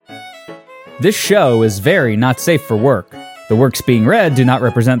This show is very not safe for work. The works being read do not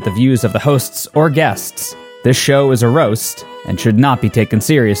represent the views of the hosts or guests. This show is a roast and should not be taken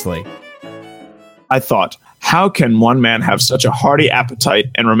seriously. I thought, how can one man have such a hearty appetite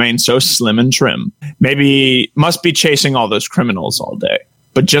and remain so slim and trim? Maybe must be chasing all those criminals all day,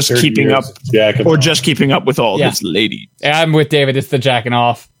 but just keeping up, or just keeping up with all his ladies. I'm with David. It's the jacking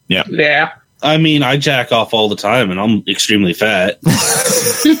off. Yeah. I mean, I jack off all the time, and I'm extremely fat.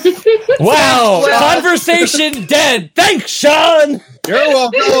 Wow! Conversation dead. Thanks, Sean. You're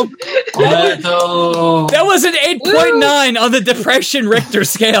welcome. That was an 8.9 on the depression Richter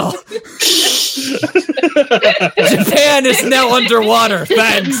scale. Japan is now underwater.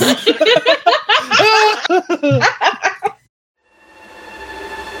 Thanks.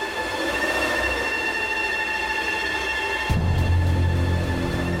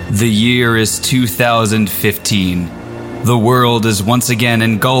 The year is 2015. The world is once again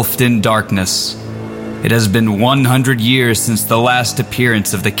engulfed in darkness. It has been 100 years since the last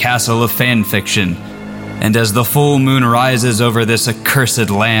appearance of the Castle of Fanfiction, and as the full moon rises over this accursed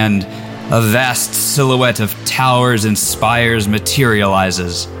land, a vast silhouette of towers and spires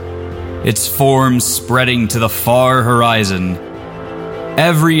materializes, its form spreading to the far horizon.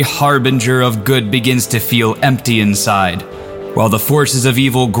 Every harbinger of good begins to feel empty inside, while the forces of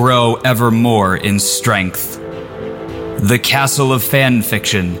evil grow ever more in strength. The Castle of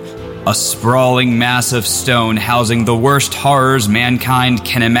Fanfiction, a sprawling mass of stone housing the worst horrors mankind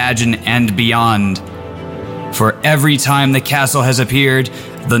can imagine and beyond. For every time the castle has appeared,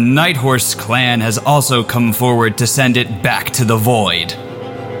 the Nighthorse clan has also come forward to send it back to the void.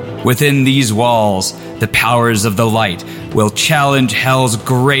 Within these walls, the powers of the light will challenge Hell's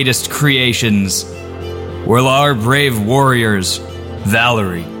greatest creations. Will our brave warriors,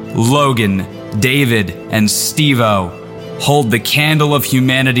 Valerie, Logan, David, and Steve-O, hold the candle of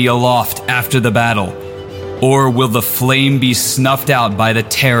humanity aloft after the battle? Or will the flame be snuffed out by the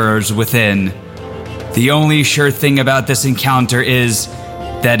terrors within? The only sure thing about this encounter is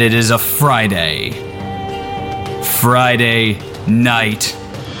that it is a Friday. Friday night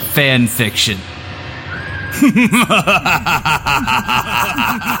fanfiction.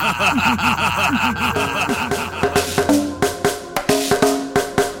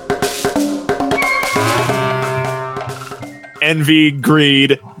 Envy,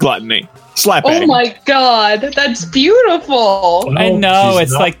 greed, gluttony. Slap Oh my god, that's beautiful. I know,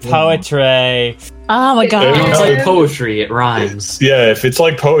 it's like poetry. Oh my god. It's like poetry, it rhymes. Yeah, if it's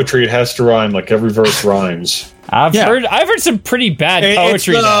like poetry, it has to rhyme. Like every verse rhymes. I've heard some pretty bad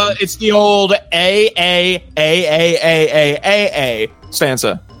poetry. It's the old A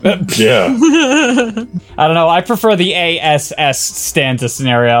stanza. Yeah. I don't know. I prefer the ASS stanza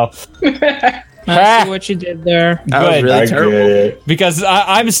scenario. I see what you did there. That was really terrible. Because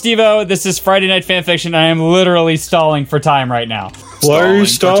I'm Steve-O, this is Friday Night Fanfiction, and I am literally stalling for time right now. Why are you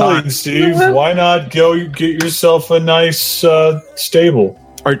stalling, Steve? Why not go get yourself a nice stable?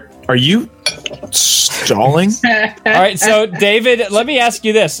 Are you stalling? Alright, so David, let me ask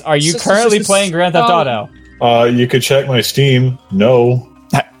you this. Are you currently playing Grand Theft Auto? You could check my Steam. No.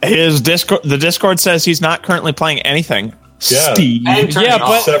 The Discord says he's not currently playing anything. Yeah. Steve. Yeah,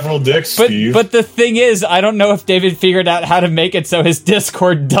 but several dicks, Steve. But the thing is, I don't know if David figured out how to make it so his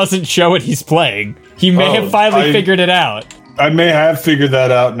Discord doesn't show what he's playing. He may have finally figured it out. I may have figured that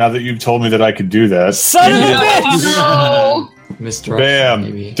out now that you've told me that I could do that. Son of a bitch! No.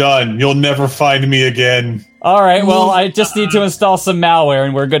 Bam. Done. You'll never find me again. Alright, well, I just need to install some malware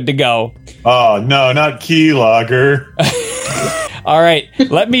and we're good to go. Oh, no, not Keylogger. Alright,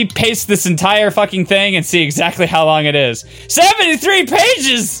 let me paste this entire fucking thing and see exactly how long it is. 73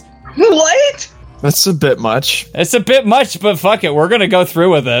 pages! What? That's a bit much. It's a bit much, but fuck it, we're gonna go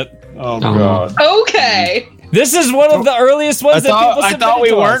through with it. Oh, God. Okay. This is one of the earliest ones that people submitted. I thought we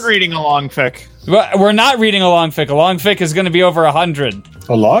to weren't us. reading a long fic. We're not reading a long fic. A long fic is going to be over 100.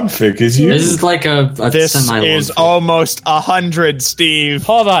 A long fic is you? This is like a This semi-long is fic. almost 100, Steve.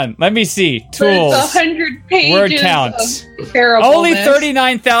 Hold on, let me see. Tools. It's 100 pages. Word counts. Of terribleness. Only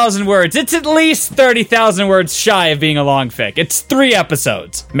 39,000 words. It's at least 30,000 words shy of being a long fic. It's 3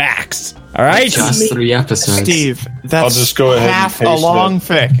 episodes max. All right, Just 3 episodes. Steve, that's I'll just go ahead half and a paste long it.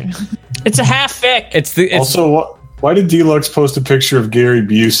 fic. It's a half fic. It's Also, why did Deluxe post a picture of Gary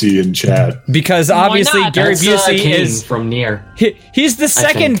Busey in chat? because obviously not? Gary That's, Busey Kane is from Nier. he's the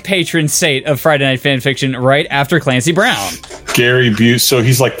second patron saint of Friday Night Fanfiction, right after Clancy Brown. Gary Busey, so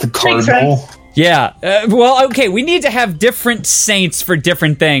he's like the cardinal. Yeah. Well, okay, we need to have different saints for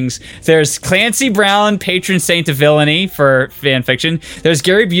different things. There's Clancy Brown, patron saint of villainy for fan fiction. There's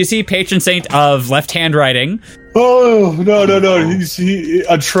Gary Busey, patron saint of left handwriting. Oh, no. He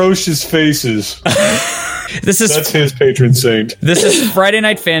atrocious faces. That's his patron saint. This is Friday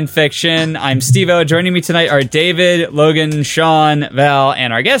Night Fan Fiction. I'm Steve-O. Joining me tonight are David, Logan, Sean, Val,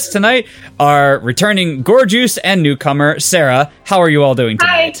 and our guests tonight are returning Gorjuice and newcomer Sarah. How are you all doing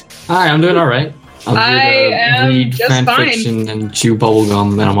tonight? Hi, I'm doing all right. I am read just fan fine. fiction and chew bubble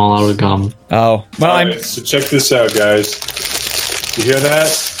gum, and I'm all out of gum. Oh, well, All right, so check this out, guys. You hear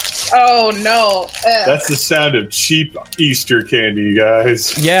that? Oh no. That's the sound of cheap Easter candy,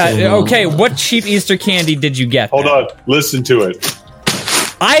 guys. Yeah, okay, what cheap Easter candy did you get? Hold on, listen to it.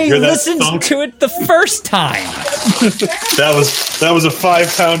 I Hear that listened thunk? to it the first time. That was a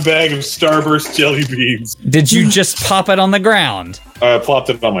 5-pound bag of Starburst jelly beans. Did you just pop it on the ground? I plopped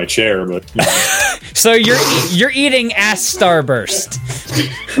it on my chair, but So you're eating ass Starburst.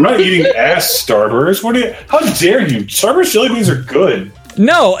 I'm not eating ass Starburst. How dare you? Starburst jelly beans are good.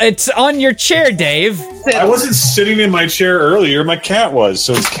 No, it's on your chair, Dave. I wasn't sitting in my chair earlier. My cat was,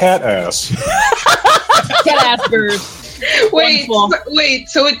 so it's cat ass. Cat ass bird. Wait,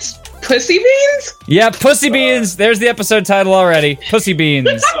 so it's pussy beans? Yeah, Pussy Beans. There's the episode title already. Pussy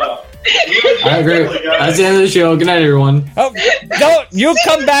Beans. I agree. That's the end of the show. Good night, everyone. Oh, don't you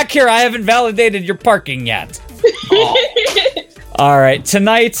come back here. I haven't validated your parking yet. All right,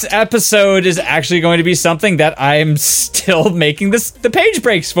 tonight's episode is actually going to be something that I'm still making the page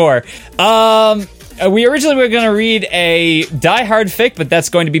breaks for. We originally were going to read a Die Hard fic, but that's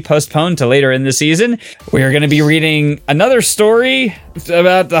going to be postponed to later in the season. We are going to be reading another story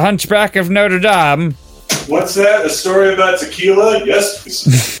about the Hunchback of Notre Dame. What's that? A story about tequila? Yes,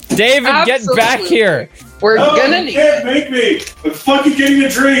 please. David, get back here. We're No, gonna you need. can't make me. I'm fucking getting a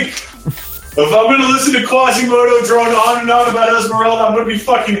drink. If I'm gonna listen to Quasimodo drone on and on about Esmeralda, I'm gonna be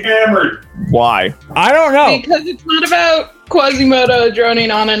fucking hammered. Why? I don't know. Because it's not about Quasimodo droning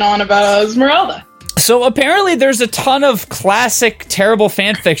on and on about Esmeralda. So apparently there's a ton of classic terrible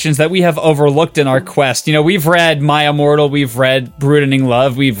fan fictions that we have overlooked in our quest. You know, we've read My Immortal, we've read Brooding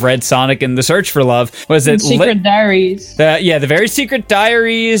Love, we've read Sonic and the Search for Love. Was it Secret Diaries? The Very Secret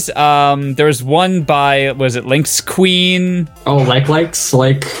Diaries. There was one by, was it Link's Queen? Oh, like? No.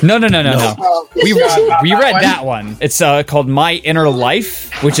 Oh, We that read one. that one. It's called My Inner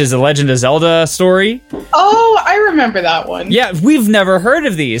Life, which is a Legend of Zelda story. Oh, I remember that one. Yeah, we've never heard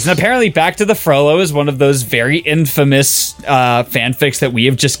of these. And apparently Back to the Frollo is one of those very infamous fanfics that we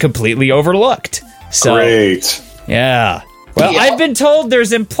have just completely overlooked. So, Great. yeah. Well, Yeah. I've been told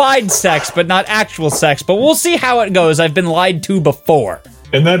there's implied sex, but not actual sex. But we'll see how it goes. I've been lied to before.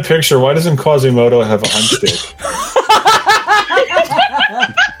 In that picture, why doesn't Quasimodo have a hunch dick?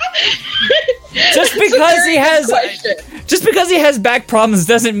 Just because he has... Question. Just because he has back problems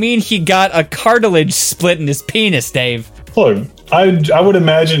doesn't mean he got a cartilage split in his penis, Dave. Look, I would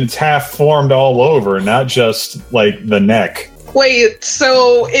imagine it's half formed all over, not just like the neck. Wait,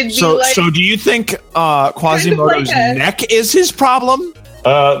 so it'd be So, like so do you think Quasimodo's like a- neck is his problem?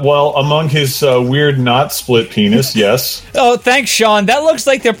 Well, among his weird not split penis, yes. Oh, thanks, Sean. That looks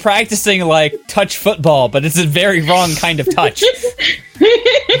like they're practicing, like, touch football, but it's a very wrong kind of touch.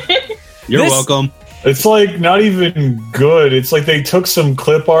 You're This- welcome. It's like not even good. It's like they took some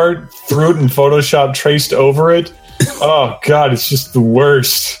clip art, threw it in Photoshop, traced over it. Oh god, it's just the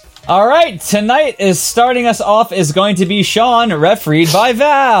worst. All right, tonight is starting us off is going to be Sean, refereed by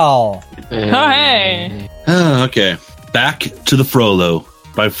Val. hey. Okay. Back to the Frollo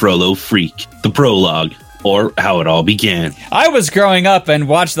by Frollo Freak. The prologue, or how it all began. I was growing up and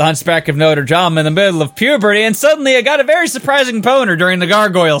watched The Hunchback of Notre Dame in the middle of puberty, and suddenly I got a very surprising boner during the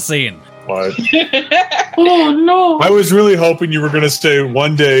gargoyle scene. What? Oh, no. I was really hoping you were going to say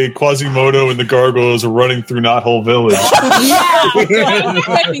one day Quasimodo and the gargoyles are running through Knothole Village. Yeah, I was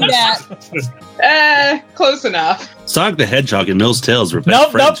expecting that. close enough. Sonic the Hedgehog and Mills Tails were best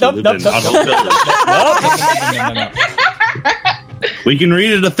Nope, friends nope, who nope, lived nope, in nope, Knothole Village. No. We can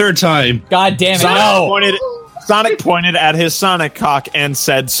read it a third time. God damn it, no. Sonic pointed at his Sonic cock and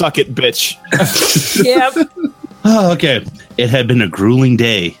said, "Suck it, bitch." Yep. Oh, okay. It had been a grueling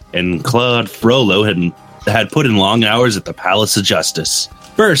day, and Claude Frollo had put in long hours at the Palace of Justice.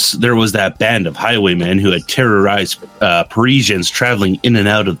 First, there was that band of highwaymen who had terrorized Parisians traveling in and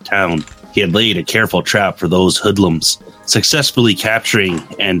out of town. He had laid a careful trap for those hoodlums, successfully capturing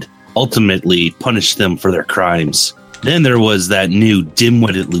and ultimately punished them for their crimes. Then there was that new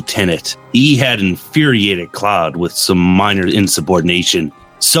dim-witted lieutenant. He had infuriated Claude with some minor insubordination,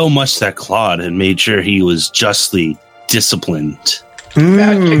 so much that Claude had made sure he was justly disciplined.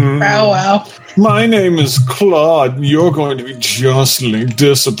 Wow. My name is Claude. You're going to be justly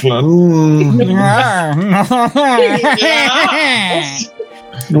disciplined.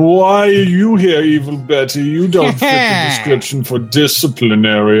 Why are you here, Evil Betty? You don't fit the description for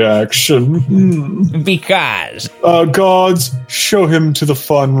disciplinary action. Because. Guards, show him to the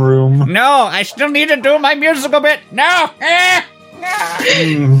fun room. No, I still need to do my musical bit. No.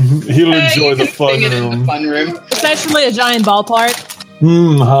 He'll enjoy the fun room. Especially a giant ballpark.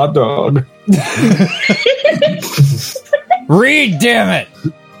 Hot dog. Read, damn it.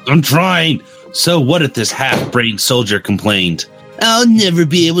 I'm trying. So what if this half-brained soldier complained? I'll never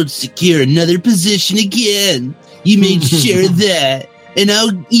be able to secure another position again. You made sure of that. And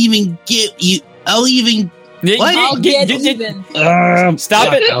I'll even get you. I'll get even.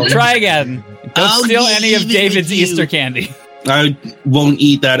 Stop it. Try again. Don't steal any of David's Easter candy. I won't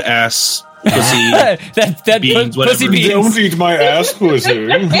eat that ass pussy. that beans, pussy beans. Don't eat my ass pussy.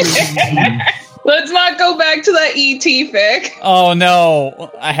 Let's not go back to that ET fic. Oh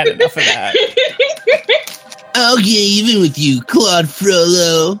no, I had enough of that. I'll get even with you, Claude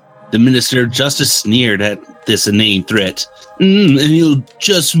Frollo. The Minister of Justice sneered at this inane threat. And you'll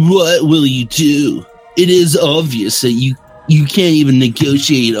just what will you do? It is obvious that you can't even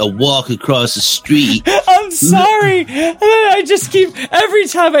negotiate a walk across the street. I'm sorry. I just keep, every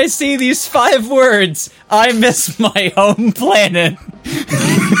time I see these 5 words, I miss my home planet.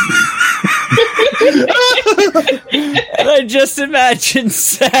 And I just imagine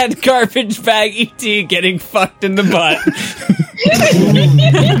sad garbage bag ET getting fucked in the butt.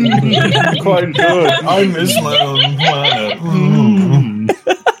 Quite good. I miss my own planet.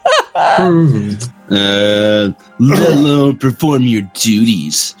 Let alone perform your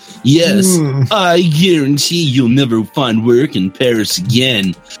duties. Yes, I guarantee you'll never find work in Paris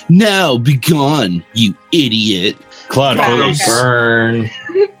again. Now be gone, you idiot. Claude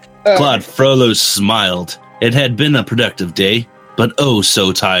Frollo smiled. It had been a productive day, but oh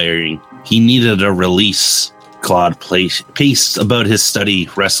so tiring. He needed a release. Claude paced about his study,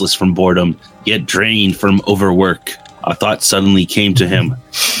 restless from boredom, yet drained from overwork. A thought suddenly came to him.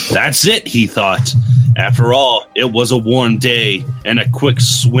 That's it, he thought. After all, it was a warm day, and a quick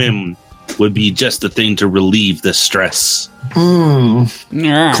swim would be just the thing to relieve the stress.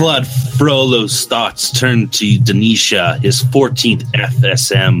 Claude Frollo's thoughts turned to Denisha, his 14th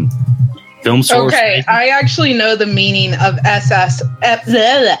FSM. Film source. Okay, I actually know the meaning of FSM.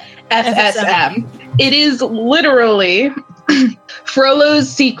 It is literally Frollo's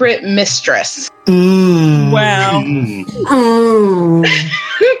secret mistress. Wow.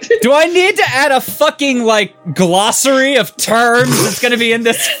 Do I need to add a fucking, glossary of terms that's going to be in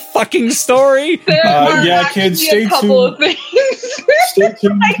this fucking story? Yeah, kids, stay tuned. Stay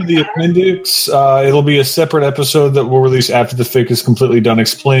tuned to the appendix. It'll be a separate episode that we'll release after the fic is completely done,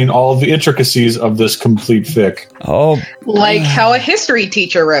 explaining all of the intricacies of this complete fic. Oh. Like how a history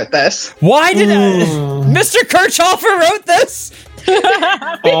teacher wrote this. Why did Mr. Kirchhofer wrote this?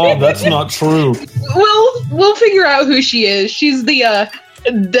 Oh, that's not true. We'll figure out who she is. She's the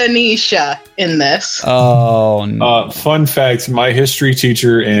Denisha in this. Oh, no. Fun fact, my history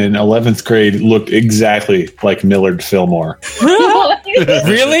teacher in 11th grade looked exactly like Millard Fillmore.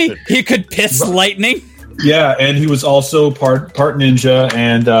 Really? He could piss lightning? Yeah, and he was also part ninja,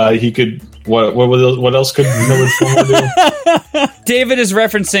 and he could... What else could Millard Fillmore do? David is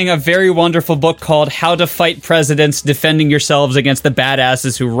referencing a very wonderful book called How to Fight Presidents, Defending Yourselves Against the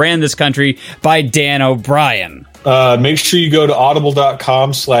Badasses Who Ran This Country by Dan O'Brien. Make sure you go to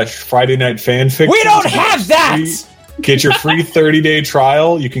audible.com/Friday Night Fanfiction. We don't have that! Get your free 30-day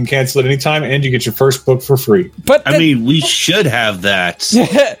trial. You can cancel at any time, and you get your first book for free. But we should have that.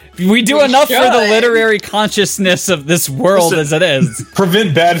 We do enough for the literary consciousness of this world as it is.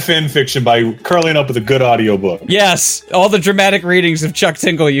 Prevent bad fan fiction by curling up with a good audiobook. Yes, all the dramatic readings of Chuck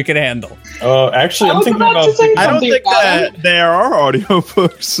Tingle you can handle. Actually, I'm thinking about... I don't think that there are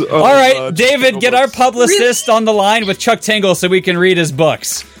audiobooks. All right, David, get our publicist on the line with Chuck Tingle so we can read his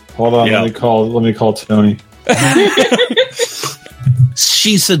books. Hold on, let me call Tony.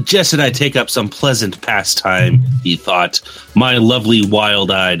 She suggested I take up some pleasant pastime, he thought. My lovely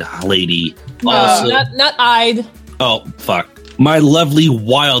wild-eyed lady. No, not eyed. Oh, fuck. My lovely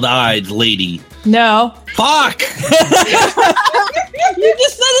wild-eyed lady. No. Fuck! You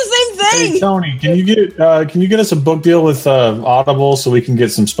just said the same thing. Hey, Tony, can you get us a book deal with Audible so we can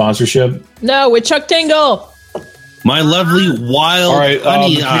get some sponsorship? No, with Chuck Tingle. My lovely wild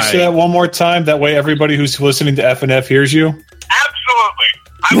honey can you say that one more time? That way everybody who's listening to FNF hears you. Absolutely.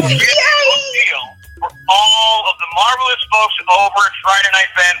 I will get a book deal for all of the marvelous folks over at Friday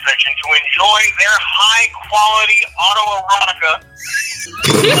Night Fanfiction to enjoy their high-quality autoerotica.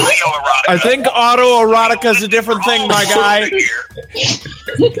 I think autoerotica is a different thing, my guy.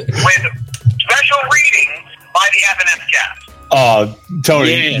 With special readings by the FNF cast. Oh,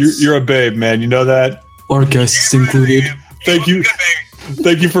 Tony, Yes. you're a babe, man. You know that? Or guests included. Thank you.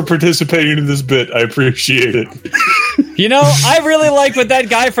 Thank you for participating in this bit. I appreciate it. You know, I really like what that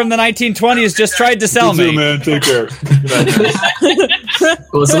guy from the 1920s just tried to sell You too, me. man. Take care.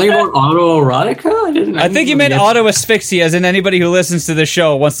 Was something about autoerotica? I think you meant auto asphyxia, as in anybody who listens to the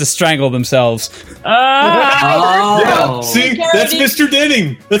show wants to strangle themselves. Yeah, see, that's Mr.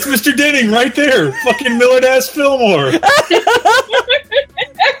 Denning. That's Mr. Denning right there. Fucking Millard ass Fillmore.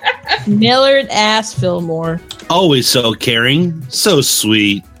 Millard ass Fillmore. Always so caring, so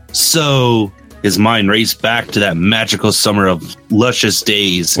sweet, so... His mind raced back to that magical summer of luscious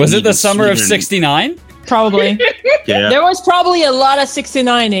days. Was and it the even sweeter of sweeter- 69? Probably. Yeah. There was probably a lot of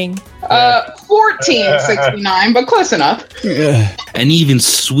 69ing. 1469, but close enough. An even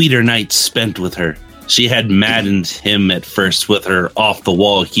sweeter night spent with her. She had maddened him at first with her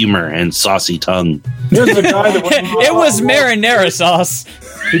off-the-wall humor and saucy tongue. There's the guy that It was marinara sauce.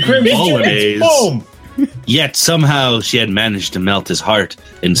 Holidays. Boom. Yet somehow she had managed to melt his heart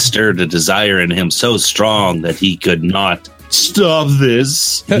and stirred a desire in him so strong that he could not stop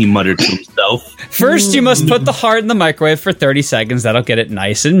this, he muttered to himself. First, you must put the heart in the microwave for 30 seconds. That'll get it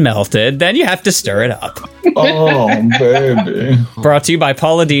nice and melted. Then you have to stir it up. Oh, baby. Brought to you by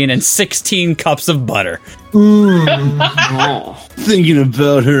Paula Deen and 16 cups of butter. Thinking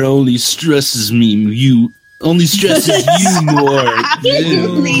about her only stresses me, only stresses you more.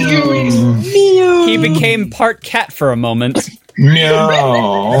 He became part cat for a moment.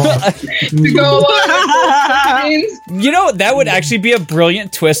 No. You know, that would actually be a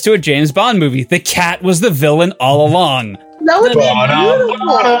brilliant twist to a James Bond movie. The cat was the villain all along. That would be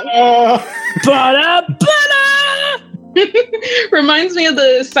beautiful. Reminds me of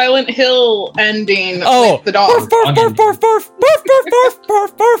the Silent Hill ending with the dog.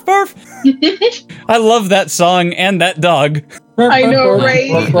 I love that song and that dog. I know,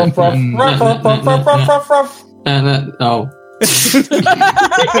 right? And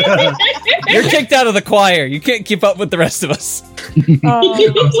You're kicked out of the choir. You can't keep up with the rest of us. I'm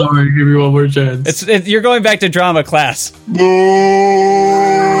sorry, give me one more chance. You're going back to drama class.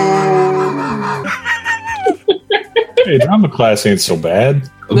 Hey, drama class ain't so bad.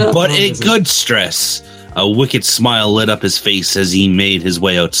 But a good stress. A wicked smile lit up his face as he made his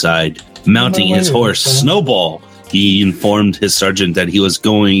way outside. Mounting his horse, Snowball, he informed his sergeant that he was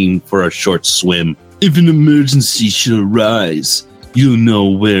going for a short swim. If an emergency should arise, you'll know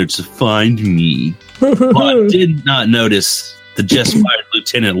where to find me. But did not notice the just fired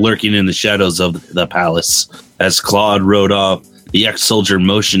lieutenant lurking in the shadows of the palace. As Claude rode off, the ex-soldier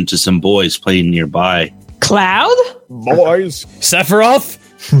motioned to some boys playing nearby. Cloud? Boys. Sephiroth?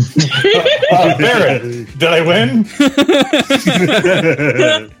 Barrett, did I win?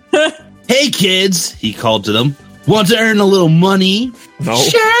 Hey kids, he called to them. Want to earn a little money? No.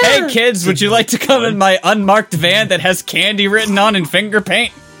 Sure. Hey kids, would you like to come in my unmarked van that has candy written on in finger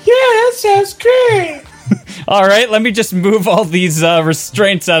paint? Yeah, that sounds great. All right, let me just move all these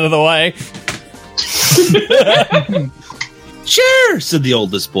restraints out of the way. Sure, said the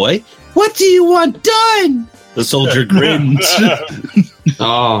oldest boy. What do you want done? The soldier grinned.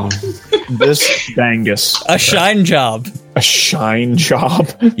 Oh. This dangus. A shine job. A shine job?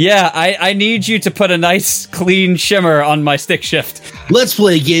 Yeah, I need you to put a nice, clean shimmer on my stick shift. Let's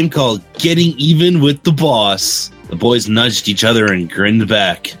play a game called Getting Even with the Boss. The boys nudged each other and grinned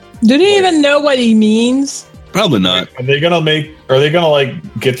back. Do they even know what he means? Probably not. Are they gonna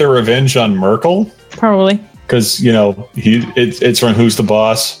like get their revenge on Merkel? Probably. Because it's from Who's the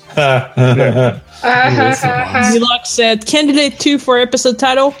Boss. Zilok said, candidate 2 for episode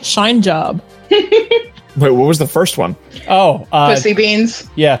title, Shine Job. Wait, what was the first one? Oh, Pussy Beans.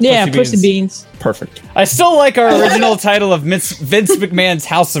 Yeah, Pussy Beans. Perfect. I still like our original title of Vince McMahon's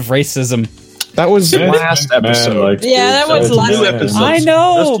House of Racism. That was last episode. Yeah, that was last episode. I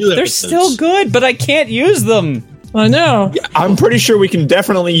know. Those two They're episodes. still good, but I can't use them. I know. I'm pretty sure we can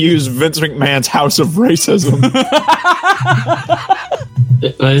definitely use Vince McMahon's House of Racism.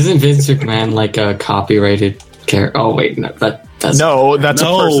 Isn't Vince McMahon like a copyrighted character? Oh, wait, no, that's No, that's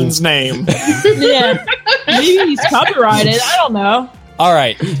No. a person's name. Yeah. Maybe he's copyrighted. I don't know. All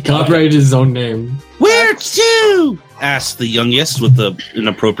right. copyrighted his own name. Where to? Asked the youngest with the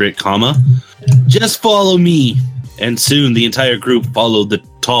inappropriate comma. Just follow me. And soon the entire group followed the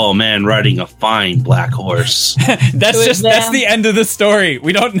tall man riding a fine black horse. That's Who is that's that? the end of the story.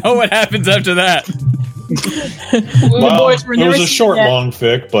 We don't know what happens after that. It was a short, long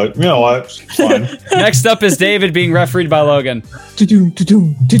fic, but you know what? It's fine. Next up is David being refereed by Logan.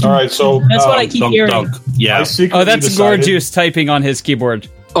 All right, so That's what I keep hearing. Yeah. Oh, that's Gorgeous typing on his keyboard.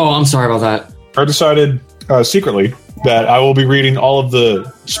 Oh, I'm sorry about that. I decided secretly that I will be reading all of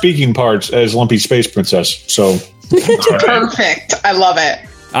the speaking parts as Lumpy Space Princess. So perfect. I love it.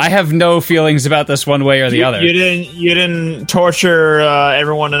 I have no feelings about this one way or the other. You didn't torture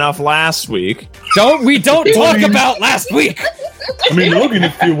everyone enough last week. We don't talk about last week. I mean, Logan,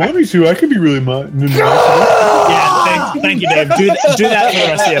 if you want me to, I could be really Yeah, thank you, Dave. Do that for the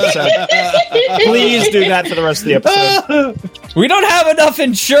rest of the episode. Please do that for the rest of the episode. We don't have enough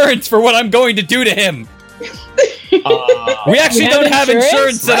insurance for what I'm going to do to him. We actually don't have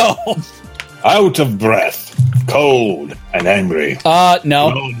insurance at all. Out of breath, cold, and angry.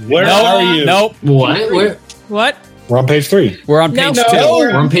 No. Where are you? Nope. What? We're on page 3. We're on page 2.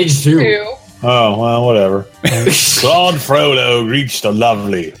 We're on page 2. Oh, well, whatever. Claude Frollo reached a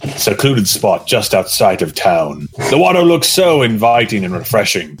lovely, secluded spot just outside of town. The water looked so inviting and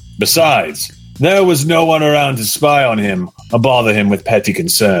refreshing. Besides, there was no one around to spy on him or bother him with petty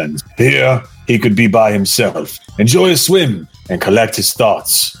concerns. Here, he could be by himself, enjoy a swim, and collect his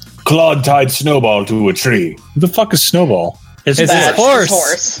thoughts. Claude tied Snowball to a tree. Who the fuck is Snowball? It's his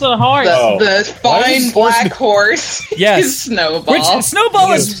horse. The horse. The fine black horse. Yes. Is Snowball. Which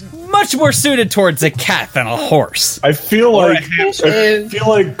Snowball is much more suited towards a cat than a horse. I feel like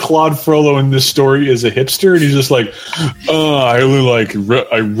Claude Frollo in this story is a hipster, and he's just like, I really like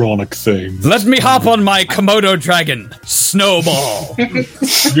ironic things. Let me hop on my Komodo dragon, Snowball.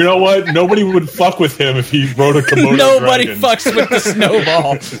 You know what? Nobody would fuck with him if he rode a Komodo Nobody dragon. fucks with the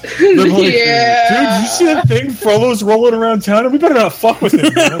Snowball. Like, dude, you see that thing? Frollo's rolling around town, and we better not fuck with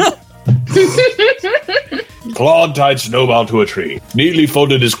him, man. Claude tied Snowball to a tree, neatly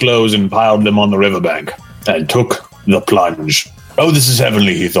folded his clothes and piled them on the riverbank, and took the plunge. Oh, this is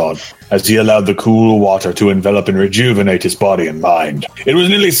heavenly, he thought, as he allowed the cool water to envelop and rejuvenate his body and mind. It was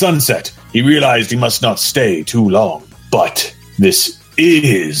nearly sunset. He realized he must not stay too long. But this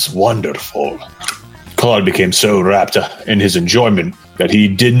is wonderful. Claude became so wrapped in his enjoyment that he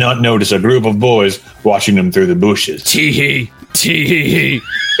did not notice a group of boys watching him through the bushes. Tee-hee. Tee-hee.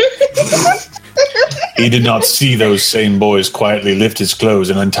 He did not see those same boys quietly lift his clothes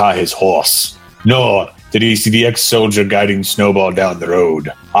and untie his horse. Nor did he see the ex-soldier guiding Snowball down the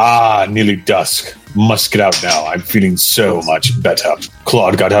road. Nearly dusk. Must get out now. I'm feeling so much better.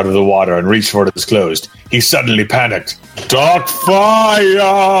 Claude got out of the water and reached for his clothes. He suddenly panicked. Dark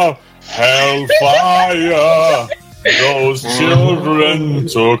fire! Hellfire! Those children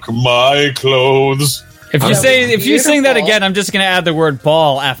took my clothes. If you sing that again, I'm just going to add the word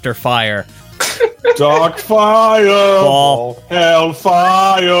ball after fire. Dark fire, ball,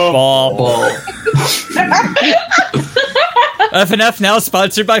 hellfire, ball. FNF now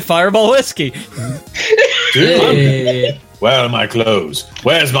sponsored by Fireball Whiskey. Dude. Well, my clothes.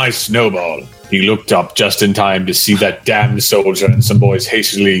 Where's my Snowball? He looked up just in time to see that damned soldier and some boys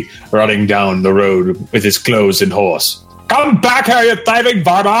hastily running down the road with his clothes and horse. Come back here, you thieving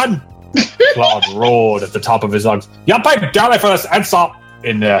vermin! Claude roared at the top of his lungs. You pay dearly for this insult!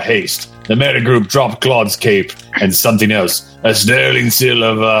 In their haste, the merry group dropped Claude's cape and something else, a sterling seal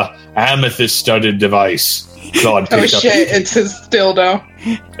of amethyst-studded device. Claude picked up it's his dildo.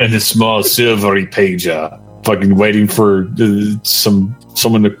 And a small silvery pager. Fucking waiting for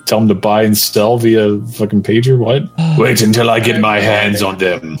someone to tell him to buy and sell via fucking pager? What? Wait until I get my hands on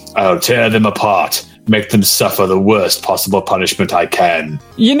them. I'll tear them apart. Make them suffer the worst possible punishment I can.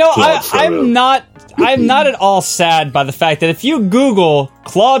 You know, I'm not at all sad by the fact that if you Google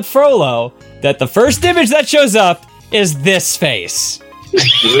Claude Frollo, that the first image that shows up is this face.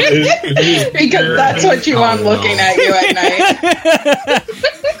 Because that's what you want looking at you at night.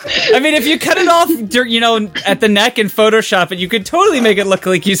 I mean, if you cut it off, at the neck and Photoshop it, you could totally make it look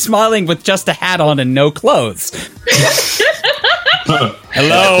like he's smiling with just a hat on and no clothes.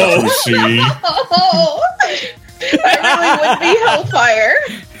 Hello. See? I really would be Hellfire.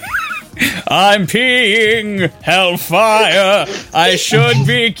 I'm peeing Hellfire. I should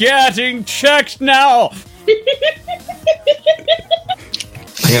be getting checked now.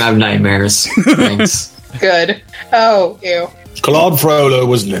 I'm gonna have nightmares. Thanks. Good. Oh, ew. Claude Frollo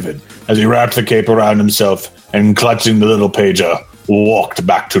was livid as he wrapped the cape around himself and, clutching the little pager, walked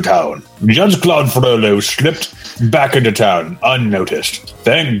back to town. Judge Claude Frollo slipped back into town unnoticed.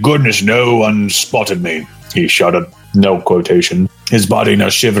 Thank goodness no one spotted me, he shuddered. No quotation. His body now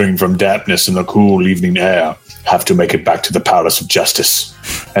shivering from dampness in the cool evening air. Have to make it back to the Palace of Justice.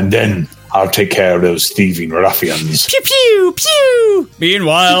 And then I'll take care of those thieving ruffians. Pew, pew, pew.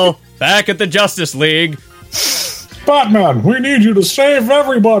 Meanwhile, back at the Justice League. Batman, we need you to save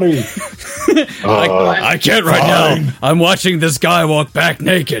everybody. I can't right now. I'm watching this guy walk back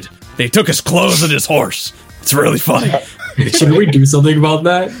naked. They took his clothes and his horse. It's really funny. Should we do something about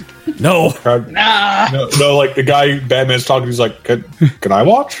that? No. No, like the guy Batman's talking to, he's like, can I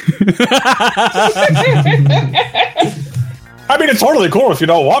watch? I mean, it's totally cool if you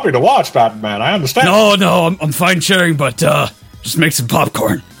don't want me to watch Batman. I understand. No, I'm fine sharing, but just make some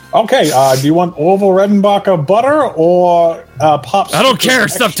popcorn. Okay, do you want Orville Redenbacher butter or pops? I don't care.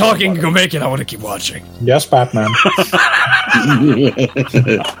 Stop talking and go make it. I want to keep watching. Yes, Batman.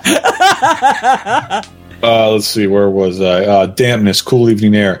 Let's see, where was I? Dampness, cool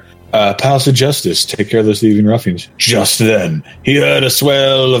evening air. Palace of Justice, take care of those thieving ruffians. Just then, he heard a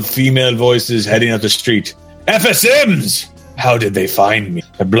swell of female voices heading up the street. FSMs! How did they find me?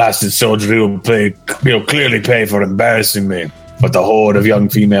 A blasted soldier will clearly pay for embarrassing me. But the horde of young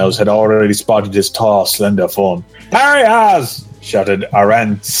females had already spotted his tall, slender form. There he is! Shouted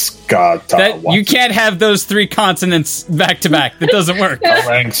Aranska. You can't have those three consonants back to back. That doesn't work.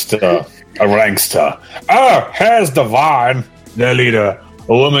 Aranksta. Here's Divine, their leader.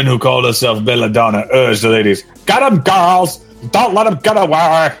 A woman who called herself Belladonna urged the ladies, "Get him, girls! Don't let him get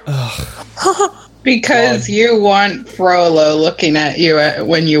away!" Because you want Frollo looking at you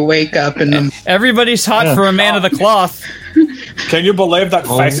when you wake up in the... Everybody's hot for a man of the cloth. Can you believe that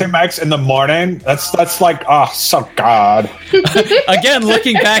facing Max in the morning? That's like, so God. Again,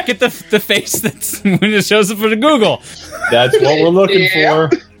 looking back at the face that's when it shows up for the Google. That's what we're looking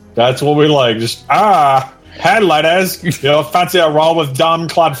for. That's what we like. Just, hey ladies, fancy a roll with Don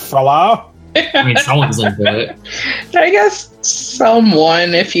Claude Frollo? I mean, someone's into it. I guess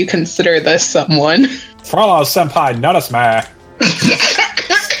someone, if you consider this someone. Frollo senpai, notice me.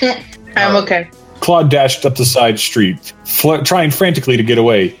 I'm okay. Claude dashed up the side street, trying frantically to get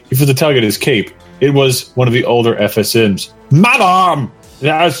away. He felt the tug at his cape. It was one of the older FSMs. Madam!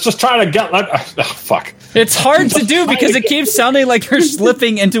 I was just trying to get... fuck. It's hard to do because it keeps sounding like you're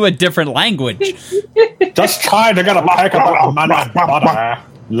slipping into a different language. Just trying to get a pick of money.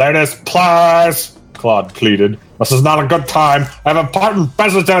 Ladies, please, Claude pleaded. This is not a good time. I have important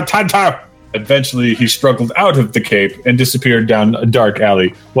business to attend to. Eventually, he struggled out of the cape and disappeared down a dark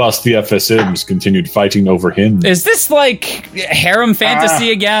alley, whilst the FSMs continued fighting over him. Is this like harem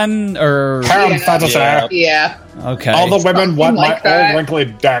fantasy again, or harem fantasy? Yeah. Okay. All the women want my old wrinkly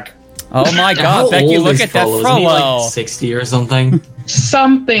deck. Oh my God, Becky! Look at that Frollo. Like 60 or something.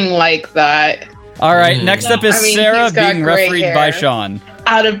 Something like that. All right. Next up is Sarah being refereed by Sean.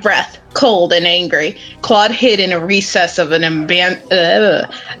 Out of breath, cold and angry, Claude hid in a recess of an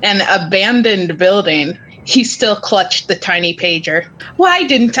abandoned building. He still clutched the tiny pager. Why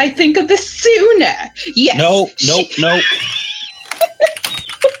didn't I think of this sooner? Yes. No.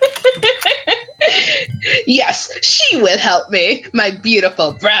 Yes, she will help me, my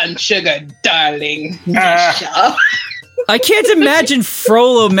beautiful brown sugar darling. Nisha. I can't imagine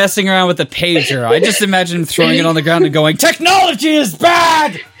Frollo messing around with a pager. I just imagine him throwing it on the ground and going, "Technology is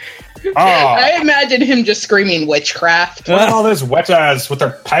bad!" I imagine him just screaming witchcraft. Look at all these witches with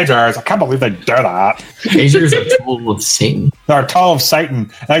their pagers. I can't believe they do that. Pagers are a tool of Satan. They're a tool of Satan.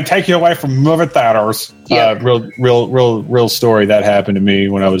 And they take you away from movie theaters. Yep. Real story that happened to me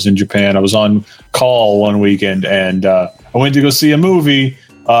when I was in Japan. I was on call one weekend and I went to go see a movie.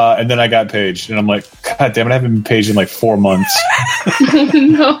 And then I got paged, and I'm like, God damn it, I haven't been paged in like 4 months.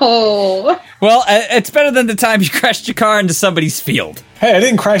 No. Well, it's better than the time you crashed your car into somebody's field. Hey, I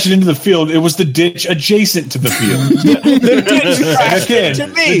didn't crash it into the field. It was the ditch adjacent to the field.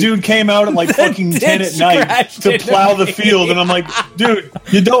 The dude came out at like fucking 10 at night to plow the field, and I'm like, dude,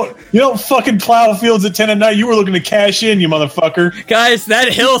 you don't fucking plow fields at 10 at night. You were looking to cash in, you motherfucker. Guys,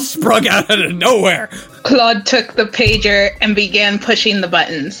 that hill sprung out of nowhere. Claude took the pager and began pushing the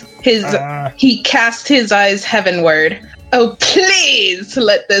buttons. He cast his eyes heavenward. Oh, please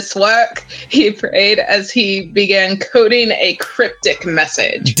let this work, he prayed as he began coding a cryptic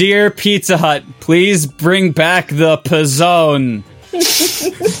message. Dear Pizza Hut, please bring back the Pizzone.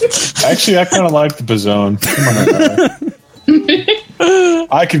 Actually, I kind of like the Pizzone.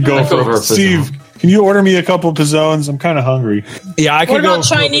 I could go for it. Steve, can you order me a couple Pizzones? I'm kind of hungry. Yeah, I could go for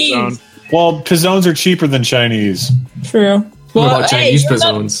Chinese? Pizzone. Well, Pizzones are cheaper than Chinese. True. What about Chinese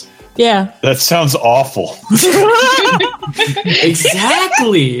Pizzones? Yeah. That sounds awful.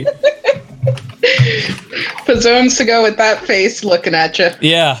 Exactly. Pizzones to go with that face looking at you.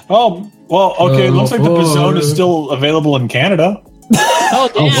 Yeah. Oh, well, okay. It looks like the Pizzone is still available in Canada. Oh,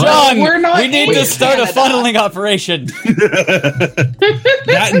 damn. Sean, we need to start a funneling operation.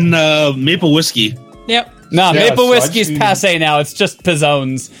 That and maple whiskey. Yep. No, Yeah, Maple so I Whiskey's just- passe now. It's just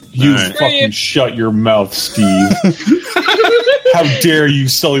Pizzones. You Alright. fucking shut your mouth, Steve. How dare you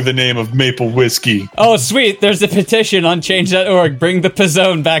sully the name of Maple Whiskey? Oh, sweet. There's a petition on change.org. Bring the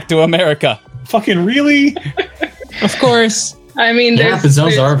Pizzone back to America. Fucking really? Of course. I mean, Yeah, there's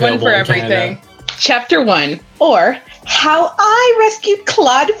Pizzones are one available for in everything. Canada. Chapter 1, or How I Rescued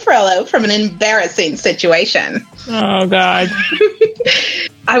Claude Frollo from an Embarrassing Situation. Oh, God.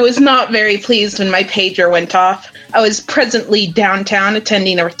 I was not very pleased when my pager went off. I was presently downtown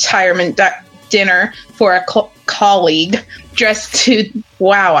attending a retirement dinner for a colleague dressed to...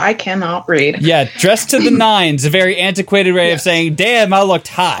 Wow, I cannot read. Yeah, dressed to the nines. A very antiquated way of saying, damn, I looked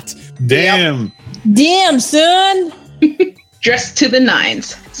hot. Damn. Damn, son. Dressed to the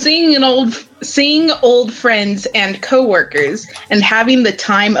nines, seeing old friends and coworkers, and having the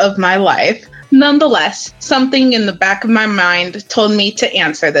time of my life. Nonetheless, something in the back of my mind told me to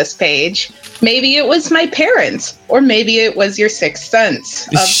answer this page. Maybe it was my parents, or maybe it was your sixth sense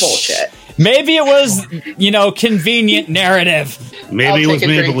of bullshit. Maybe it was, convenient narrative. Maybe it was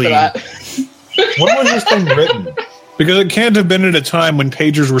Maybelline. When was this thing written? Because it can't have been at a time when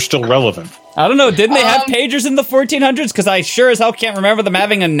pagers were still relevant. I don't know. Didn't they have pagers in the 1400s? Because I sure as hell can't remember them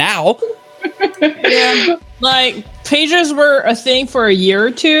having them now. Yeah. Like, pagers were a thing for a year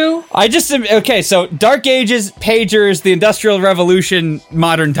or two. Okay, so Dark Ages, pagers, the Industrial Revolution,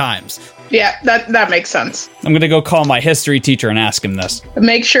 modern times. Yeah, that makes sense. I'm going to go call my history teacher and ask him this.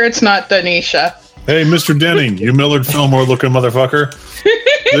 Make sure it's not Danisha. Hey, Mr. Denning, you Millard Fillmore looking motherfucker.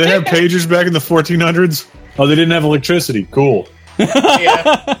 Did they have pagers back in the 1400s? Oh, they didn't have electricity. Cool.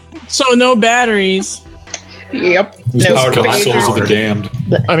 Yeah. So no batteries. Yep. These No power pagers. souls of the damned.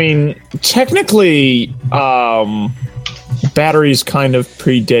 I mean, technically, batteries kind of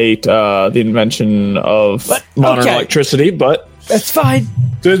predate the invention of modern okay. electricity, but That's fine.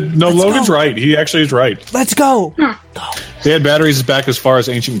 Logan's right. He actually is right. Let's go. They had batteries back as far as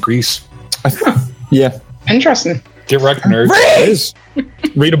ancient Greece. yeah, Interesting. Get wrecked, nerds. it is.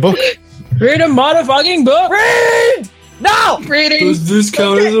 Read a book. Read a motherfucking book. Read! No! Reading. Does this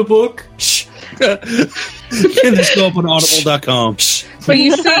count as a book? Can this go up on audible.com? But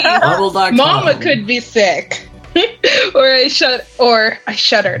you see, Audible.com. Mama could be sick. or I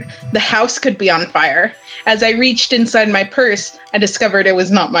shuddered. The house could be on fire. As I reached inside my purse, I discovered it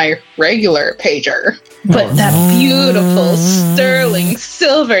was not my regular pager, but that beautiful sterling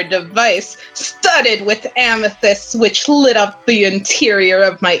silver device studded with amethysts which lit up the interior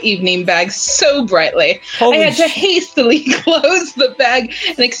of my evening bag so brightly. I had to hastily close the bag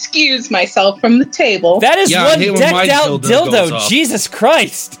and excuse myself from the table. That is Yeah, I one hate when my decked out dildo goes dildo. off. Jesus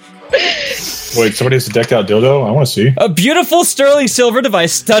Christ. Wait, somebody has a decked out dildo? I want to see. A beautiful sterling silver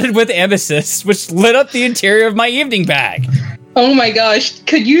device studded with amethysts, which lit up the interior of my evening bag. Oh my gosh,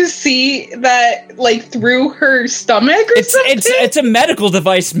 could you see that like through her stomach or something? It's a medical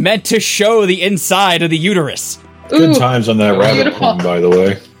device meant to show the inside of the uterus. Good Ooh, times on that rabbit beautiful. hole, by the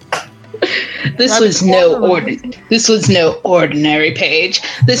way. This was no ordinary page.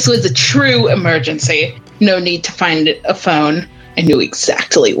 This was a true emergency. No need to find a phone. I knew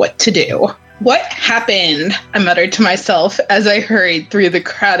exactly what to do. What happened? I muttered to myself as I hurried through the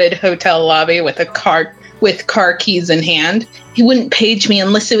crowded hotel lobby with car keys in hand. He wouldn't page me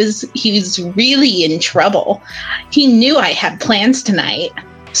unless he was really in trouble. He knew I had plans tonight.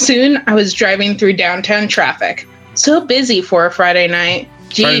 Soon I was driving through downtown traffic. So busy for a Friday night.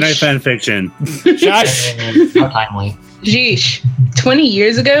 Friday Night Jeesh. Fan Fiction. Josh, How timely. Jeesh. 20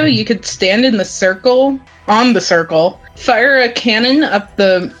 years ago, you could stand on the circle, fire a cannon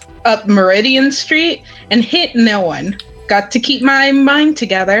up Meridian Street, and hit no one. Got to keep my mind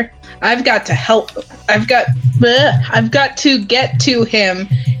together. I've got to get to him,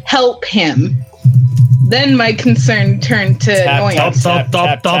 help him. Then my concern turned to annoyance.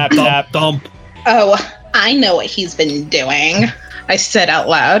 Oh, I know what he's been doing, I said out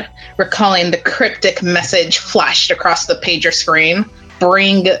loud, recalling the cryptic message flashed across the pager screen.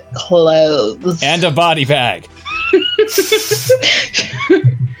 Bring clothes. and a body bag.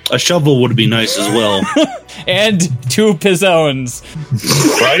 A shovel would be nice as well. And 2 pizzones.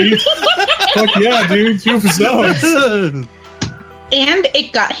 Right? Fuck yeah, dude. 2 zones. And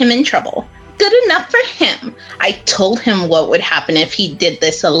it got him in trouble. Good enough for him. I told him what would happen if he did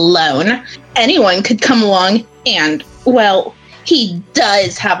this alone. Anyone could come along and, well, he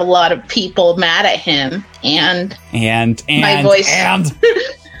does have a lot of people mad at him. And my voice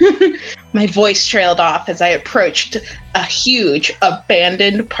my voice trailed off as I approached a huge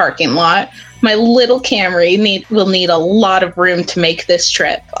abandoned parking lot. My little Camry will need a lot of room to make this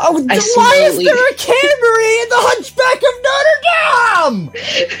trip. Oh, why is there a Camry in the Hunchback of Notre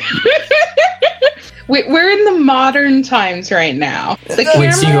Dame? We're in the modern times right now.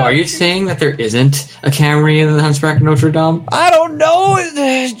 Wait, so are you saying that there isn't a Camry in the Hunchback of Notre Dame? I don't know.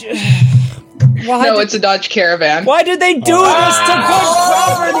 It's a Dodge Caravan. Why did they do this to good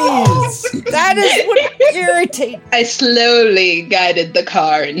properties? That is what irritates. I slowly guided the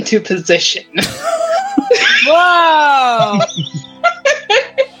car into position. Wow.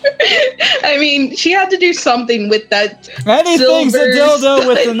 I mean, she had to do something with that. Anything's a dildo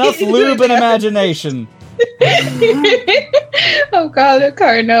with enough lube and imagination. Oh God, a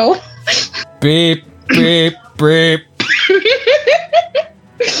car, no. Beep, beep, beep.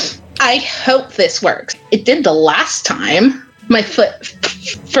 I hope this works. It did the last time. My foot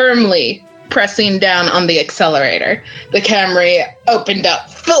firmly pressing down on the accelerator. The Camry opened up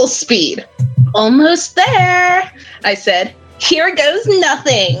full speed. Almost there, I said. Here goes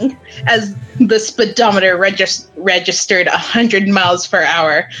nothing. As the speedometer registered 100 miles per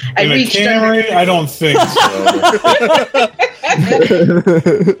hour, I reached a Camry? I don't think so.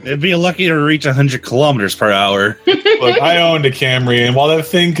 It'd be lucky to reach 100 kilometers per hour. Look, I owned a Camry, and while that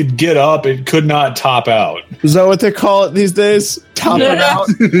thing could get up, it could not top out. Is that what they call it these days? Topping out?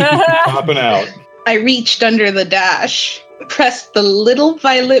 Topping out. I reached under the dash, pressed the little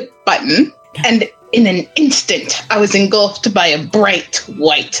violet button, and in an instant, I was engulfed by a bright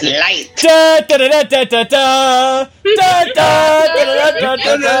white light.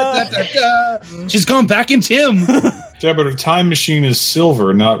 She's gone back in Tim. Yeah, but a time machine is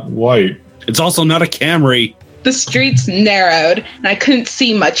silver, not white. It's also not a Camry. The streets narrowed, and I couldn't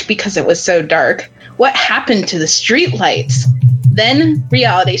see much because it was so dark. What happened to the street lights? Then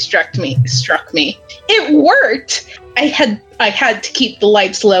reality struck me. It worked. I had to keep the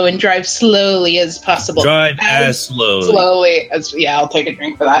lights low and drive slowly as possible. Drive as slowly. I'll take a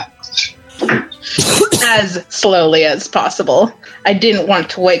drink for that. As slowly as possible. I didn't want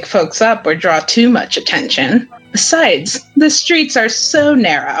to wake folks up or draw too much attention. Besides, the streets are so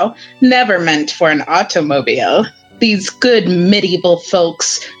narrow, never meant for an automobile. These good medieval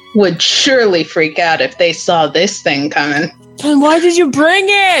folks would surely freak out if they saw this thing coming. Then why did you bring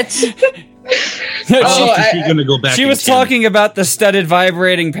it? She was talking about the studded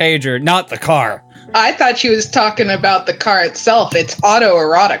vibrating pager, not the car. I thought she was talking about the car itself. It's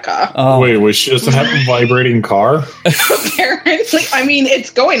autoerotica. Oh. Wait, she doesn't have a vibrating car? Apparently. I mean, it's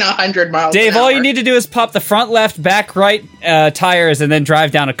going 100 miles Dave, an hour. all you need to do is pop the front left, back right tires and then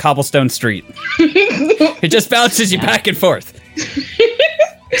drive down a cobblestone street. It just bounces you back and forth.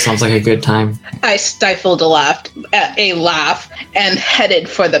 Sounds like a good time. I stifled a laugh and headed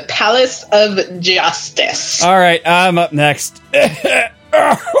for the Palace of Justice. All right, I'm up next.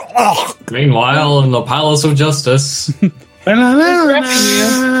 Meanwhile, in the Palace of Justice.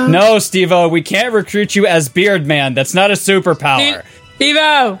 No, Steve-O, we can't recruit you as Beardman. That's not a superpower.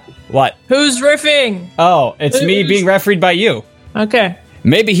 Steve-O! What? Who's riffing? Oh, it's me being refereed by you. Okay.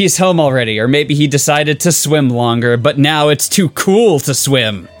 Maybe he's home already, or maybe he decided to swim longer, but now it's too cool to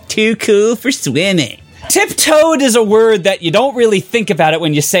swim. Too cool for swimming. Tiptoed is a word that you don't really think about it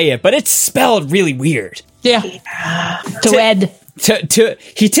when you say it, but it's spelled really weird. Yeah. He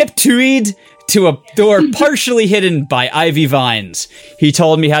tiptoed to a door partially hidden by ivy vines. He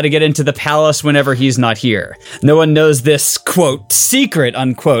told me how to get into the palace whenever he's not here. No one knows this, quote, secret,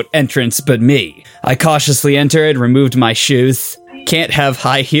 unquote, entrance but me. I cautiously entered, removed my shoes. Can't have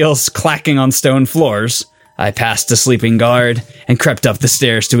high heels clacking on stone floors. I passed a sleeping guard and crept up the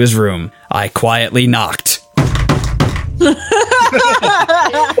stairs to his room. I quietly knocked.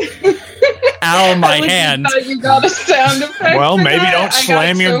 Ow, my hand. You got a sound effect. Well, maybe don't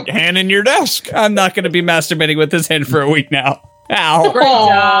slam your hand in your desk. I'm not going to be masturbating with this hand for a week now. Ow. Great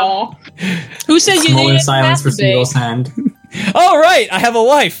job. Who said you Moment needed of silence for masturbate? Siegel's hand. Oh, right. I have a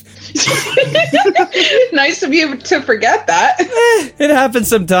wife. Nice of you to forget that. It happens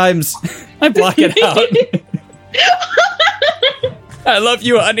sometimes. I block it out. I love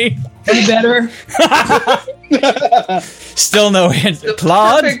you, honey. Any better? Still no answer.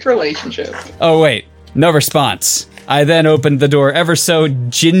 Claude? Perfect relationship. Oh, wait. No response. I then opened the door ever so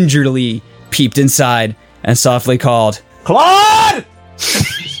gingerly, peeped inside, and softly called, Claude!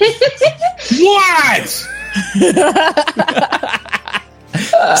 What?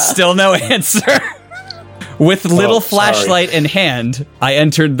 Still no answer. With little flashlight in hand, I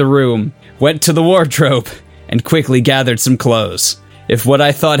entered the room, went to the wardrobe, and quickly gathered some clothes. If what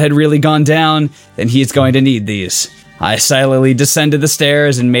I thought had really gone down, then he's going to need these. I silently descended the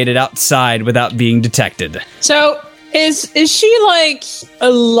stairs and made it outside without being detected. So, is she like a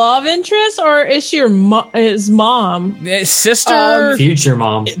love interest, or is she his mom? Sister? Future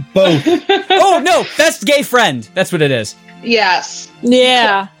mom. Both. Oh, no, that's gay friend. That's what it is. Yes.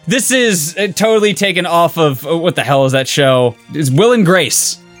 Yeah. This is totally taken off of what the hell is that show? It's Will and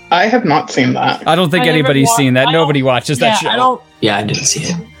Grace. I have not seen that. I don't think anybody's seen that. Nobody watches that show. Yeah, I didn't see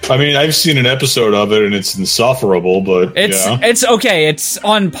it. I mean, I've seen an episode of it, and it's insufferable, but it's okay. It's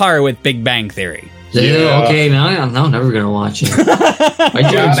on par with Big Bang Theory. Yeah. Okay, now I'm never gonna watch it. Why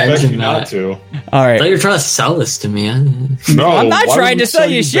did you mention not that? to. All right. I thought you were trying to sell this to me. No, I'm not why trying would to sell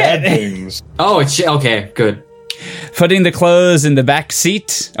you bad shit. things? Oh, it's okay. Good. Putting the clothes in the back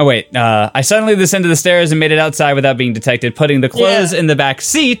seat. Oh, wait. I suddenly descended the stairs and made it outside without being detected. Putting the clothes in the back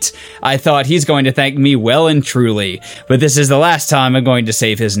seat. I thought he's going to thank me well and truly. But this is the last time I'm going to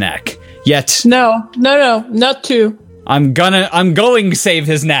save his neck. Yet. No, not two. I'm going to save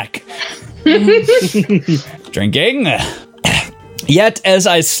his neck. Drinking. Yet, as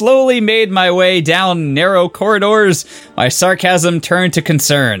I slowly made my way down narrow corridors, my sarcasm turned to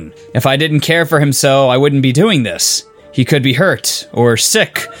concern. If I didn't care for him so, I wouldn't be doing this. He could be hurt, or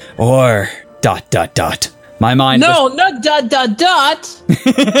sick, or ... My mind not ... That's the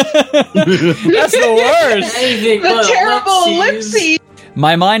worst. The terrible ellipses.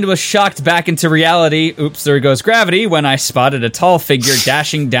 My mind was shocked back into reality. Oops, there goes gravity, when I spotted a tall figure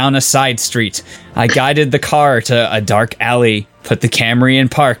dashing down a side street. I guided the car to a dark alley, put the Camry in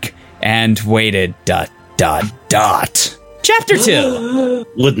park, and waited ... Chapter 2.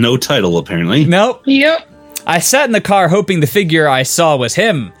 With no title, apparently. Nope. Yep. I sat in the car hoping the figure I saw was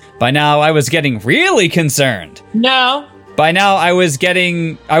him. By now, I was getting really concerned. No. By now, I was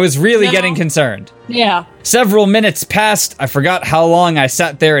really getting concerned. Yeah. Several minutes passed. I forgot how long I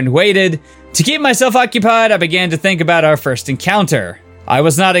sat there and waited. To keep myself occupied, I began to think about our first encounter. I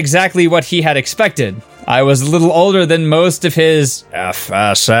was not exactly what he had expected. I was a little older than most of his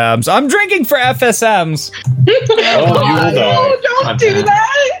FSMs. I'm drinking for FSMs. Don't do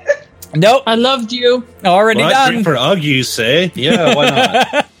that. Nope. I loved you. Already done. Drink for UGG, you say? Yeah, why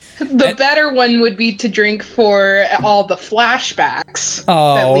not? The better one would be to drink for all the flashbacks.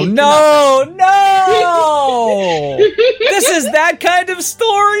 Oh, no. This is that kind of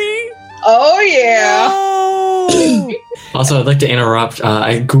story? Oh, yeah. No. Also, I'd like to interrupt.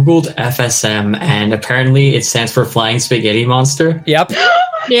 I googled FSM, and apparently it stands for Flying Spaghetti Monster. Yep.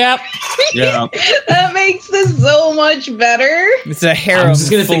 Yeah. That makes this so much better. It's a harem. I'm just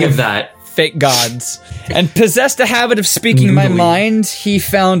gonna think of that. Fake gods. And possessed a habit of speaking my mind, he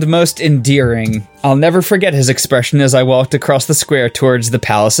found most endearing. I'll never forget his expression as I walked across the square towards the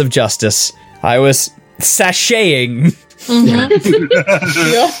Palace of Justice. I was sashaying.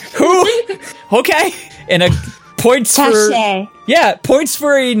 Who? Okay. In a points for... Yeah, points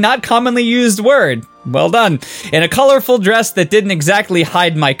for a not commonly used word. Well done. In a colorful dress that didn't exactly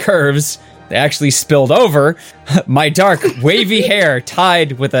hide my curves, they actually spilled over, my dark, wavy hair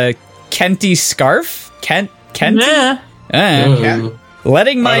tied with a Kenty scarf? Kenty?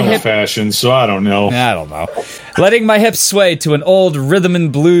 Letting my hip fashion, so I don't know. Letting my hips sway to an old rhythm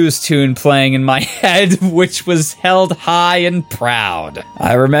and blues tune playing in my head, which was held high and proud.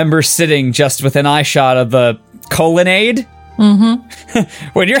 I remember sitting just within eyeshot of the Colonnade.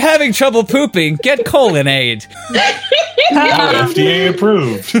 When you're having trouble pooping, get Colonnade. FDA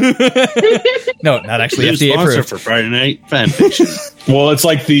approved. No, not actually New FDA sponsor approved. for Friday Night Fanfiction. Well, it's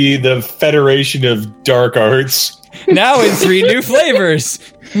like the Federation of Dark Arts. Now in 3 new flavors.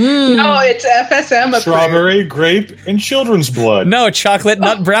 No, it's FSM. Strawberry, grape, and children's blood. No, chocolate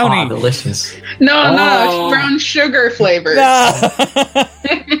nut brownie. Delicious. No, brown sugar flavors.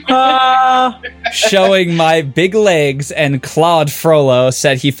 Showing my big legs, and Claude Frollo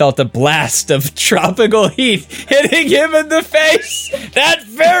said he felt a blast of tropical heat hitting him in the face. That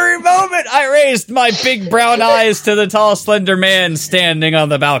very moment, I raised my big brown eyes to the tall, slender man standing on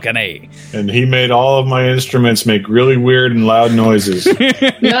the balcony. And he made all of my instruments make really weird and loud noises.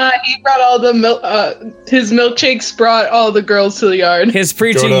 Nah, he brought all the milk. His milkshakes brought all the girls to the yard. His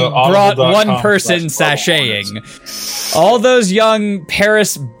preaching brought one person sashaying. All those young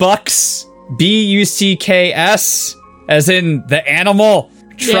Paris bucks, BUCKS, as in the animal,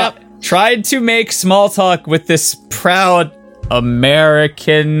 tried to make small talk with this proud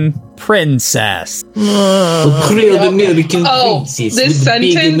American princess. This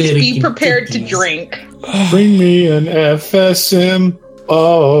sentence, be prepared to drink. Bring me an FSM.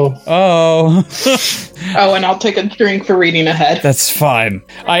 Oh, and I'll take a drink for reading ahead. That's fine.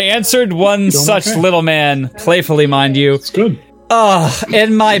 I answered one such little man, playfully, mind you. It's good.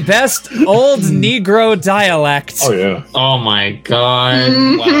 In my best old Negro dialect. Oh, yeah. Oh, my God.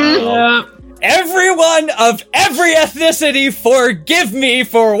 Wow. Everyone of every ethnicity, forgive me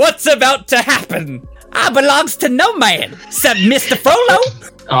for what's about to happen. I belongs to no man except Mr. Frollo.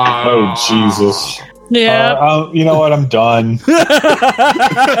 Oh, Jesus. Yeah. You know what? I'm done.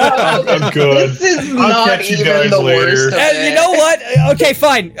 I'm good. This is I'll not catch you even guys the later. worst of it. You know what? Okay,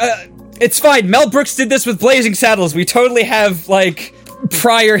 fine. It's fine. Mel Brooks did this with Blazing Saddles. We totally have, like,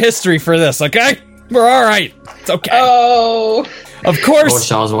 prior history for this, okay? We're all right. It's okay. Oh. Of course. I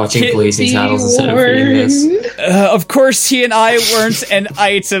wish I was watching Blazing Saddles instead of reading this. Of course, he and I weren't an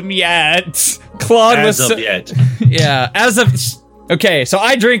item yet. Claude As was of yet. Yeah, as of. Okay, so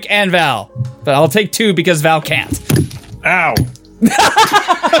I drink and Val, but I'll take 2 because Val can't. Ow.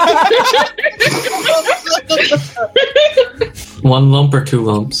 One lump or 2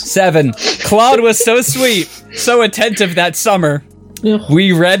 lumps? 7. Claude was so sweet, so attentive that summer.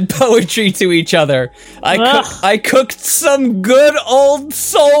 We read poetry to each other. I cooked some good old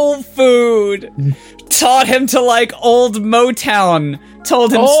soul food. Taught him to like old Motown.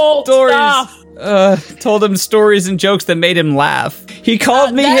 Told him told him stories and jokes that made him laugh. He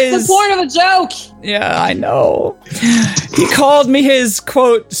called me that's his... the point of a joke! Yeah, I know. He called me his,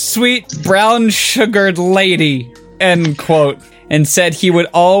 quote, sweet brown sugared lady, end quote, and said he would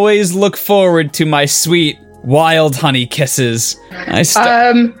always look forward to my sweet wild honey kisses.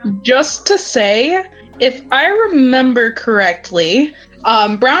 Just to say, if I remember correctly,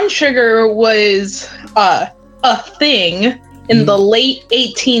 brown sugar was a thing in the late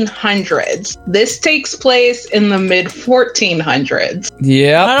 1800s. This takes place in the mid 1400s.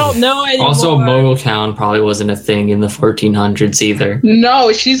 Yeah. I don't know anymore. Also, Motown probably wasn't a thing in the 1400s either.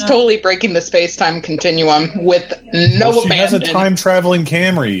 No, she's totally breaking the space-time continuum with no She has a time-traveling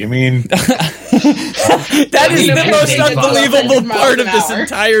Camry. I mean... That is the most unbelievable part of this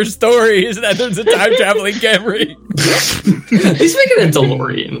entire story, is that there's a time-traveling Camry. He's making a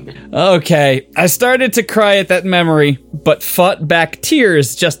DeLorean. Okay, I started to cry at that memory, but fought back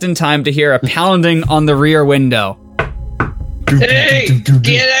tears just in time to hear a pounding on the rear window. Hey,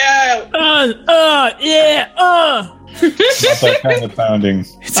 get out! Not that kind of pounding.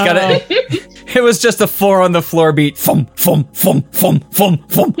 It's got it was just a 4 on the floor beat. Fum, fum, fum, fum, fum,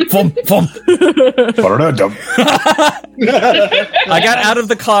 fum, fum, fum. I got out of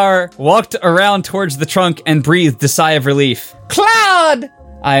the car, walked around towards the trunk, and breathed a sigh of relief. Claude!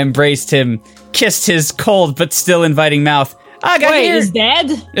 I embraced him, kissed his cold but still inviting mouth. He's dead?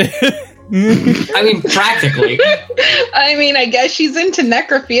 I mean, practically. I mean, I guess she's into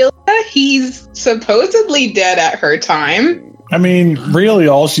necrophilia. He's supposedly dead at her time. I mean, really,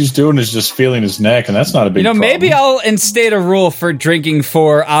 all she's doing is just feeling his neck, and that's not a big problem. Maybe I'll instate a rule for drinking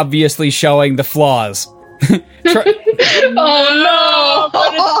for obviously showing the flaws. Oh no!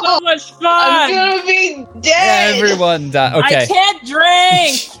 But it's so much fun! I'm gonna be dead! Everyone died. Okay. I can't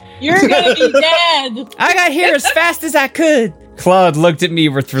drink! You're gonna be dead! I got here as fast as I could. Claude looked at me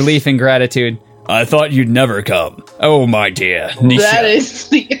with relief and gratitude. I thought you'd never come. Oh, my dear, Nisha. That is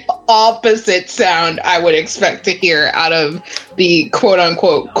the opposite sound I would expect to hear out of the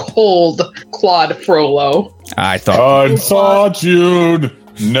quote-unquote cold Claude Frollo. I thought you'd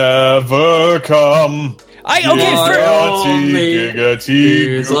never come. All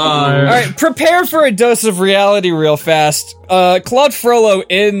right, prepare for a dose of reality real fast. Claude Frollo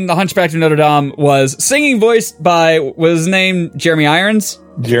in The Hunchback of Notre Dame was singing voiced by, was his name Jeremy Irons?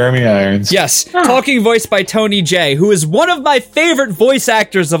 Jeremy Irons. Yes, talking voiced by Tony Jay, who is one of my favorite voice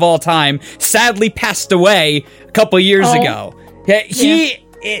actors of all time, sadly passed away a couple years ago. He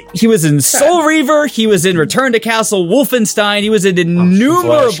was in Soul Reaver, he was in Return to Castle Wolfenstein, he was in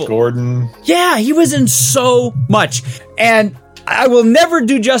innumerable... Flash Gordon. Yeah, he was in so much. And I will never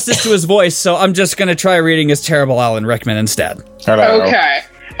do justice to his voice, so I'm just going to try reading his terrible Alan Rickman instead. Okay.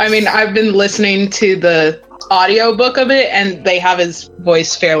 I mean, I've been listening to the audiobook of it, and they have his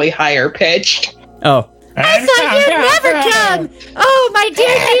voice fairly higher pitched. Oh. I thought you'd never come! Oh, my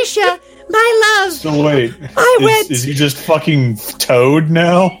dear Nisha! My love. So wait, is he just fucking Toad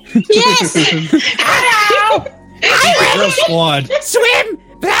now? Yes. Hello. I went Squad. swim,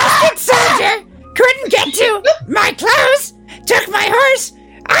 blasted soldier. Couldn't get to my clothes. Took my horse.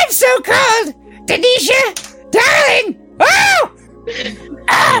 I'm so cold. Denisha, darling. Oh.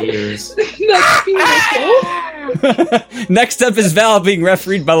 That's beautiful. Next up is Val being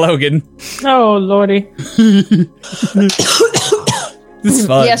refereed by Logan. Oh, lordy. This is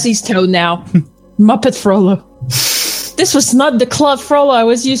fun. Yes, he's Toad now. Muppet Frollo. This was not the Claude Frollo I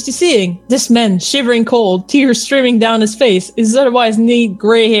was used to seeing. This man, shivering cold, tears streaming down his face, his otherwise neat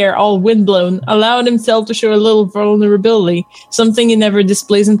gray hair all windblown, allowed himself to show a little vulnerability, something he never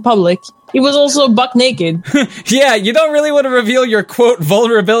displays in public. He was also buck naked. Yeah, you don't really want to reveal your, quote,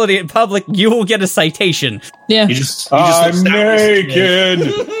 vulnerability in public. You will get a citation. Yeah. I'm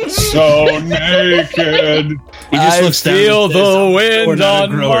naked. So naked. I feel the wind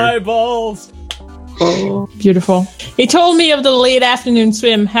on my balls. Oh, beautiful. He told me of the late afternoon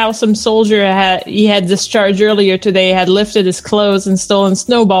swim, how some soldier he had discharged earlier today had lifted his clothes and stolen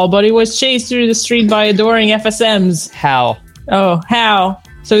Snowball, but he was chased through the street by adoring FSMs. How? Oh, how?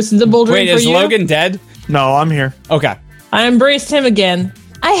 So it's a double drink for you? Wait, is Logan dead? No, I'm here. Okay. I embraced him again.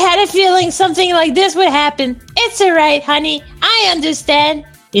 I had a feeling something like this would happen. It's all right, honey. I understand.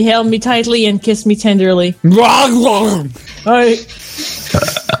 He held me tightly and kissed me tenderly.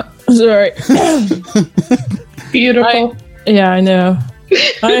 Sorry. Beautiful. I know.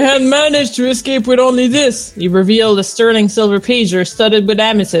 I had managed to escape with only this. He revealed a sterling silver pager studded with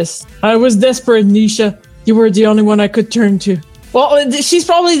amethyst. I was desperate, Nisha. You were the only one I could turn to. Well, she's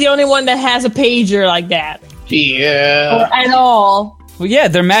probably the only one that has a pager like that. Yeah. Or at all. Well, yeah,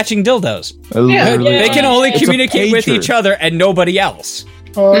 they're matching dildos. Yeah. They can only communicate with each other and nobody else.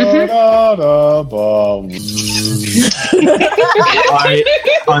 I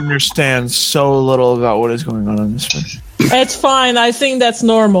understand so little about what is going on in this one. It's fine. I think that's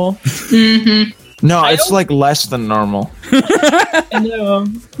normal. No, it's like less than normal. No.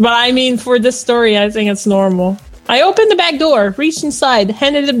 But I mean, for this story, I think it's normal. I opened the back door, reached inside,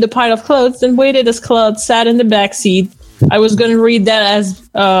 handed him the pile of clothes, and waited as Claude sat in the back seat. I was going to read that as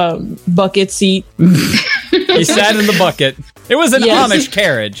bucket seat. He sat in the bucket. It was an Amish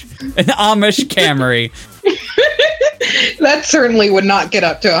carriage. An Amish Camry. That certainly would not get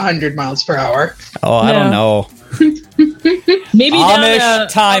up to 100 miles per hour. Oh, I don't know. Maybe Amish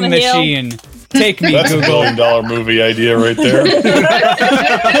time machine. Take me, That's Google. $1 billion movie idea right there.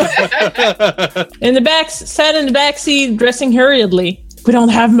 Sat in the back seat, dressing hurriedly. We don't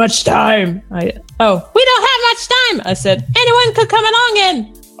have much time. We don't have much time, I said. Anyone could come along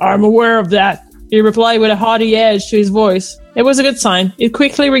in. I'm aware of that. He replied with a haughty edge to his voice. It was a good sign. It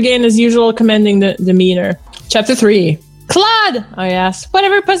quickly regained his usual commanding demeanor. Chapter 3. Claude, I asked,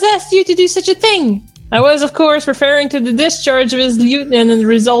 whatever possessed you to do such a thing? I was, of course, referring to the discharge of his lieutenant and the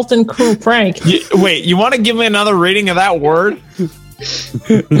resultant cruel prank. Wait, you want to give me another rating of that word?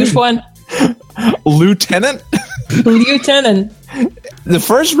 Which one? Lieutenant? Lieutenant. The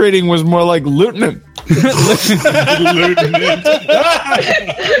first rating was more like lieutenant.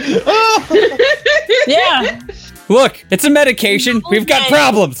 Yeah. Look, it's a medication. We've got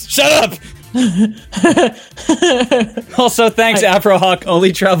problems. Shut up. Also, thanks, Afrohawk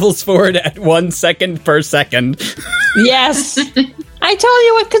only travels forward at 1 second per second. Yes. I told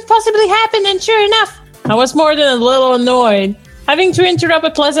you what could possibly happen, and sure enough, I was more than a little annoyed. Having to interrupt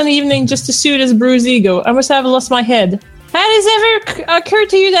a pleasant evening just to soothe his bruised ego, I must have lost my head. Had it ever occurred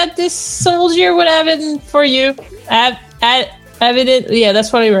to you that this soldier would have it for you? Evident, yeah,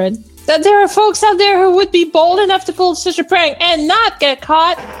 that's what I read. That there are folks out there who would be bold enough to pull such a prank and not get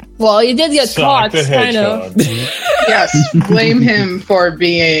caught. Well, he did get caught, kind of. Yes, blame him for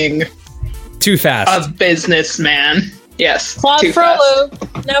being too fast. A businessman. Yes, Claude Frollo,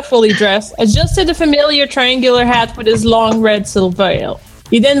 now fully dressed, adjusted the familiar triangular hat with his long red silk veil.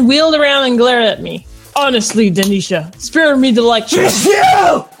 He then wheeled around and glared at me. Honestly, Denisha, spare me the lecture.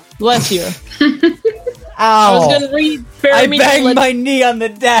 Bless you. Ow. I was going to read. I banged my knee on the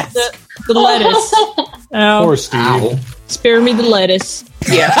desk. The lettuce. Ow. Poor Steve. Ow. Spare me the lettuce.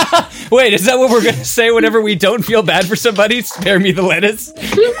 Yeah. Wait, is that what we're going to say whenever we don't feel bad for somebody? Spare me the lettuce?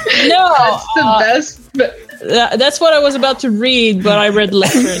 No. That's the best. That's what I was about to read, but I read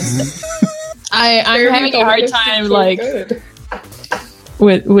lectures. I'm having a hard time,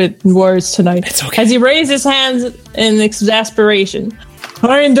 with words tonight. It's okay. As he raised his hands in exasperation.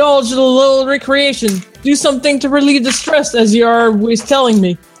 I indulged in a little recreation. Do something to relieve the stress, as you are always telling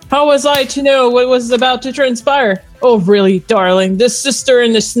me. How was I to know what was about to transpire? Oh, really, darling, the sister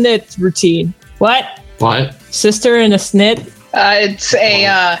in the snit routine. What? Sister in a snit? It's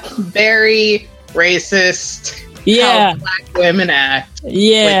a very racist how black women act.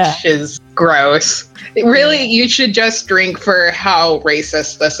 Yeah. Which is gross. Really, you should just drink for how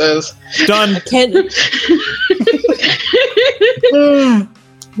racist this is. Done.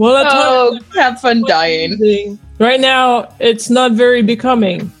 Well, have fun dying. Right now, it's not very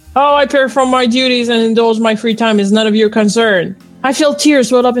becoming. How I perform my duties and indulge my free time is none of your concern. I feel tears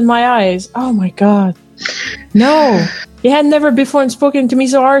well up in my eyes. Oh my god. No. He had never before spoken to me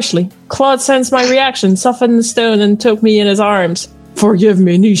so harshly. Claude sensed my reaction, softened the stone, and took me in his arms. Forgive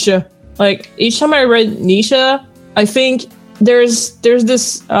me, Nisha. Like, each time I read Nisha, I think there's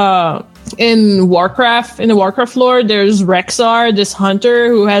this, in the Warcraft lore, there's Rexar, this hunter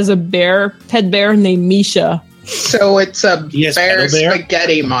who has a pet bear named Misha. So it's a bear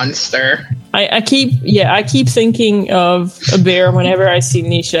spaghetti monster. I keep thinking of a bear whenever I see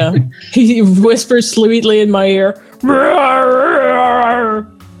Nisha. He whispers sweetly in my ear.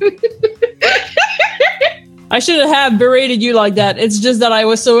 I shouldn't have berated you like that. It's just that I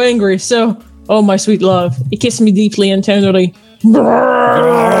was so angry. So, oh, my sweet love. He kissed me deeply and tenderly.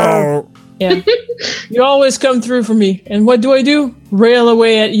 Yeah. You always come through for me. And what do? Rail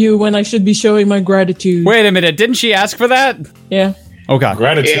away at you when I should be showing my gratitude. Wait a minute. Didn't she ask for that? Yeah. Oh, God.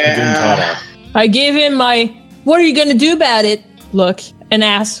 Gratitude didn't cut I gave him my, what are you going to do about it? Look, and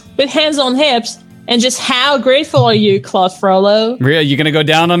asked, with hands on hips, and just how grateful are you, Claude Frollo? Rhea, you gonna go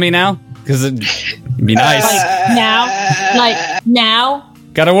down on me now? Because it'd be nice. Now?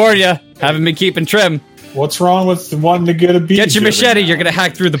 Gotta warn you, haven't been keeping trim. What's wrong with wanting to get a beat? Get your machete, you're gonna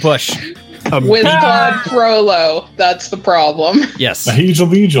hack through the bush. With Claude Frollo, that's the problem. Yes. A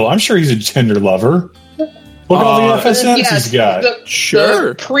Heejel. I'm sure he's a tender lover. Look at all the FSMs he's got.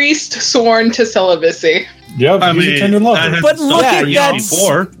 The priest sworn to celibacy. Yep, he's a tender lover. But look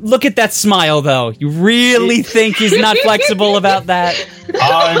at that smile, though. You really think he's not flexible about that?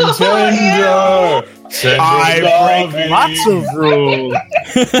 I'm tender. I break lots of rules.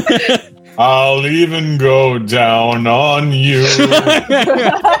 I'll even go down on you.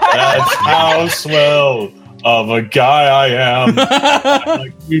 That's how swell of a guy I am. I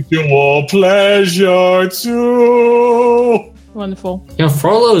like mutual pleasure too. Wonderful.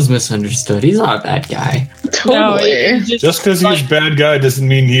 Frollo is misunderstood. He's not a bad guy. Totally. No, just because he's bad guy doesn't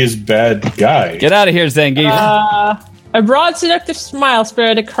mean he is bad guy. Get out of here, Zangief. A broad, seductive smile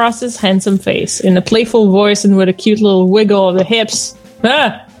spread across his handsome face. In a playful voice and with a cute little wiggle of the hips.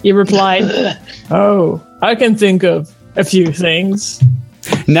 He replied, oh, I can think of a few things.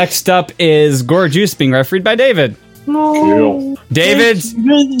 Next up is Gorgeous being refereed by David. Cool. David,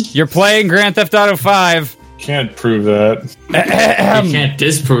 you're playing Grand Theft Auto 5. Can't prove that. You can't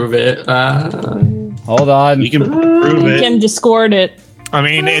disprove it. Hold on. You can prove You it. can discord it. I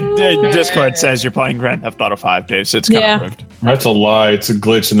mean, Discord says you're playing Grand Theft Auto 5, Dave, so it's kind of proved. That's a lie. It's a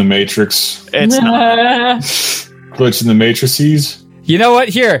glitch in the Matrix. It's not. Glitch in the matrices. You know what?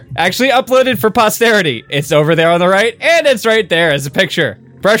 Here, actually uploaded for posterity. It's over there on the right, and it's right there as a picture.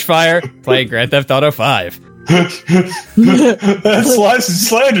 Brushfire playing Grand Theft Auto 5. That's lies and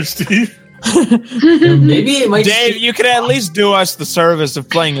slander, Steve. Maybe it might. Dave, you could at least do us the service of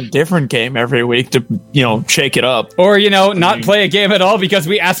playing a different game every week to, shake it up. Or, not play a game at all because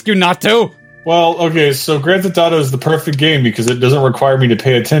we ask you not to. Well, okay, so Grand Theft Auto is the perfect game because it doesn't require me to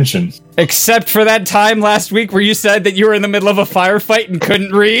pay attention. Except for that time last week where you said that you were in the middle of a firefight and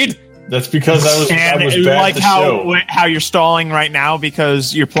couldn't read. That's because I was bad like at the how you're stalling right now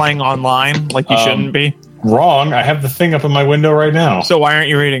because you're playing online like you shouldn't be. Wrong. I have the thing up in my window right now. So why aren't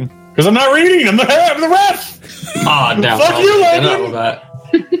you reading? Because I'm not reading. I'm the ref. Oh, no. Fuck you, Logan.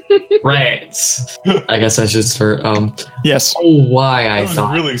 Right. I guess I should start. Yes. Oh, why I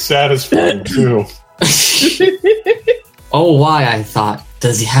thought. Really satisfying too. Oh, why I thought.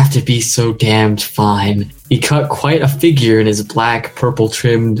 Does he have to be so damned fine? He cut quite a figure in his black,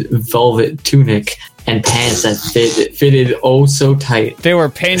 purple-trimmed velvet tunic and pants that fitted oh so tight. They were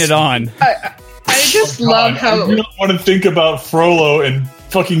painted on. I just love how. I really want to think about Frollo in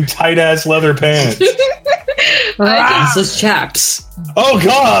fucking tight-ass leather pants. It's those chaps. Oh,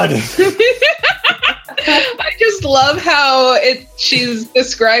 God! I just love how she's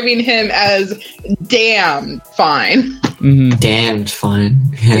describing him as damn fine. Mm-hmm. Damned fine.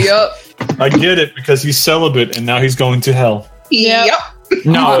 Yep. I get it because he's celibate and now he's going to hell. Yep.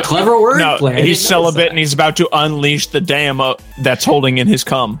 No, clever word. No, he's celibate and he's about to unleash the dam that's holding in his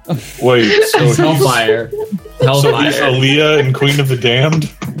cum. Wait, so Hellfire. So he's Aaliyah in Queen of the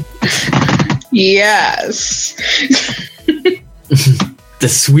Damned? Yes. The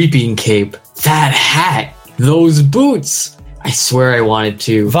sweeping cape, that hat, those boots. I swear I wanted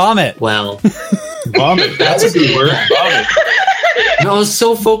to vomit. Well, vomit. That's a good word. Vomit. No, I was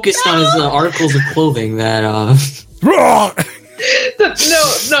so focused on his articles of clothing that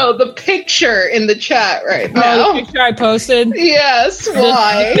the picture in the chat right now. The picture I posted. Yes.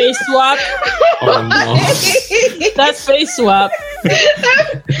 Why? Face swap. Oh no. That's face swap.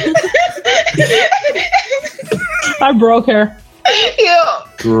 I broke her. Ew.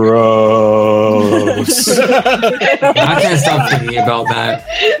 Gross. I can't stop thinking about that.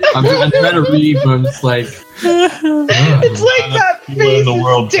 I'm trying to read, but I'm just like, it's like that face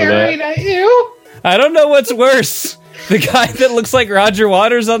is staring at you. I don't know what's worse. The guy that looks like Roger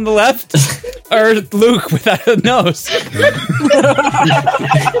Waters on the left, or Luke without a nose.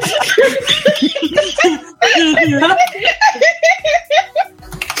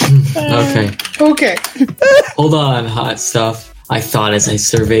 Okay. Hold on, hot stuff. I thought as I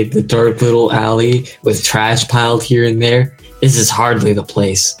surveyed the dark little alley with trash piled here and there, this is hardly the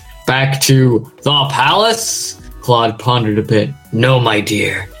place. Back to the palace? Claude pondered a bit. No, my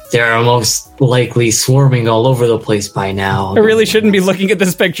dear. They're most likely swarming all over the place by now. I really shouldn't be looking at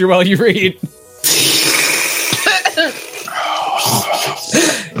this picture while you read.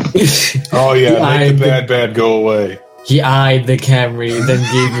 Oh yeah, make the bad go away. He eyed the Camry, then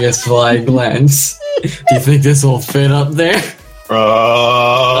gave me a sly glance. Do you think this will fit up there?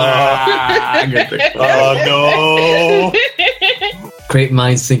 No. Great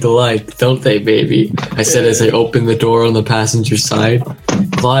minds think alike, don't they, baby? I said as I opened the door on the passenger side.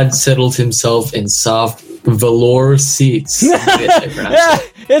 Claude settled himself in soft velour seats. Yeah,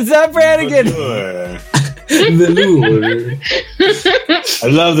 it's that Brannigan. Velour. I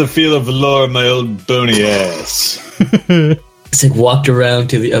love the feel of velour in my old bony ass. As I walked around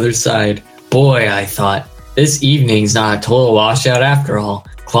to the other side, boy, I thought, this evening's not a total washout after all.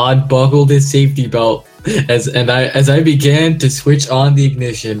 Claude buckled his safety belt. As I began to switch on the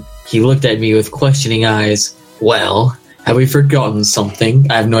ignition, he looked at me with questioning eyes. Well, have we forgotten something?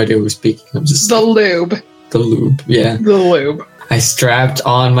 I have no idea who's speaking. I'm just the lube. The lube, yeah. The lube. I strapped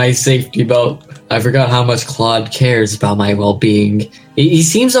on my safety belt. I forgot how much Claude cares about my well-being. He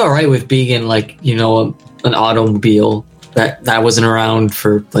seems all right with being in, like, you know, an automobile that wasn't around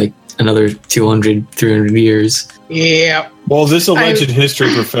for like another 200, 300 years. Yeah. Well, this alleged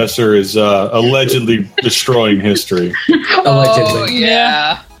history professor is allegedly destroying history. Oh,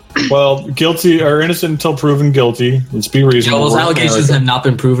 yeah. Well, guilty or innocent until proven guilty. Let's be reasonable. Those allegations have not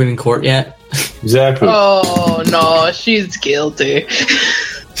been proven in court yet. Exactly. Oh, no, she's guilty.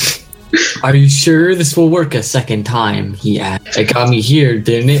 Are you sure this will work a second time? He asked. It got me here,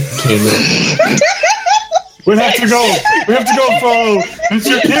 didn't it? Came in. We have to go. We have to go, Frollo. It's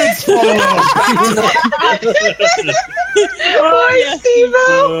your kids, Frollo. Oh,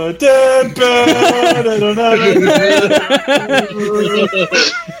 Steve-O.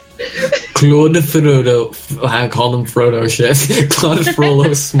 Claude Frodo. I called him Frodo, shit. Claude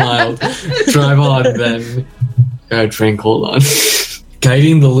Frollo smiled. Drive on, then. Frank, hold on.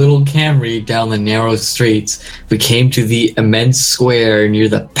 Guiding the little Camry down the narrow streets, we came to the immense square near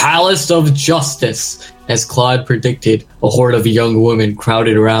the Palace of Justice. As Claude predicted, a horde of young women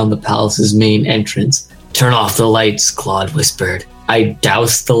crowded around the palace's main entrance. Turn off the lights, Claude whispered. I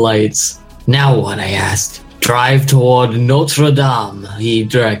doused the lights. Now what? I asked. Drive toward Notre Dame, he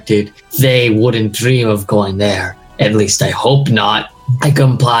directed. They wouldn't dream of going there. At least I hope not. I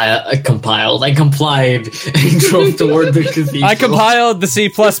complied and drove toward the cathedral. I compiled the C++.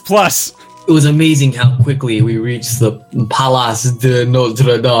 It was amazing how quickly we reached the Palace de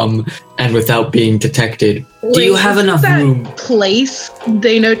Notre Dame and without being detected. Wait, do you have enough room? Place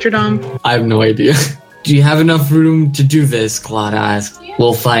de Notre Dame? I have no idea. Do you have enough room to do this? Claude asked.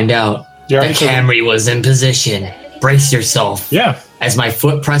 We'll find out. The Camry was in position. Brace yourself. Yeah. As my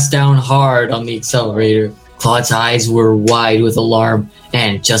foot pressed down hard on the accelerator, Claude's eyes were wide with alarm,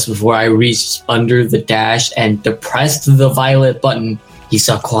 and just before I reached under the dash and depressed the violet button, he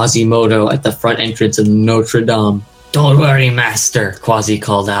saw Quasimodo at the front entrance of Notre Dame. Don't worry, master, Quasi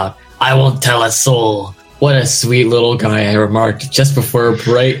called out. I won't tell a soul. What a sweet little guy, I remarked, just before a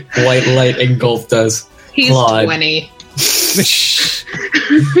bright white light engulfed us. He's Claude. 20.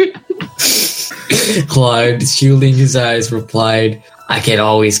 Claude, shielding his eyes, replied, I can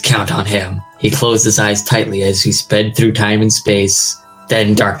always count on him. He closed his eyes tightly as we sped through time and space.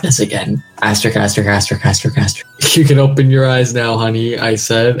 Then darkness again. Asterisk, asterisk, asterisk, asterisk, asterisk. You can open your eyes now, honey, I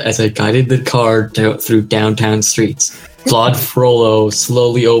said as I guided the car through downtown streets. Claude Frollo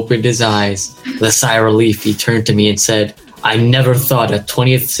slowly opened his eyes. With a sigh of relief, he turned to me and said, I never thought a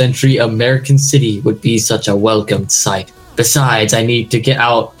 20th century American city would be such a welcomed sight. Besides, I need to get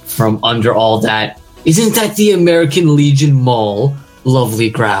out from under all that. Isn't that the American Legion Mall? Lovely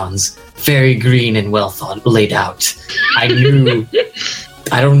grounds. Very green and well laid out. I knew.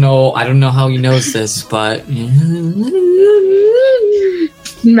 I don't know how he knows this, but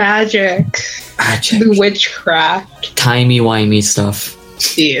Magic. Witchcraft. Timey-wimey stuff.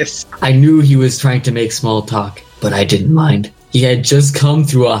 Yes. I knew he was trying to make small talk, but I didn't mind. He had just come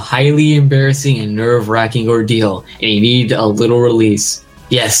through a highly embarrassing and nerve-wracking ordeal, and he needed a little release.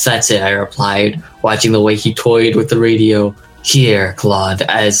 Yes, that's it, I replied, watching the way he toyed with the radio. Here, Claude,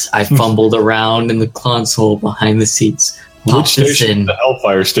 as I fumbled around in the console behind the seats. Which station? The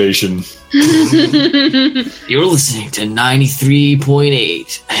Hellfire station. You're listening to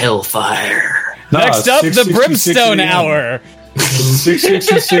 93.8 Hellfire. Next up, the Brimstone Hour.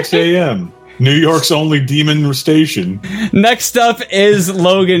 6:66 a.m. New York's only demon station. Next up is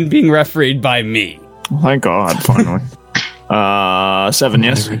Logan being refereed by me. Thank God, finally. 7,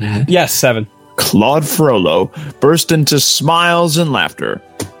 yes? Yes, 7. Claude Frollo burst into smiles and laughter.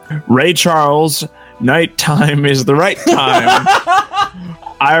 Ray Charles, nighttime is the right time.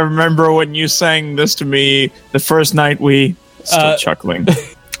 I remember when you sang this to me the first night we... Still chuckling.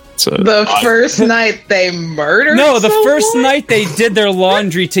 First night they murdered the first night they did their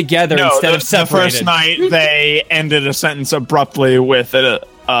laundry together instead of separated. The first night they ended a sentence abruptly with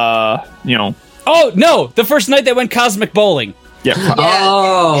Oh, no! The first night they went cosmic bowling. Yeah.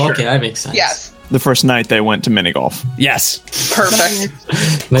 Okay, that makes sense. Yes. The first night they went to mini golf. Yes. Perfect.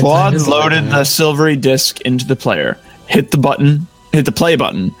 Claude loaded the silvery disc into the player, hit the play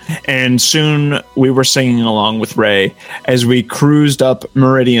button, and soon we were singing along with Ray as we cruised up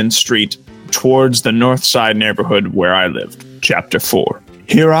Meridian Street towards the North Side neighborhood where I lived. Chapter 4.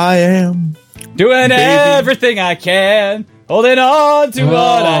 Here I am. Doing everything I can. Holding on to what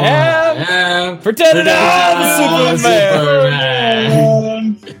I am. Pretending I'm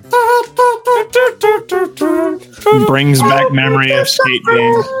Superman. Brings back memory of skate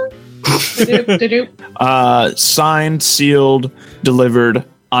games. Signed, sealed, delivered,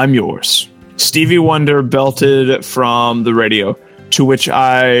 I'm yours. Stevie Wonder belted from the radio, to which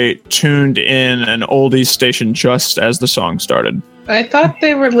I tuned in an oldies station just as the song started. I thought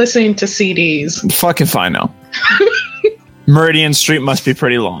they were listening to CDs. Fuck if I know. Meridian Street must be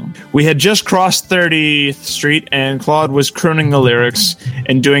pretty long. We had just crossed 30th Street, and Claude was crooning the lyrics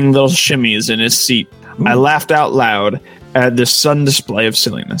and doing little shimmies in his seat. I laughed out loud at this sudden display of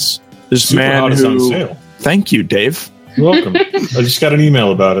silliness. This Super man Hot is on sale. Thank you, Dave. You're welcome. I just got an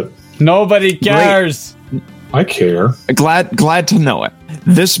email about it. Nobody cares. Great. I care. Glad to know it.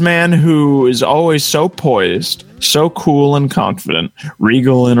 This man who is always so poised, so cool and confident,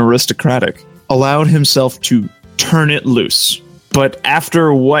 regal and aristocratic, allowed himself to turn it loose. But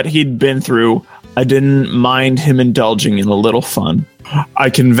after what he'd been through, I didn't mind him indulging in a little fun.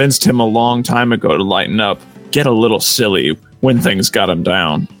 I convinced him a long time ago to lighten up, get a little silly when things got him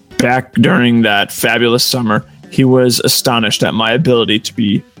down. Back during that fabulous summer, he was astonished at my ability to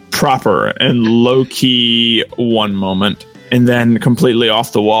be proper and low-key one moment, and then completely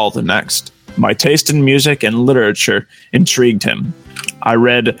off the wall the next. My taste in music and literature intrigued him. I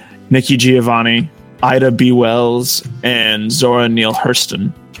read Nikki Giovanni, Ida B. Wells, and Zora Neale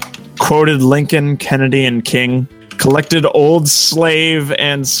Hurston. Quoted Lincoln, Kennedy, and King. Collected old slave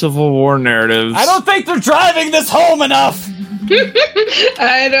and Civil War narratives. I don't think they're driving this home enough!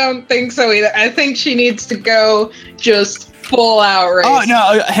 I don't think so either. I think she needs to go just full out race. Oh,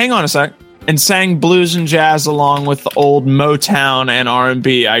 no, hang on a sec. And sang blues and jazz along with the old Motown and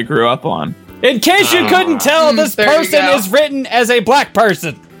R&B I grew up on. In case you couldn't tell, this person is written as a black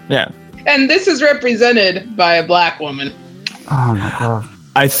person. Yeah. And this is represented by a black woman. Oh my god.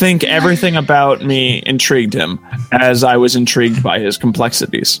 I think everything about me intrigued him, as I was intrigued by his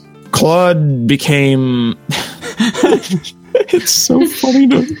complexities. Claude became... It's so funny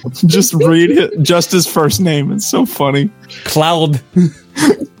to just read it, just his first name. It's so funny. Claude.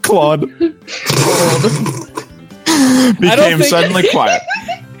 Became suddenly quiet.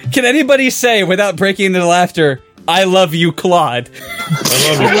 Can anybody say, without breaking into laughter, I love you, Claude?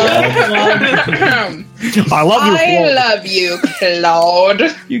 I love you, Claude.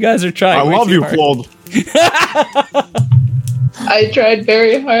 You guys are trying. I love you, Claude. I tried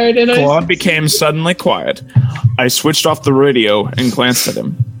very hard, and Claude became suddenly quiet. I switched off the radio and glanced at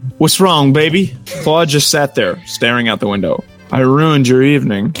him. What's wrong, baby? Claude just sat there, staring out the window. I ruined your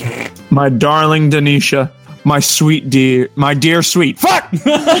evening. My darling Denisha. My sweet dear, my dear sweet. Fuck!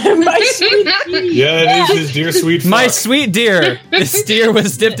 My sweet dear. Yeah, it is his dear sweet fuck. My sweet deer. This deer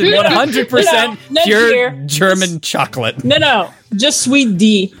was dipped in 100% pure dear. German chocolate. No. Just sweet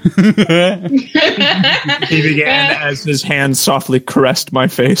D. He began as his hand softly caressed my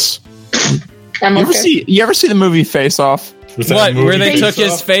face. You ever see the movie Face Off? What, where they took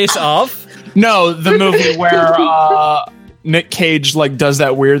his face off? No, the movie where Nick Cage does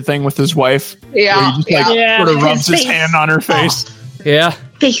that weird thing with his wife. Yeah. He just sort of rubs his hand on her face. Yeah.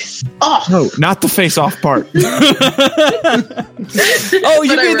 Face off. No, not the face off part. Oh,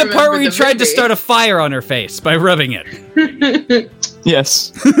 you mean the part where he tried to start a fire on her face by rubbing it?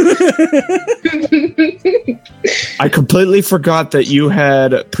 Yes. I completely forgot that you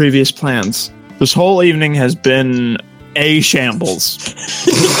had previous plans. This whole evening has been a shambles.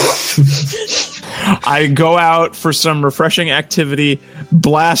 I go out for some refreshing activity,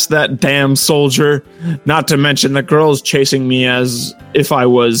 blast that damn soldier, not to mention the girls chasing me as if I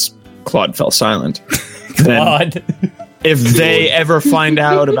was... Claude fell silent. Claude. If they ever find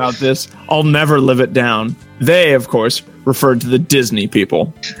out about this, I'll never live it down. They, of course, referred to the Disney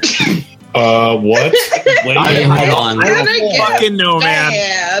people. What? I don't fucking know,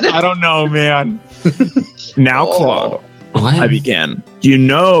 man. I don't know, man. Now, Claude, I began. You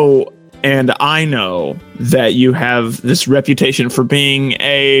know And I know that you have this reputation for being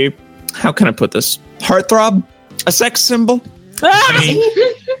a, how can I put this? Heartthrob? A sex symbol? I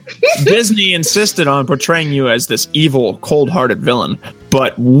mean, Disney insisted on portraying you as this evil, cold-hearted villain,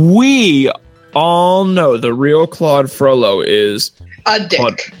 but we all know the real Claude Frollo is a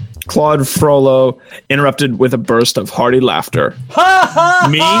dick. Claude Frollo interrupted with a burst of hearty laughter.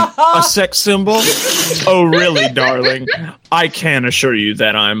 Me, a sex symbol? Oh, really, darling? I can assure you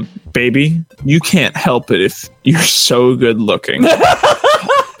that I'm, baby, you can't help it if you're so good looking.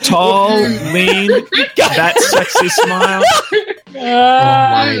 Tall, lean, that sexy smile.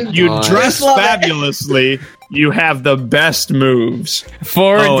 You dress fabulously. You have the best moves.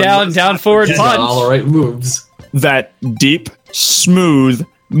 Forward, down, forward, punch. All the right moves. That deep, smooth,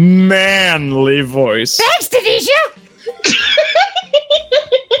 manly voice. Thanks, Tanisha!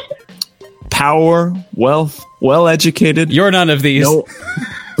 Power, wealth, well-educated. You're none of these.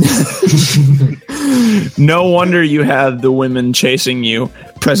 No wonder you have the women chasing you,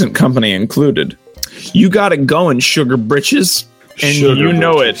 present company included. You got it going, sugar britches. And you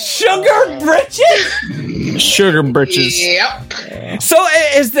know it. Sugar britches? Sugar britches. Yep. So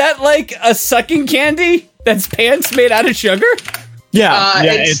is that like a sucking candy that's pants made out of sugar? Yeah,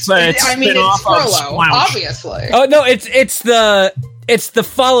 it's Frollo, obviously. Oh no, it's the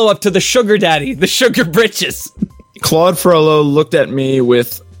follow-up to the sugar daddy, the sugar britches. Claude Frollo looked at me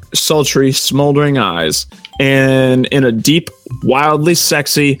with sultry, smoldering eyes, and in a deep, wildly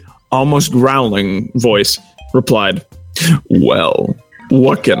sexy, almost growling voice, replied, "Well,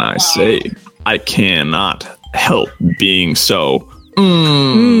 what can I say? I cannot help being so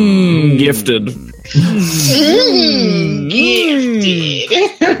gifted."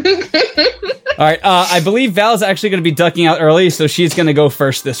 All right, I believe Val's actually going to be ducking out early, so she's going to go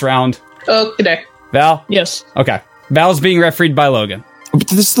first this round. Okay. Val? Yes. Okay. Val's being refereed by Logan.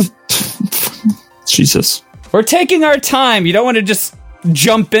 Jesus. We're taking our time. You don't want to just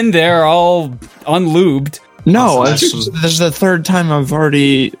jump in there all unlubed. No, this is the third time I've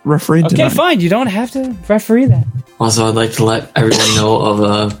already refereed tonight. Okay, fine. You don't have to referee that. Also, I'd like to let everyone know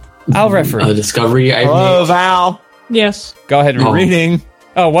of I'll referee. a discovery I Hello, made. Val. Yes. Go ahead and reading.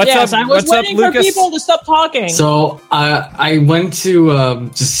 Oh, what's yes, up? I was waiting for Lucas? people to stop talking. So I went to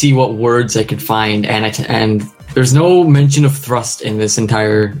see what words I could find, and there's no mention of thrust in this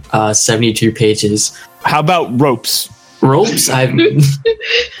entire 72 pages. How about ropes? Ropes? I've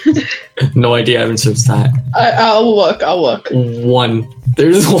no idea. I haven't searched that. I'll look. One.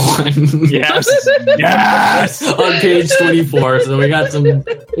 There's one. Yes. Yes. On page 24. So we got some.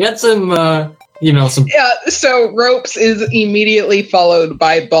 Some. Yeah, so ropes is immediately followed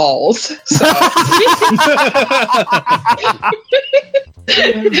by balls. So.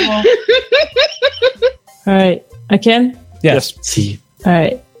 Alright, I can? Yes. See.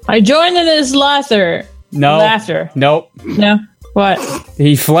 Alright. I joined in his laughter. No. Laughter. Nope. No. What?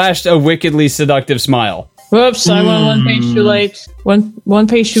 He flashed a wickedly seductive smile. Whoops, I went one page too late. One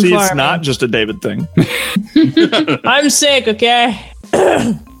page too far. It's not just a David thing. I'm sick, okay?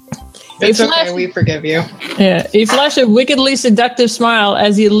 It's okay, we forgive you. Yeah, he flashed a wickedly seductive smile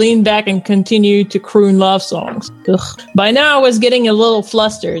as he leaned back and continued to croon love songs. Ugh. By now, I was getting a little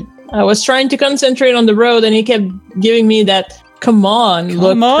flustered. I was trying to concentrate on the road, and he kept giving me that, come on,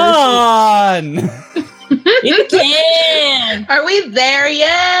 Come on! You can! Are we there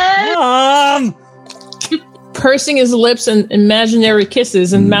yet? Pursing his lips and imaginary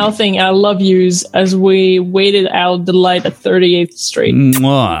kisses and mouthing I love yous as we waited out the light at 38th Street.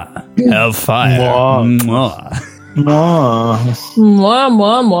 Mwah. Hellfire. Mwah. Mwah. Mwah,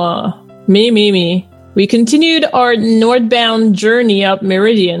 mwah, mwah. Me. We continued our northbound journey up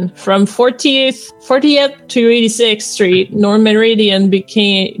Meridian. From 40th to 86th Street, North Meridian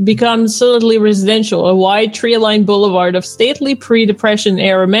becomes solidly residential, a wide tree-lined boulevard of stately pre-Depression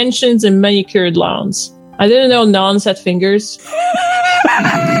era mansions and manicured lawns. I didn't know nuns had fingers.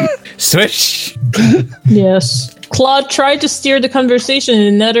 Swish! Yes. Claude tried to steer the conversation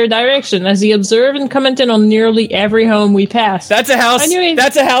in another direction as he observed and commented on nearly every home we passed. That's a house.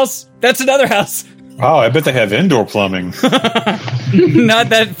 That's a house. That's another house. Oh, I bet they have indoor plumbing. Not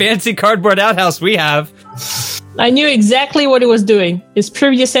that fancy cardboard outhouse we have. I knew exactly what he was doing. His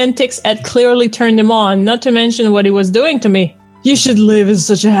previous antics had clearly turned him on, not to mention what he was doing to me. You should live in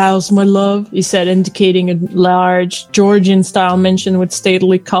such a house, my love, he said, indicating a large, Georgian-style mansion with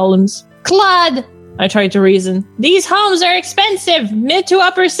stately columns. Claude! I tried to reason. These homes are expensive, mid to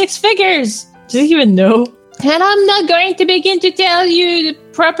upper six figures. Does he even know? And I'm not going to begin to tell you the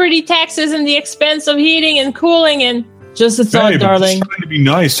property taxes and the expense of heating and cooling and... Just a thought, darling. Just trying to be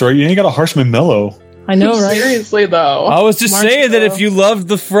nice, right? You ain't got to harsh my mellow. I know, right? Seriously, though. I was just saying that if you loved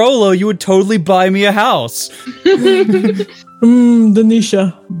the Frollo, you would totally buy me a house.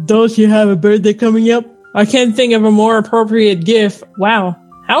 Denisha, don't you have a birthday coming up? I can't think of a more appropriate gift. Wow.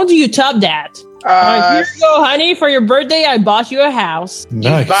 How do you top that? Here you go, honey. For your birthday, I bought you a house.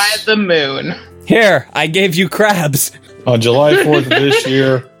 Nice. You buy the moon. Here, I gave you crabs. On July 4th of this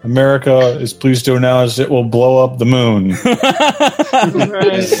year, America is pleased to announce it will blow up the moon.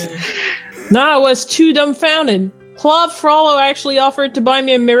 No, I was too dumbfounded. Claude Frollo actually offered to buy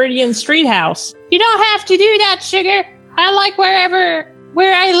me a Meridian Street house. You don't have to do that, sugar. I like where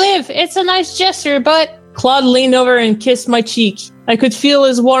I live. It's a nice gesture, but... Claude leaned over and kissed my cheek. I could feel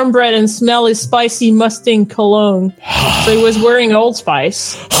his warm breath and smell his spicy Mustang cologne. So he was wearing Old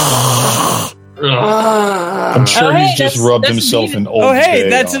Spice. I'm sure he's just rubbed himself in Old hey, Day,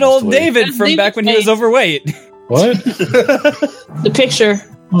 that's an honestly. old David from back when he was overweight. What? The picture.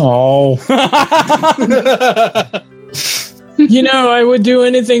 Oh. You know, I would do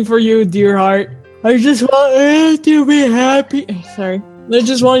anything for you, dear heart. I just want you to be happy. Sorry. I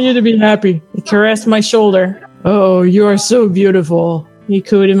just want you to be happy. He caressed my shoulder. Oh, you are so beautiful. He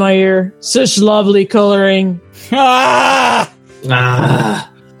cooed in my ear. Such lovely coloring. Ah.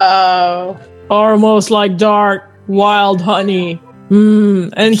 Oh. Almost like dark, wild honey.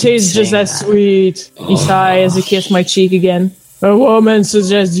 And tastes just as sweet. He sighed as he kissed my cheek again. A woman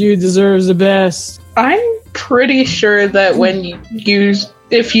such as you deserves the best. I'm pretty sure that when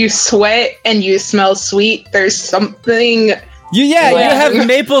if you sweat and you smell sweet, there's something... You have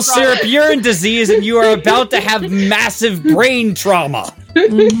maple syrup urine disease and you are about to have massive brain trauma.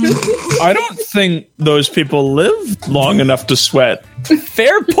 I don't think those people live long enough to sweat.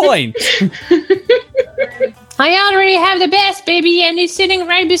 Fair point. I already have the best, baby, and he's sitting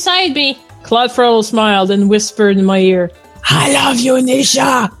right beside me. Claude Frollo smiled and whispered in my ear, I love you,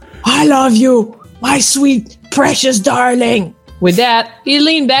 Nisha. I love you, my sweet, precious darling. With that, he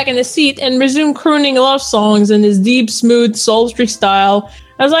leaned back in his seat and resumed crooning love songs in his deep, smooth, sultry style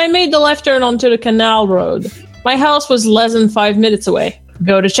as I made the left turn onto the canal road. My house was less than 5 minutes away.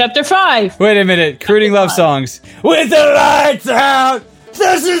 Go to chapter 5. Wait a minute. Crooning love songs. With the lights out,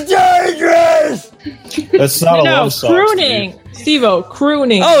 this is dangerous! That's not a love song. Crooning. Steve-O,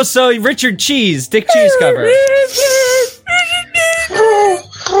 crooning. Oh, so Richard Cheese, Dick Cheese cover.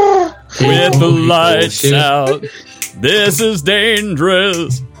 With the lights out. This is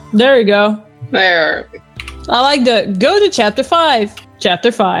dangerous. There you go. There. I like the go to chapter 5.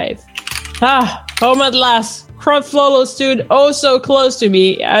 Chapter 5. Home at last. Claude Frollo stood oh so close to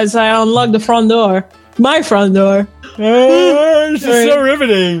me as I unlocked the front door. My front door. This is so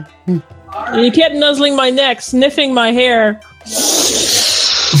riveting. He kept nuzzling my neck, sniffing my hair,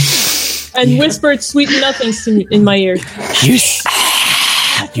 and whispered sweet nothings to me in my ear.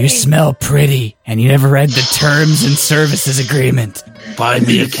 You smell pretty, and you never read the terms and services agreement. Buy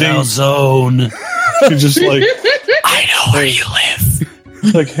me a calzone. You're just like, I know where you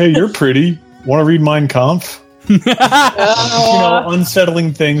live. Like, hey, you're pretty. Want to read Mein Kampf?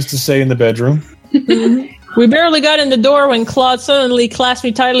 Unsettling things to say in the bedroom. We barely got in the door when Claude suddenly clasped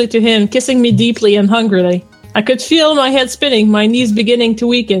me tightly to him, kissing me deeply and hungrily. I could feel my head spinning, my knees beginning to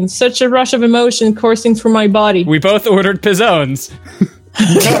weaken, such a rush of emotion coursing through my body. We both ordered pizzones.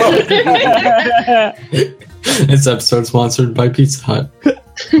 This episode sponsored by Pizza Hut.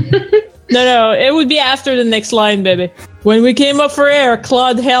 No, it would be after the next line, baby. When we came up for air,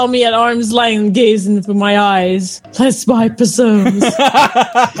 Claude held me at arm's length and gazed into my eyes. Let's buy pizzones.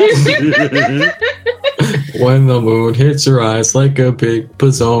 When the moon hits your eyes like a big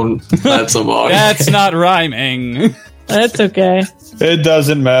pizzone. That's a bar. That's not rhyming. That's okay. It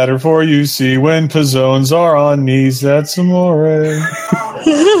doesn't matter, for you see, when pizzones are on knees, that's amore.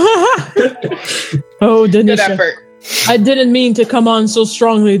 Oh, Good Denisha. effort. I didn't mean to come on so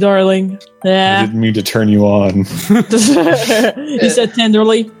strongly, darling. I didn't mean to turn you on. He said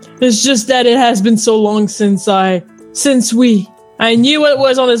tenderly. It's just that it has been so long since I knew what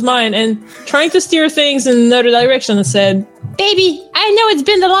was on his mind, and trying to steer things in another direction, I said, Baby, I know it's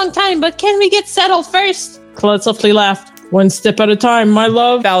been a long time, but can we get settled first? Claude softly laughed. One step at a time, my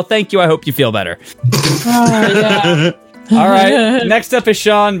love. Val, thank you. I hope you feel better. Yeah. All right. Next up is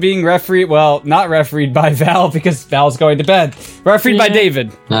Sean being refereed. Well, not refereed by Val because Val's going to bed. Refereed by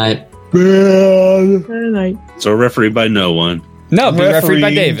David. Night. Night. So refereed by no one. No, being refereed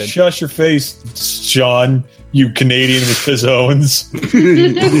by David. Shut your face, Sean, you Canadian with pizzones.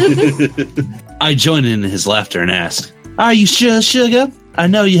 I join in his laughter and ask, Are you sure, sugar? I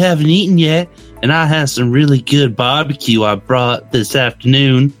know you haven't eaten yet, and I have some really good barbecue I brought this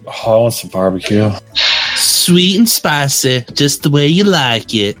afternoon. Oh, I want some barbecue. Sweet and spicy, just the way you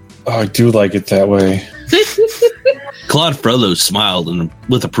like it. Oh, I do like it that way. Claude Frollo smiled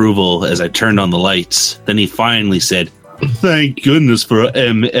with approval as I turned on the lights. Then he finally said, "Thank goodness for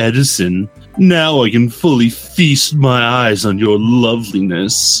M. Edison. Now I can fully feast my eyes on your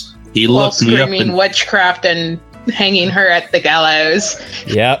loveliness." He looked me up screaming witchcraft and hanging her at the gallows.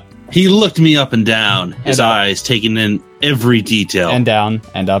 Yep. He looked me up and down, his eyes taking in every detail. And down,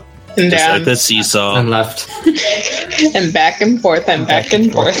 and up. And just down. like the seesaw. And left. And back and forth and back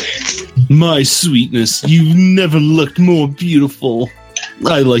and forth. My sweetness, you've never looked more beautiful.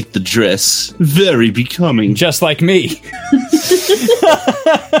 I like the dress. Very becoming. Just like me.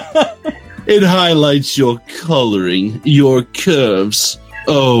 It highlights your coloring, your curves.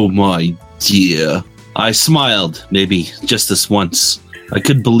 Oh, my dear. I smiled, maybe just this once. I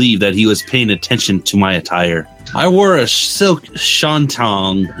could believe that he was paying attention to my attire. I wore a silk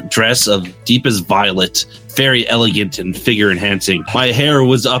shantung dress of deepest violet, very elegant and figure-enhancing. My hair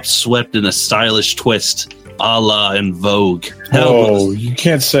was upswept in a stylish twist, a la in Vogue. Oh, you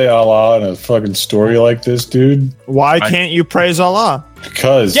can't say Allah in a fucking story like this, dude. Why can't you praise Allah?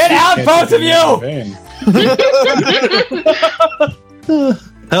 Because get out, both of you!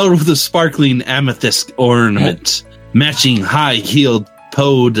 Held with a sparkling amethyst ornament, matching high-heeled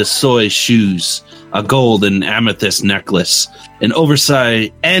peau de soie shoes, a gold and amethyst necklace, and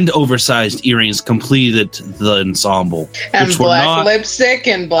oversized earrings completed the ensemble. And black lipstick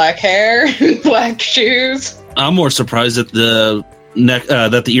and black hair and black shoes. I'm more surprised that the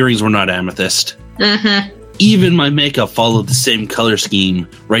earrings were not amethyst. Mm-hmm. Even my makeup followed the same color scheme,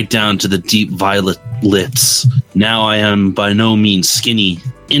 right down to the deep violet lips. Now I am by no means skinny.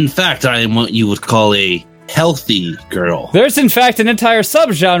 In fact, I am what you would call a healthy girl. There's in fact an entire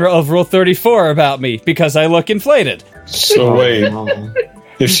subgenre of Rule 34 about me because I look inflated. So wait,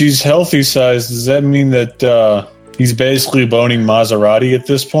 if she's healthy size, does that mean that he's basically boning Maserati at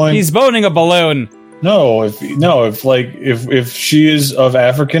this point? He's boning a balloon. No, if she is of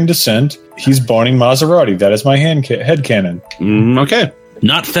African descent, he's boning Maserati. That is my headcanon. Okay.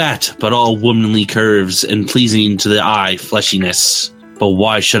 Not fat, but all womanly curves and pleasing to the eye fleshiness. But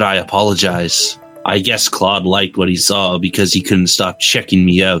why should I apologize? I guess Claude liked what he saw because he couldn't stop checking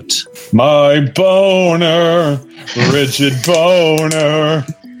me out. My boner, Richard Boner.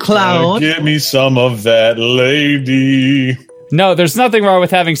 Claude, give me some of that lady. No, there's nothing wrong with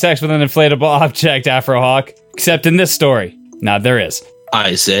having sex with an inflatable object, Afrohawk. Except in this story. Now there is.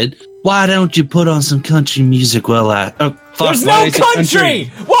 I said, why don't you put on some country music while I... There's no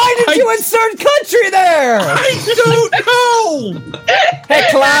country! Why did you insert country there? I don't know! Hey,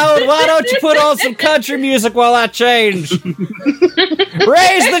 Cloud, why don't you put on some country music while I change? Raise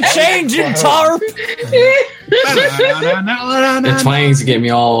the changing tarp! The twang's get me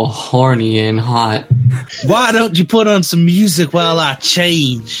all horny and hot. Why don't you put on some music while I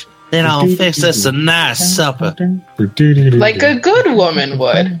change? Then I'll fix us a nice supper. Like a good woman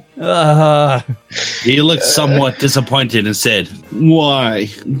would. He looked somewhat disappointed and said, "Why,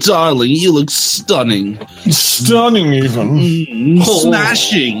 darling, you look stunning. Stunning even.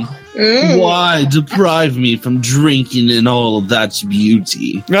 Smashing. Why deprive me from drinking in all of that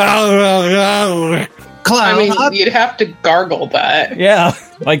beauty?" Cloud. I mean, you'd have to gargle that. Yeah,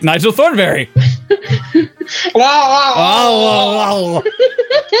 like Nigel Thornberry.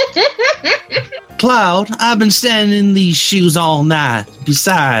 Cloud, I've been standing in these shoes all night.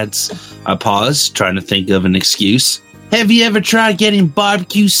 Besides, I paused, trying to think of an excuse. Have you ever tried getting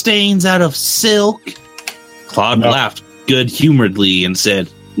barbecue stains out of silk? Claude laughed good-humoredly and said,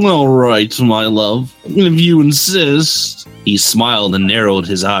 "All right, my love, if you insist." He smiled and narrowed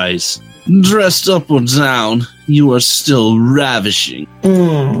his eyes. "Dressed up or down, you are still ravishing."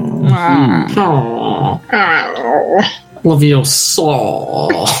 Leviosa.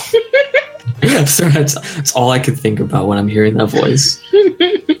 So that's all I can think about when I'm hearing that voice.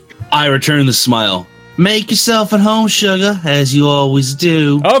 I returned the smile. "Make yourself at home, sugar, as you always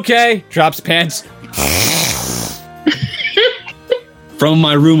do." Okay, drops pants. From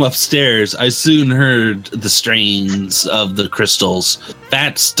my room upstairs, I soon heard the strains of the Crystals,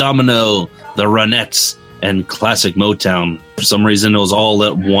 Fats Domino, the Ronettes, and classic Motown. For some reason, it was all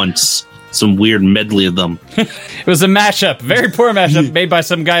at once. Some weird medley of them. It was a mashup, very poor mashup, made by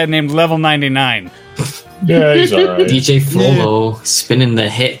some guy named Level 99. Yeah, he's alright. DJ Frollo spinning the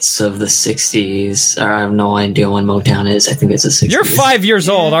hits of the 60s. I have no idea when Motown is. I think it's the 60s. You're 5 years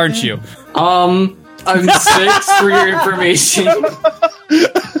old, aren't you? I'm 6 for your information.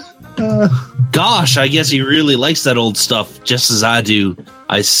 Gosh, I guess he really likes that old stuff, just as I do.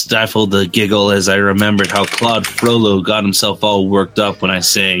 I stifled a giggle as I remembered how Claude Frollo got himself all worked up when I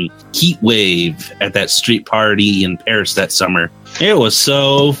sang Heat Wave at that street party in Paris that summer. It was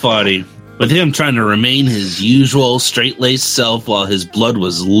so funny. With him trying to remain his usual straight-laced self while his blood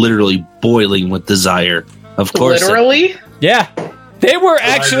was literally boiling with desire. Of course. Literally? Yeah. They were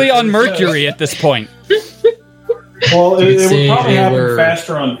actually on Mercury at this point. Well, it would probably happen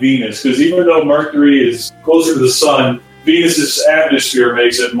faster on Venus, because even though Mercury is closer to the sun, Venus's atmosphere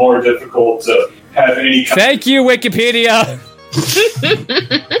makes it more difficult to have any kind Thank you, Wikipedia!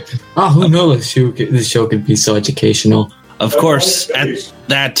 Who knows? This show could be so educational. Of course, at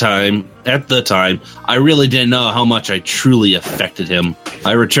the time, I really didn't know how much I truly affected him.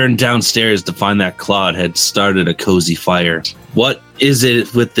 I returned downstairs to find that Claude had started a cozy fire. What is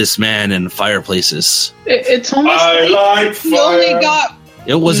it with this man and fireplaces? It's almost like fire. Only got...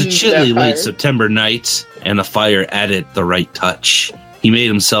 It was a chilly late September night, and the fire added the right touch. He made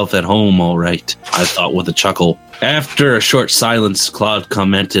himself at home all right, I thought with a chuckle. After a short silence, Claude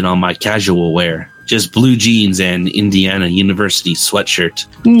commented on my casual wear. Just blue jeans and Indiana University sweatshirt.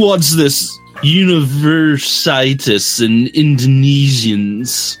 What's this? Universitas and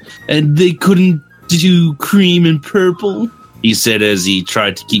Indonesians. And they couldn't do cream and purple? He said as he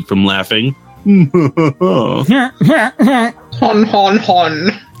tried to keep from laughing. Hon, hon,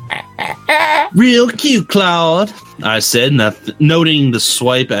 hon. Real cute, Claude, I said, noting the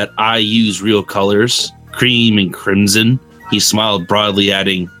swipe at IU's real colors, cream and crimson. He smiled broadly,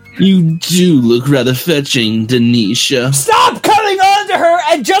 adding, "You do look rather fetching, Denisha." Stop cutting on to her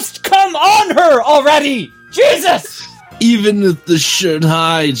and just come on her already! Jesus! Even if the shirt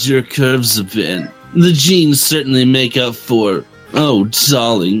hides your curves a bit, the jeans certainly make up for it. Oh,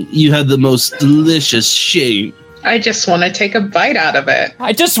 darling, you have the most delicious shape. I just want to take a bite out of it.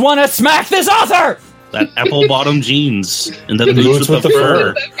 I just want to smack this author! That apple-bottom jeans and the boots with the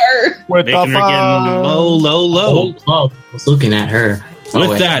fur. With the Making her getting low. I was looking at her.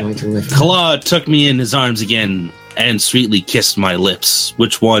 With that, Claude took me in his arms again and sweetly kissed my lips.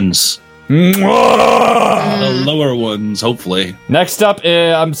 Which ones? The lower ones, hopefully. Next up,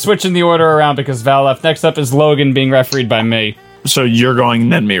 I'm switching the order around because Val left. Next up is Logan being refereed by me. So you're going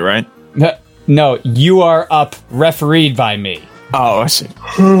then me, right? No, you are up refereed by me. Oh, I see.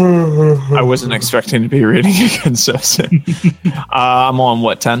 I wasn't expecting to be reading against Simpson. I'm on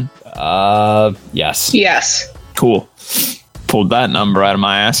what, 10? Yes. Yes. Cool. Pulled that number out of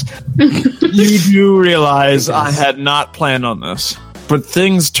my ass. You do realize I had not planned on this, but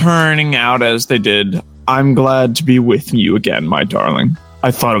things turning out as they did, I'm glad to be with you again, my darling.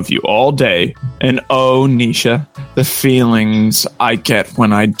 I thought of you all day, and oh, Nisha, the feelings I get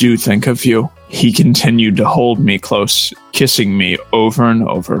when I do think of you. He continued to hold me close, kissing me over and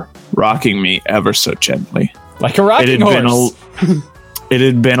over, rocking me ever so gently. Like a rocking horse. It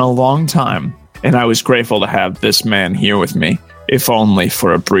had been a long time, and I was grateful to have this man here with me, if only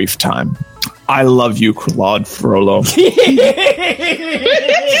for a brief time. I love you, Claude Frollo. Can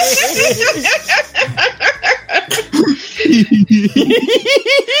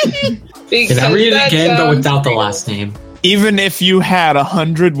I read it again, but without the last name? Even if you had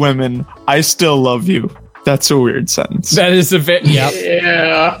 100 women, I still love you. That's a weird sentence. That is a bit, yep.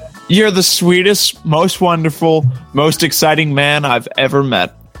 Yeah. You're the sweetest, most wonderful, most exciting man I've ever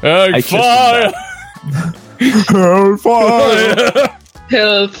met. Hellfire! Hellfire!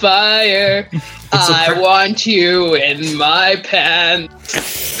 Hellfire! I want you in my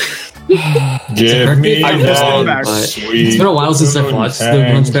pants. Give me it's been a while since I've watched The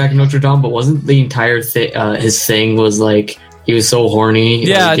Hunchback of Notre Dame, but wasn't the entire thing, his thing was like, he was so horny.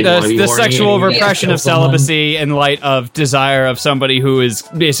 Yeah, like, the sexual repression of celibacy in light of desire of somebody who is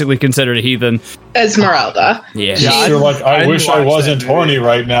basically considered a heathen. Esmeralda. Yeah. You're like, I wish I wasn't horny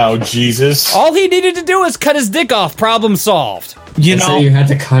right now, Jesus. All he needed to do was cut his dick off. Problem solved. You know, so you had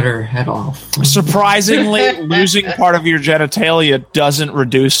to cut her head off. Surprisingly, losing part of your genitalia doesn't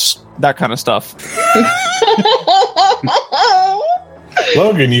reduce that kind of stuff.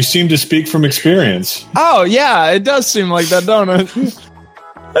 Logan, you seem to speak from experience. Oh, yeah, it does seem like that, don't it?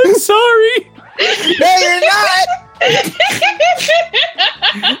 I'm sorry. No, you're not!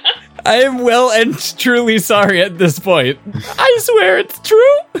 I am well and truly sorry at this point. I swear it's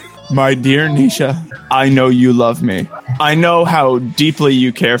true. My dear Nisha, I know you love me. I know how deeply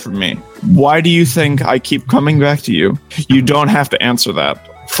you care for me. Why do you think I keep coming back to you? You don't have to answer that,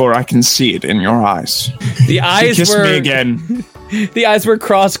 for I can see it in your eyes. The eyes kiss were me again. The eyes were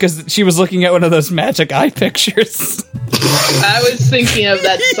crossed because she was looking at one of those magic eye pictures. I was thinking of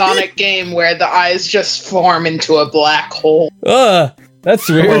that Sonic game where the eyes just form into a black hole. That's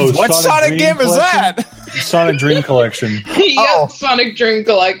weird. What Sonic game is that? Sonic Dream Collection. Sonic Dream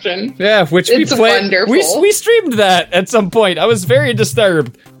Collection. Yeah, which it's we played. Wonderful. We streamed that at some point. I was very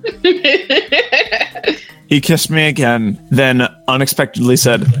disturbed. He kissed me again, then unexpectedly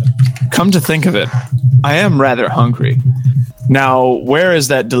said, "Come to think of it, I am rather hungry. Now, where is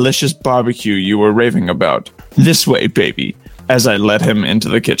that delicious barbecue you were raving about? This way, baby," as I led him into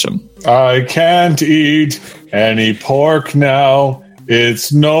the kitchen. I can't eat any pork now.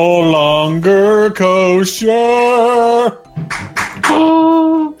 It's no longer kosher.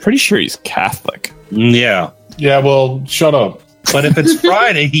 Pretty sure he's Catholic. Yeah. Yeah, well, shut up. But if it's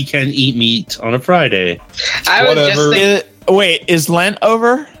Friday, he can eat meat on a Friday. I was just thinking, Wait, is Lent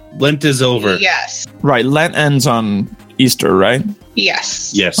over? Lent is over. yes. Right, Lent ends on Easter, right?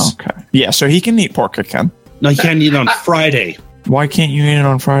 Yes. Yes. Okay. Yeah, so he can eat pork again. No, he can't eat on Friday. Why can't you eat it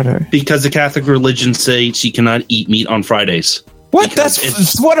on Friday? Because the Catholic religion says you cannot eat meat on Fridays. What?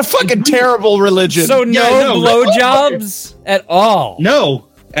 What a fucking terrible religion. So no blowjobs at all. No,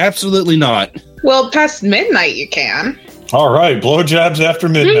 absolutely not. Well, past midnight you can. All right, blowjobs after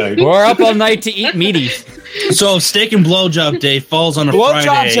midnight. We're up all night to eat meaty. So steak and blowjob day falls on a Blowjobs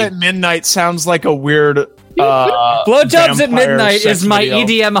Friday. at midnight sounds like a weird. Blowjobs at vampire midnight sex is my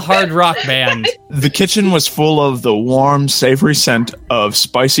video. EDM hard rock band. The kitchen was full of the warm, savory scent of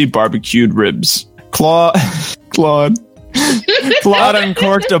spicy barbecued ribs. Claude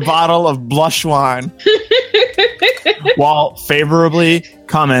uncorked a bottle of blush wine while favorably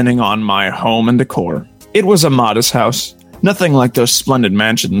commenting on my home and decor. It was a modest house, nothing like those splendid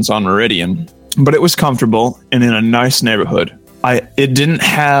mansions on Meridian, but it was comfortable and in a nice neighborhood. It didn't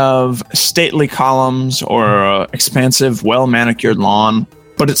have stately columns or an expansive, well-manicured lawn,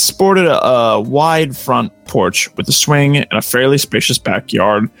 but it sported a wide front porch with a swing and a fairly spacious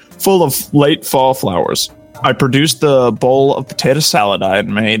backyard full of late fall flowers. I produced the bowl of potato salad I had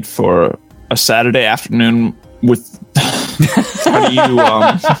made for a Saturday afternoon with...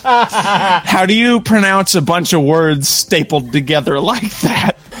 How do you pronounce a bunch of words stapled together like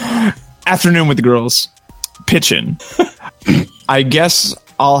that? Afternoon with the girls. Pitchin'. I guess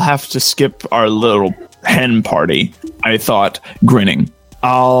I'll have to skip our little hen party, I thought, grinning.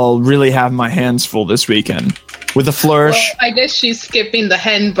 I'll really have my hands full this weekend. With a flourish... Well, I guess she's skipping the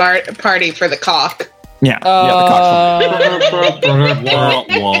hen party for the cock. Yeah, the cock.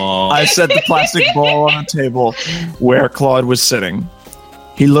 I set the plastic bowl on a table where Claude was sitting.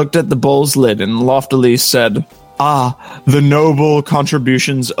 He looked at the bowl's lid and loftily said, "Ah, the noble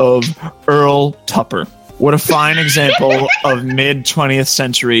contributions of Earl Tupper. What a fine example of mid-20th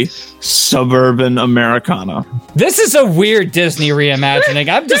century suburban Americana." This is a weird Disney reimagining.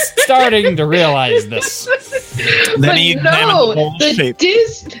 I'm just starting to realize this. Then he examined the bowl's shape.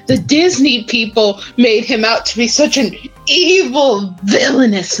 The Disney people made him out to be such an evil,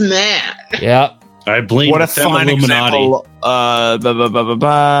 villainous man. Yeah. I blame What a the fine Illuminati. example.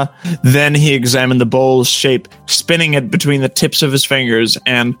 Then he examined the bowl's shape, spinning it between the tips of his fingers,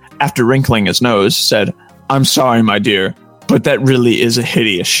 and, after wrinkling his nose, said, "I'm sorry, my dear, but that really is a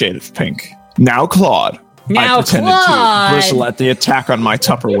hideous shade of pink." Now, Claude. Now, I pretended Claude. to bristle at the attack on my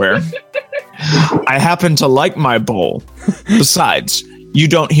Tupperware. I happen to like my bowl. Besides, you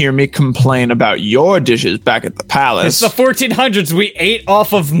don't hear me complain about your dishes back at the palace. It's the 1400s. We ate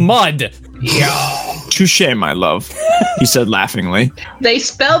off of mud. Touche, my love, he said laughingly. They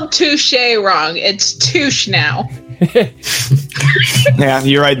spelled touche wrong. It's touche now. Yeah,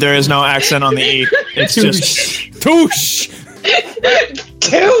 you're right. There is no accent on the E. It's just Touche.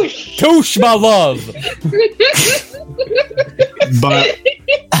 Touche. Touche, my love. But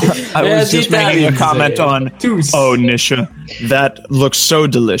I was just making a comment on, "Oh, Nisha, that looks so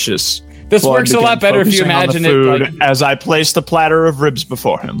delicious." This Claude works a lot began better if you focusing on the imagine it food like as I placed the platter of ribs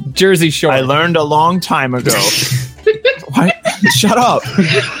before him. Jersey Shore. I learned a long time ago. What? Shut up.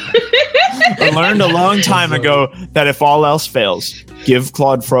 I learned a long time ago that if all else fails, give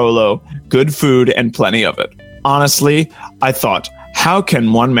Claude Frollo good food and plenty of it. Honestly, I thought, how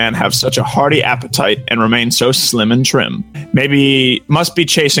can one man have such a hearty appetite and remain so slim and trim? Maybe must be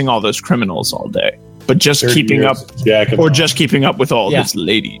chasing all those criminals all day, but just keeping up, just keeping up with all his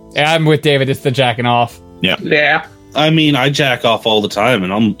ladies. Yeah, I'm with David. It's the jacking off. Yeah. Yeah. I mean, I jack off all the time,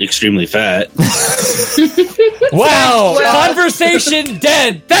 and I'm extremely fat. Wow! Conversation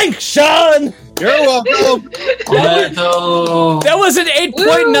dead. Thanks, Sean. You're welcome. That was an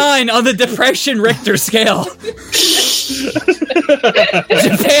 8.9 on the Depression Richter scale.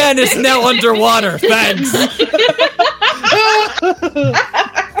 Japan is now underwater. Thanks.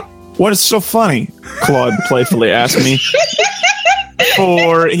 What is so funny? Claude playfully asked me.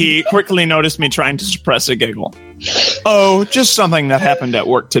 before he quickly noticed me trying to suppress a giggle. Oh, just something that happened at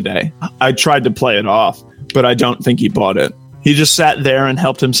work today. I tried to play it off, but I don't think he bought it. He just sat there and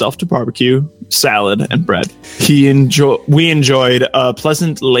helped himself to barbecue, salad, and bread. We enjoyed a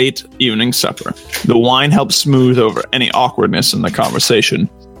pleasant late evening supper. The wine helped smooth over any awkwardness in the conversation.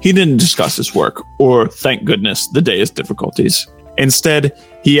 He didn't discuss his work, or, thank goodness, the day's difficulties. Instead,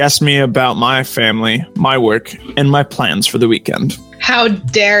 he asked me about my family, my work, and my plans for the weekend. How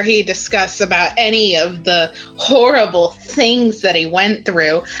dare he discuss about any of the horrible things that he went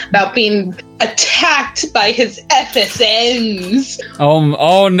through, about being attacked by his FSNs.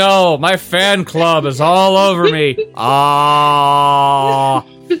 Oh no, my fan club is all over me. Ah.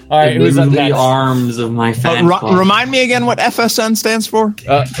 All right, who's up next? Arms of my fan club. Remind me again what FSN stands for?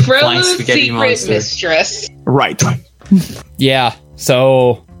 Frollo's Secret Mistress. Right. Yeah,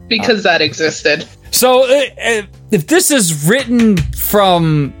 so... Because that existed. So, if this is written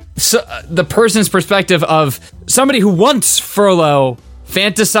from the person's perspective of somebody who wants Frollo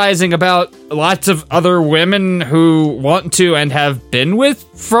fantasizing about lots of other women who want to and have been with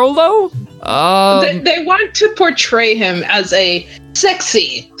Frollo? They want to portray him as a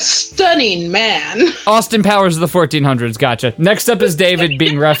sexy, stunning man. Austin Powers of the 1400s, gotcha. Next up is David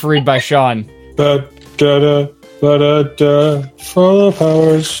being refereed by Sean. Frollo Powers, Frollo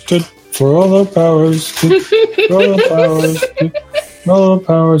Powers, Frollo Powers, Frollo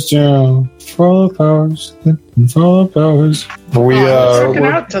Powers, Frollo Powers, Frollo Powers.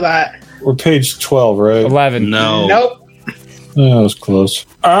 We're out to that. We're page 12, right? 11. No. Nope. That was close.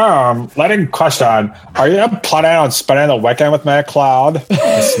 Leading question. Are you planning on spending the weekend with me, Cloud?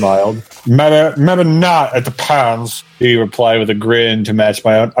 I smiled. Maybe not. It depends. He replied with a grin to match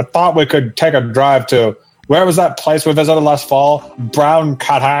my own. I thought we could take a drive to... Where was that place we visited last fall? Brown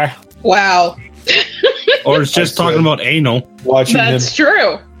Cat. Wow. Or it's just talking about anal. Watching That's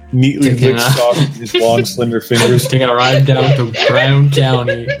true. Neatly lick soft with his long, slender fingers. Taking a ride down to Brown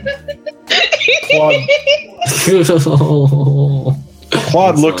County.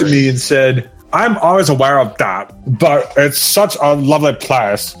 Claude looked at me and said, I'm always aware of that, but it's such a lovely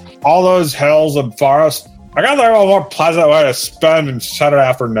place. All those hills and forests. I got there a more pleasant way to spend a Saturday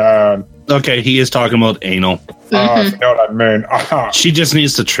afternoon. Okay, he is talking about anal. You know what I mean. She just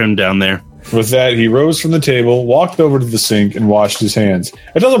needs to trim down there. With that, he rose from the table, walked over to the sink, and washed his hands.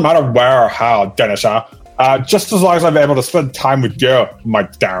 It doesn't matter where or how, Dennis. Just as long as I'm able to spend time with you, my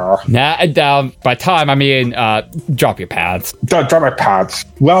dear. By time, I mean, drop your pads. Drop my pads.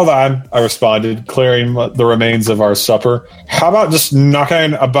 Well then, I responded, clearing the remains of our supper. How about just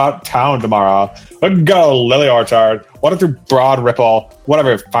knocking about town tomorrow? We can go to Lily Orchard, water through Broad Ripple,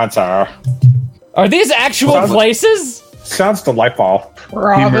 whatever you fancy. Are these actual places? Sounds delightful.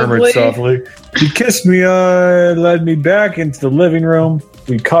 Probably. He murmured softly. He kissed me, led me back into the living room.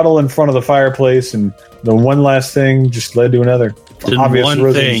 We cuddle in front of the fireplace, and the one last thing just led to another. Obvious one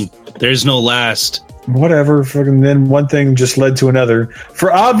reasons. Thing. There's no last. Whatever. Fucking then one thing just led to another.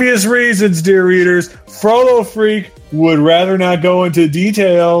 For obvious reasons, dear readers, Frollo Freak would rather not go into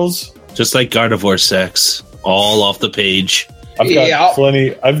details. Just like Gardevoir sex, all off the page.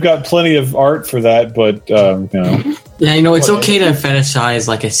 I've got plenty of art for that, but Yeah, it's okay to fetishize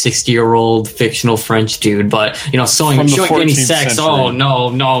like a 60-year-old fictional French dude, but showing any sex. Century. Oh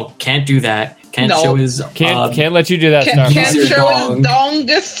no, can't do that. Can't show his. Can't let you do that. Can't show his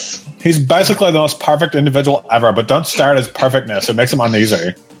dongus. He's basically the most perfect individual ever, but don't start his perfectness. It makes him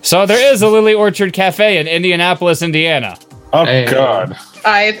uneasy. So there is a Lily Orchard Cafe in Indianapolis, Indiana. Oh, God.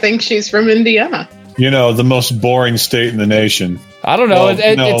 I think she's from Indiana. The most boring state in the nation. I don't know.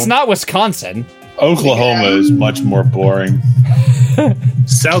 It's not Wisconsin. Oklahoma is much more boring.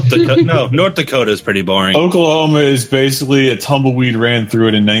 North Dakota is pretty boring. Oklahoma is basically a tumbleweed ran through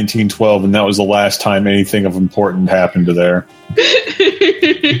it in 1912, and that was the last time anything of important happened to there.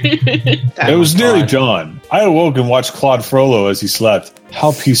 It was nearly dawn. I awoke and watched Claude Frollo as he slept.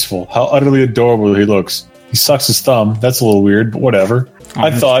 How peaceful, how utterly adorable he looks. He sucks his thumb. That's a little weird, but whatever. I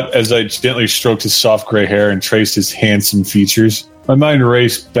thought as I gently stroked his soft gray hair and traced his handsome features. My mind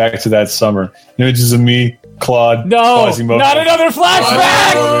raced back to that summer. Images of me, Claude, Quasimodo. Not another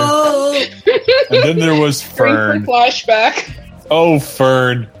flashback! And then there was Fern. Flashback. Oh,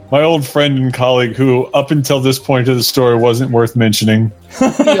 Fern. My old friend and colleague who, up until this point of the story, wasn't worth mentioning,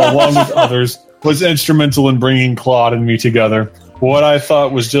 along with others, was instrumental in bringing Claude and me together. What I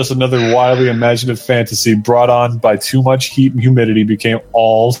thought was just another wildly imaginative fantasy brought on by too much heat and humidity became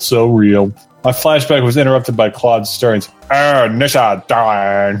all so real. My flashback was interrupted by Claude Stearns. Nisha,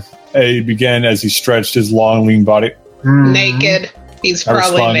 darling. He began as he stretched his long, lean body. Naked. He's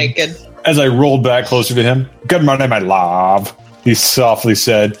probably naked. As I rolled back closer to him. Good morning, my love. he softly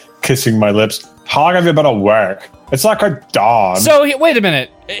said, kissing my lips. How long have you been awake? It's like a dawn. So, wait a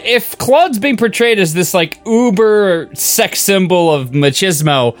minute. If Claude's being portrayed as this, like, uber sex symbol of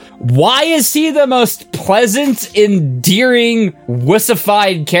machismo, why is he the most pleasant, endearing,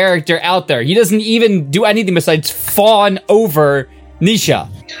 wussified character out there? He doesn't even do anything besides fawn over Nisha.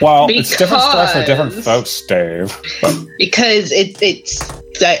 Well, it's different stuff for different folks, Dave. Because it's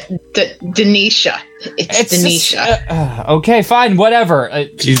Denisha. It's Denisha. Okay, fine, whatever.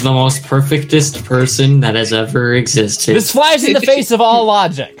 She's the most perfectest person that has ever existed. This flies in the face of all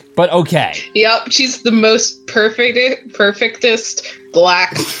logic, but okay. Yep, she's the most perfectest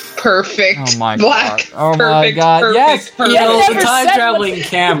black perfect. Oh my black. God. Oh perfect, my God. Perfect, Yes. perfect. You know, the time traveling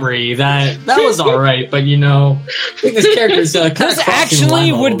Camry, that was alright, but you know, I think this character's kind This of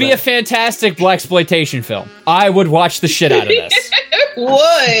actually would be a fantastic blaxploitation film. I would watch the shit out of this.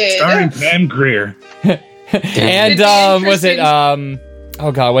 Would. Starring Pam Grier. And was it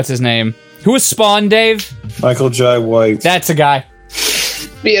oh god, what's his name? Who was Spawn, Dave? Michael Jai White. That's a guy.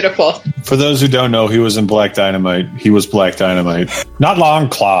 Beautiful. For those who don't know, he was in Black Dynamite. He was Black Dynamite. Not long,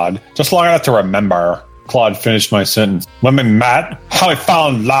 Claude. Just long enough to remember. Claude finished my sentence. When we met, how we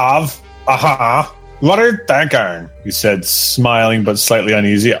found love. Uh-huh. What are you thinking? He said, smiling but slightly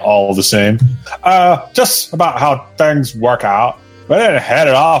uneasy, all the same. Just about how things work out. We didn't hit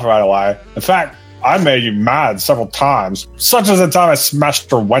it off right away. In fact, I made you mad several times, such as the time I smashed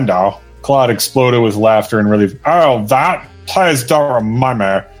your window. Claude exploded with laughter and relief. Oh, that? Please don't remind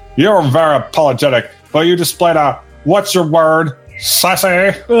me. You're very apologetic, but you displayed a, what's your word,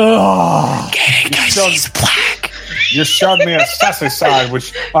 sassy? He's black. You showed me a sassy side,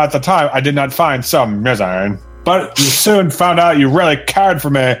 which at the time I did not find so amusing. But you soon found out you really cared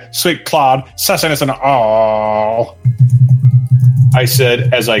for me, sweet Claude, sassiness and all. I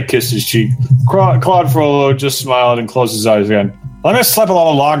said as I kissed his cheek. Claude Frollo just smiled and closed his eyes again. Let me sleep a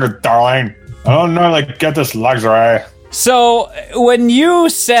little longer, darling. I don't normally get this luxury. So, when you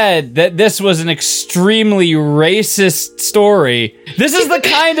said that this was an extremely racist story, this is the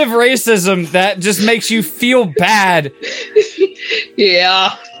kind of racism that just makes you feel bad.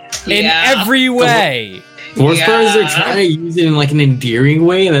 Yeah. In every way. The worst part is they're trying to use it in like an endearing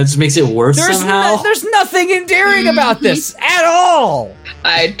way, and that just makes it worse somehow. There's nothing endearing about this at all.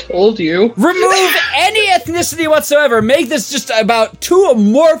 I told you. Remove any ethnicity whatsoever. Make this just about two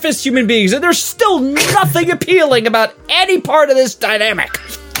amorphous human beings, and there's still nothing appealing about any part of this dynamic.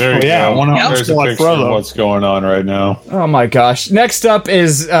 There you go. There's a picture of what's going on right now. Oh my gosh. Next up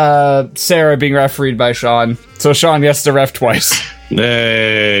is Sarah being refereed by Sean. So Sean gets to ref twice.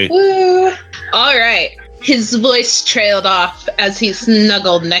 Hey. Woo. All right. His voice trailed off as he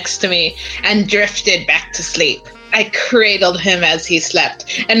snuggled next to me and drifted back to sleep. I cradled him as he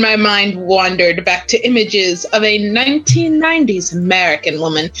slept, and my mind wandered back to images of a 1990s American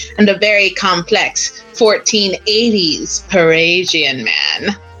woman and a very complex 1480s Parisian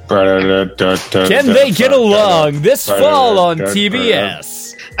man. Can they get along this fall on TBS?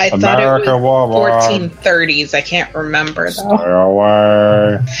 I thought it was 1430s. I can't remember, though. Stay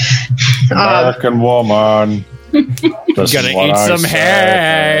away. American woman. Gonna eat some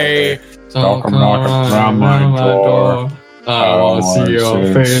hay. Don't come knocking around my door. I won't see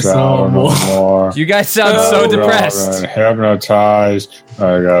your face no more. You guys sound so depressed. Hypnotized.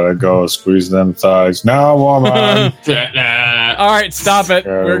 I gotta go squeeze them thighs. Now, woman. All right, stop it.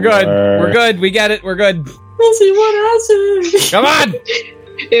 We're good. We're good. We get it. We're good. We'll see what happens. Come on.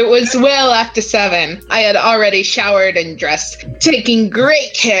 It was well after 7. I had already showered and dressed, taking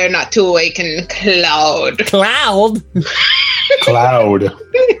great care not to awaken Cloud. Cloud? Cloud.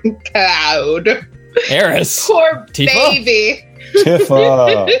 Cloud. Eris. Poor Tifa? baby.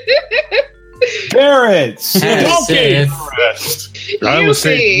 Tifa. Parrots. Donkey. I was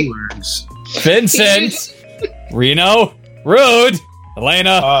saying words. Vincent. Reno. Rude.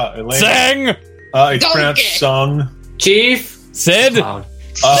 Elena. Sang. It's pronounced sung. Chief. Sid.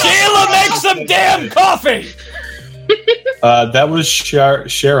 Sheila, make some damn coffee! That was Shira.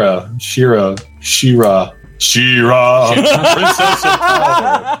 Princess of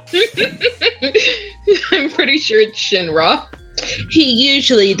Power. I'm pretty sure it's Shinra. He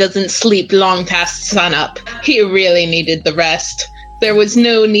usually doesn't sleep long past sunup. He really needed the rest. There was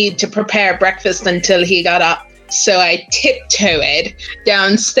no need to prepare breakfast until he got up, so I tiptoed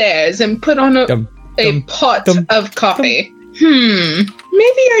downstairs and put on a pot of coffee.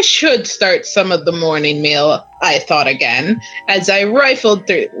 Maybe I should start some of the morning meal, I thought again, as I rifled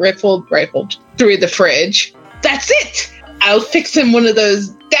through the fridge. That's it! I'll fix him one of those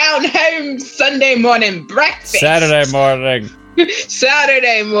down-home Sunday morning breakfasts. Saturday morning.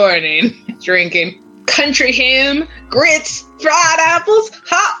 Saturday morning. Drinking. country ham, grits, fried apples,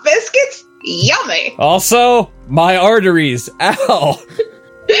 hot biscuits. Yummy. Also, my arteries. Ow.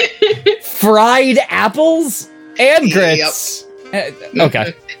 Fried apples and grits. Yep.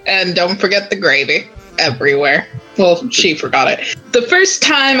 Okay. And don't forget the gravy everywhere. Well, she forgot it. The first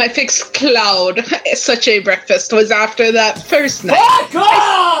time I fixed Cloud such a breakfast was after that first night. Fuck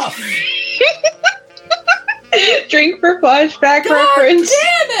off! Drink for flashback reference.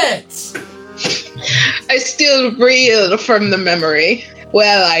 Damn it! I still reel from the memory.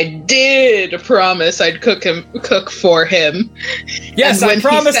 Well, I did promise I'd cook for him. Yes, I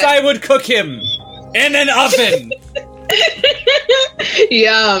promised I would cook him in an oven.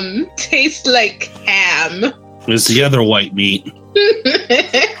 Yum. Tastes like ham. It's the other white meat.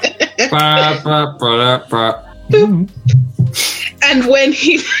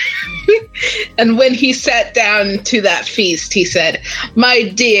 And when he sat down to that feast, he said, "My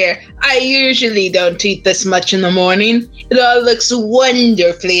dear, I usually don't eat this much in the morning. It all looks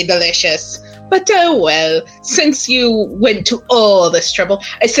wonderfully delicious. But oh well, since you went to all this trouble,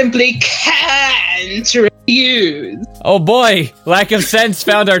 I simply can't refuse." Oh boy, lack of sense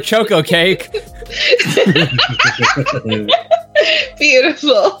found our choco cake.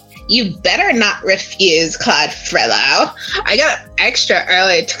 Beautiful. You better not refuse, Claude Frello. I got up extra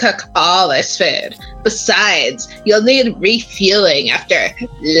early to cook all this food. Besides, you'll need refueling after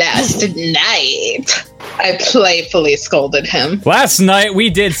last night. I playfully scolded him. Last night we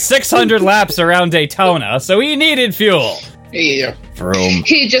did 600 laps around Daytona, so we needed fuel. Yeah. Vroom.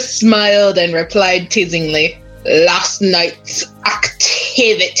 He just smiled and replied teasingly, "Last night's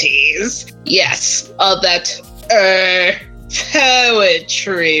activities. Yes, all that,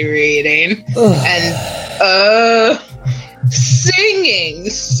 poetry reading and singing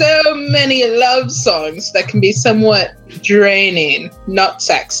so many love songs that can be somewhat draining. Not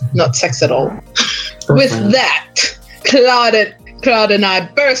sex at all." With that, Claude and I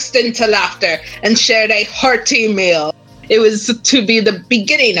burst into laughter and shared a hearty meal. It was to be the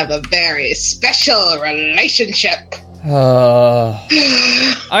beginning of a very special relationship.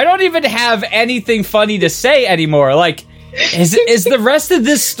 I don't even have anything funny to say anymore. Like, is the rest of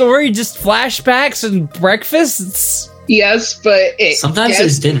this story just flashbacks and breakfasts? Yes, but sometimes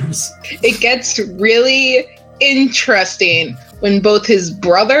there's dinners. It gets really interesting when both his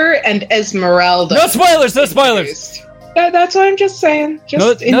brother and Esmeralda. No spoilers! No spoilers! That's what I'm just saying.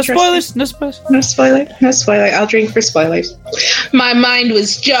 No spoilers. No spoilers. No spoiler. I'll drink for spoilers. My mind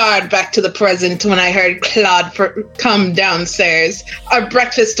was jarred back to the present when I heard Claude come downstairs. Our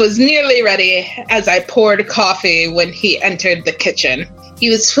breakfast was nearly ready as I poured coffee when he entered the kitchen. He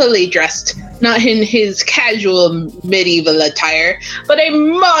was fully dressed, not in his casual medieval attire, but a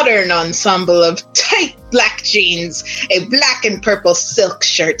modern ensemble of tight black jeans, a black and purple silk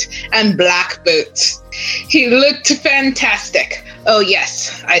shirt, and black boots. He looked fantastic. Oh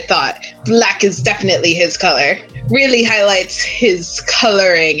yes, I thought, black is definitely his color. Really highlights his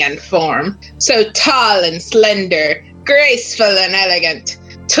coloring and form. So tall and slender, graceful and elegant.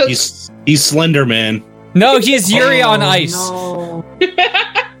 He's Slender Man. No, he's Yuri on Ice. No.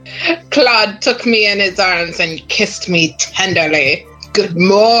 Claude took me in his arms and kissed me tenderly. "Good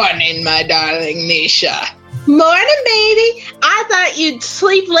morning, my darling Nisha." "Morning, baby. I thought you'd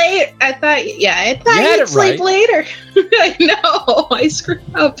sleep late. I thought you'd sleep later." I know. I screwed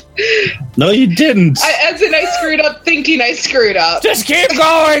up. No, you didn't. I screwed up thinking I screwed up. Just keep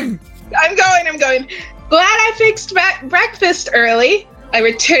going. I'm going. Glad I fixed breakfast early. I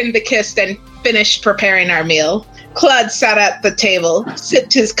returned the kiss and finished preparing our meal. Claude sat at the table,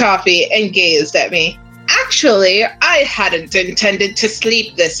 sipped his coffee, and gazed at me. Actually, I hadn't intended to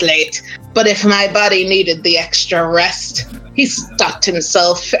sleep this late, but if my body needed the extra rest. He stopped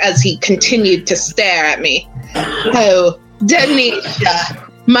himself as he continued to stare at me. "Oh, Denisha,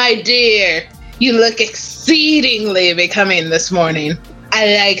 my dear, you look exceedingly becoming this morning.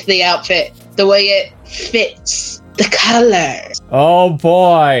 I like the outfit, the way it fits. The colors." Oh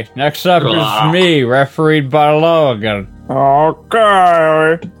boy, next up is me, refereed by Logan.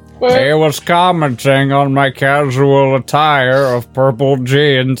 Okay. He was commenting on my casual attire of purple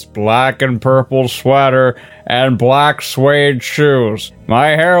jeans, black and purple sweater, and black suede shoes. My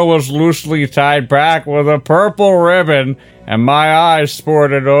hair was loosely tied back with a purple ribbon, and my eyes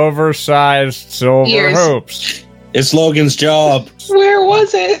sported oversized silver hoops. It's Logan's job. Where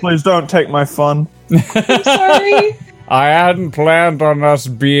was it? Please don't take my fun. I'm sorry. I hadn't planned on us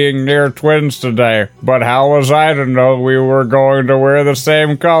being near twins today, but how was I to know we were going to wear the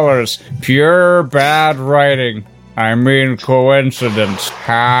same colors? Pure bad writing. I mean coincidence.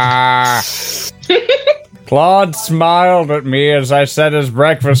 Ha! Claude smiled at me as I set his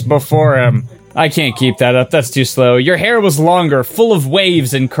breakfast before him. I can't keep that up. That's too slow. Your hair was longer, full of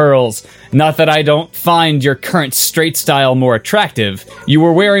waves and curls. Not that I don't find your current straight style more attractive. You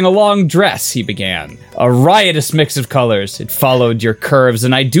were wearing a long dress, he began. A riotous mix of colors. It followed your curves,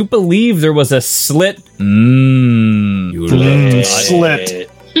 and I do believe there was a slit. You looked slit.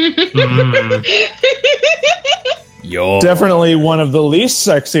 Definitely one of the least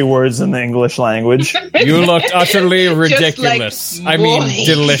sexy words in the English language. You looked utterly ridiculous. Like,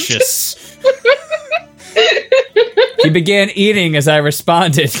 delicious. He began eating as I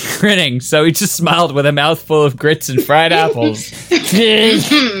responded, grinning, so he just smiled with a mouthful of grits and fried apples.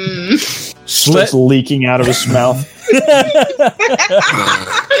 Slit's leaking out of his mouth.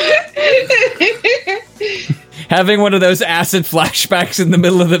 Having one of those acid flashbacks in the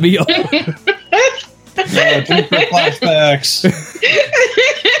middle of the meal. Deeper flashbacks.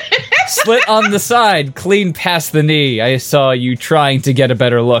 Slit on the side, clean past the knee. I saw you trying to get a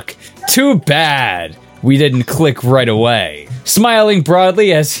better look. Too bad we didn't click right away. Smiling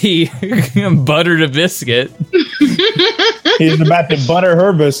broadly as he buttered a biscuit. He's about to butter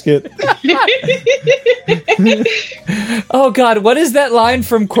her biscuit. Oh God, what is that line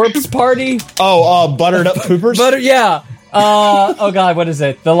from Corpse Party? Buttered up poopers? Yeah. Oh God, what is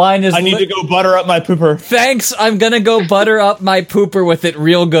it? The line is... I need to go butter up my pooper. Thanks, I'm gonna go butter up my pooper with it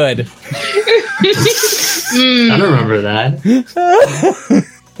real good. I don't remember that.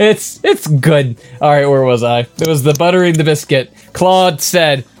 It's good. Alright, where was I? It was the buttering the biscuit. Claude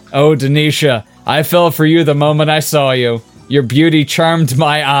said, "Oh, Denisha, I fell for you the moment I saw you. Your beauty charmed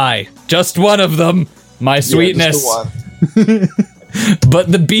my eye. Just one of them. My sweetness."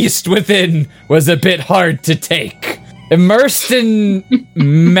 But the beast within was a bit hard to take. Immersed in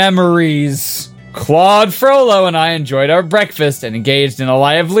memories, Claude Frollo and I enjoyed our breakfast and engaged in a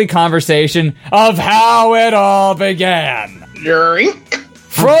lively conversation of how it all began. Drink.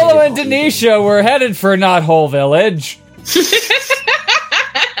 Frollo and Denisha were headed for Knothole Village.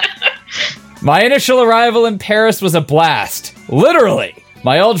 My initial arrival in Paris was a blast. Literally.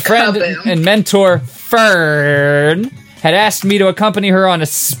 My old friend and mentor, Fern, had asked me to accompany her on a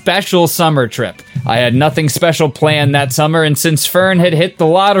special summer trip. I had nothing special planned that summer, and since Fern had hit the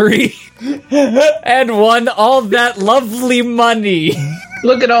lottery and won all that lovely money.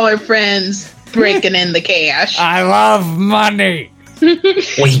 Look at all her friends breaking in the cash. I love money.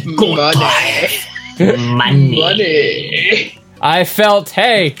 Money. I felt,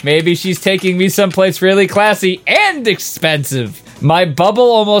 hey, maybe she's taking me someplace really classy and expensive. My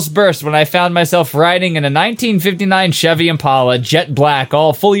bubble almost burst when I found myself riding in a 1959 Chevy Impala, jet black,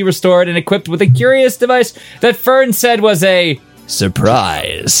 all fully restored and equipped with a curious device that Fern said was a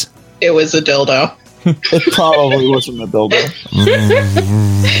surprise. It was a dildo. It probably wasn't a dildo.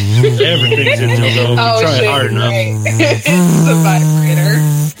 Everything's a dildo. Try hard enough. It's a vibrator.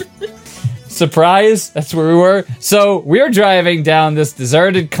 Surprise? That's where we were. So we're driving down this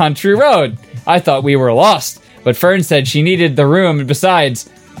deserted country road. I thought we were lost, but Fern said she needed the room, and besides,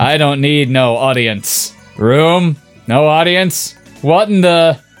 I don't need no audience. Room? No audience? What in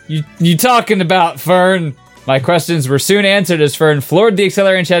the... You talking about, Fern? My questions were soon answered as Fern floored the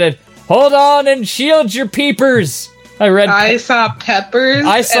accelerator and shouted, "Hold on and shield your peepers!" I saw peppers.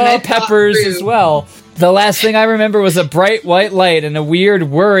 I saw peppers as well. The last thing I remember was a bright white light and a weird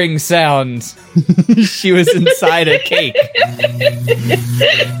whirring sound. She was inside a cake.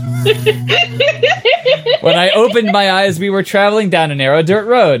 When I opened my eyes, we were traveling down a narrow dirt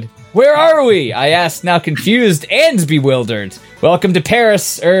road. "Where are we?" I asked, now confused and bewildered. "Welcome to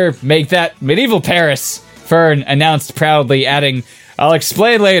Paris, make that medieval Paris," Fern announced proudly, adding, "I'll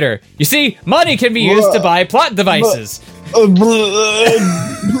explain later. You see, money can be used to buy plot devices." How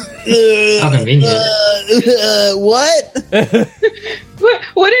convenient. What?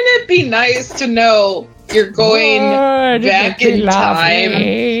 Wouldn't it be nice to know you're going back in time?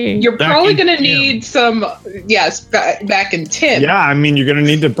 You're probably going to need some, back in Tim. Yeah, I mean, you're going to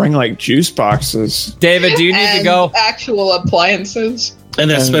need to bring, like, juice boxes. David, do you need to go? Actual appliances. And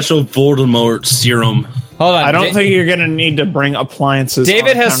that special Voldemort serum. Hold on. I don't think you're going to need to bring appliances.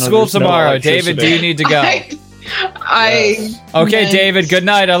 David has school tomorrow. David, do you need to go? Okay, David, good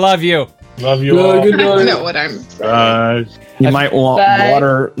night. I love you. Love you all. Good night. I know what I'm... You might want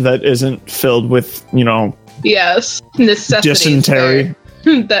water that isn't filled with, Yes, necessities. Dysentery.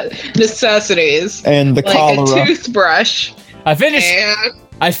 That necessities. And the like cholera. A toothbrush. I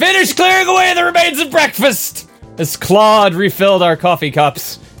finished clearing away the remains of breakfast as Claude refilled our coffee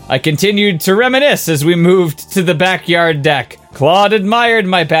cups. I continued to reminisce as we moved to the backyard deck. Claude admired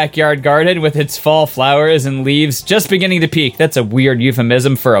my backyard garden with its fall flowers and leaves just beginning to peak. That's a weird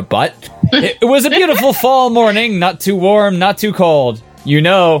euphemism for a butt. It was a beautiful fall morning, not too warm, not too cold. You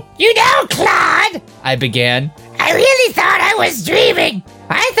know, Claude, I began. I really thought I was dreaming.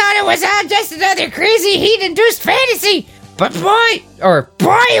 I thought it was all just another crazy heat-induced fantasy. But boy,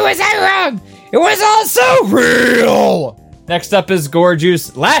 was I wrong. It was all so real. Next up is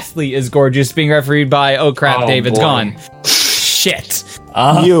Gorgeous. Lastly is Gorgeous, being refereed by, oh crap, David's gone. Shit.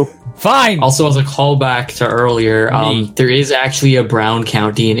 You. Fine. Also, as a callback to earlier, there is actually a Brown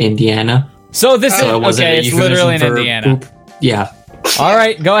County in Indiana. So this is, okay, it's literally in Indiana. Poop. Yeah. All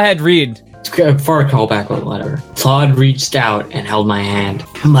right, go ahead, read. For a callback or whatever. Claude reached out and held my hand.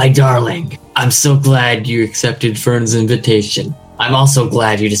 My darling, I'm so glad you accepted Fern's invitation. I'm also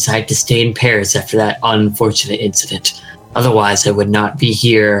glad you decided to stay in Paris after that unfortunate incident. Otherwise, I would not be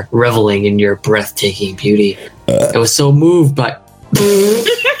here reveling in your breathtaking beauty. I was so moved by...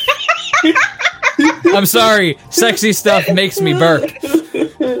 I'm sorry. Sexy stuff makes me burp.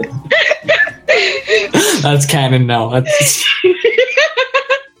 That's canon now.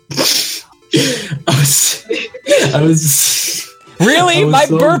 I was really? My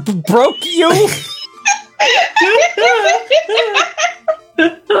burp broke you?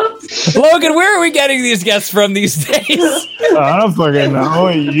 Logan, where are we getting these guests from these days? I don't fucking know.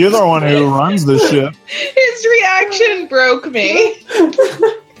 You're the one who runs the ship. His reaction broke me.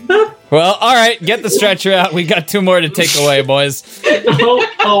 Well, all right, get the stretcher out. We got 2 more to take away, boys. Wait, hold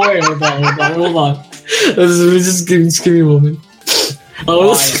on. Just give me a moment.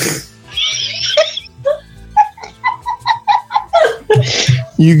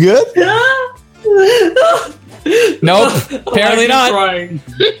 You good? Nope, apparently not.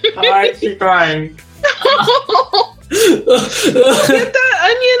 I keep crying. Get that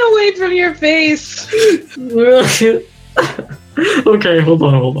onion away from your face. Okay, hold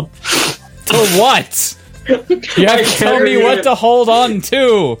on. To what? You have to tell me what to hold on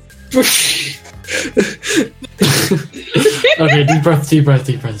to. Okay, deep breath.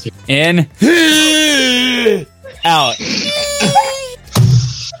 In. Out.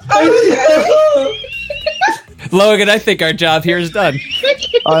 Logan, I think our job here is done.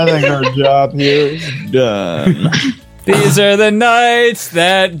 I think our job here is done. These are the nights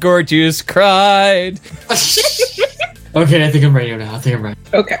that Gorgeous cried. Okay, I think I'm ready now.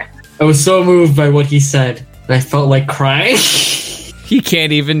 Okay. I was so moved by what he said that I felt like crying. He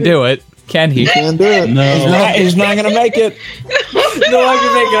can't even do it, can he? He can't do it. No. He's not gonna make it. No,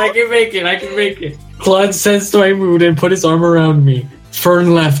 I can make it. Claude sensed my mood and put his arm around me.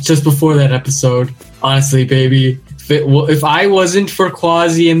 Fern left just before that episode. Honestly, baby, if I wasn't for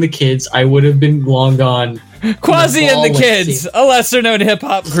Quasi and the Kids, I would have been long gone. Quasi and the Kids, a lesser-known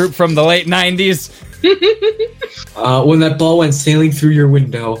hip-hop group from the late 90s. When that ball went sailing through your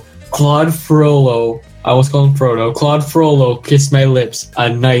window, Claude Frollo, I almost call him Frodo, Claude Frollo kissed my lips. A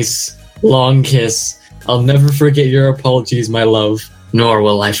nice, long kiss. I'll never forget your apologies, my love. Nor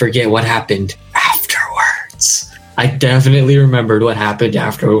will I forget what happened afterwards. I definitely remembered what happened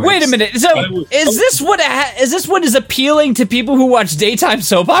afterwards. Wait a minute. So, is this what is appealing to people who watch daytime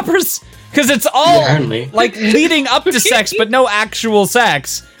soap operas? Because it's all like leading up to sex, but no actual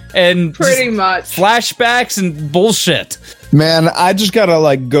sex, and pretty much flashbacks and bullshit. Man, I just gotta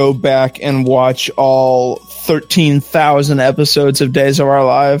like go back and watch all 13,000 episodes of Days of Our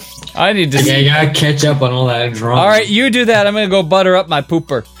Life. I need to. Yeah, you gotta catch up on all that drama. All right, you do that. I'm gonna go butter up my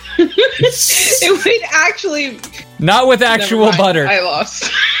pooper. It would actually. Not with actual butter. I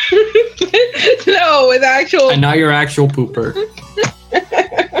lost. No, with actual. And not your actual pooper.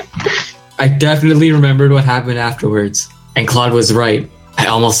 I definitely remembered what happened afterwards. And Claude was right. I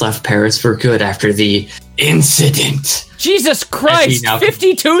almost left Paris for good after the incident. Jesus Christ!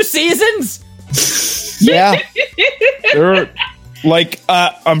 52 seasons? Yeah.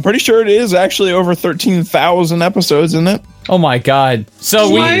 I'm pretty sure it is actually over 13,000 episodes, isn't it? Oh my god. So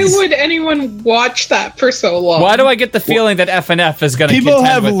why would anyone watch that for so long? Why do I get the feeling that FNF is going to people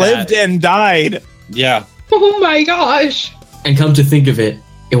have lived and died? Yeah. Oh my gosh. And come to think of it,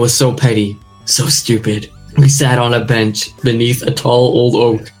 it was so petty, so stupid. We sat on a bench beneath a tall old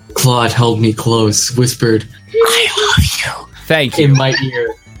oak. Claude held me close, whispered, "I love you." Thank you. In my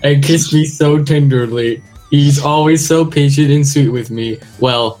ear, and kissed me so tenderly. He's always so patient and sweet with me.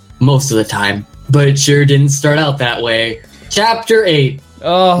 Well, most of the time. But it sure didn't start out that way. Chapter 8.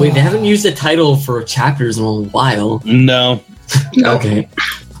 Oh. Wait, they haven't used a title for chapters in a while. No. Okay.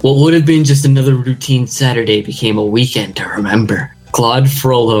 What would have been just another routine Saturday became a weekend to remember. Claude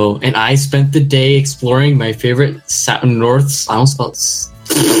Frollo and I spent the day exploring my favorite north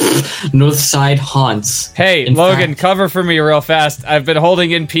side haunts. Hey, Logan, cover for me real fast. I've been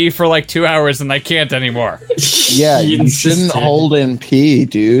holding in pee for like 2 hours and I can't anymore. Yeah, you shouldn't hold in pee,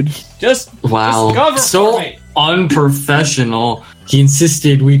 dude. Just cover for me. Unprofessional. He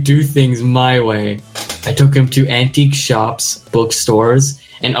insisted we do things my way. I took him to antique shops, bookstores,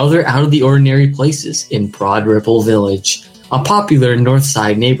 and other out-of-the-ordinary places in Broad Ripple Village, a popular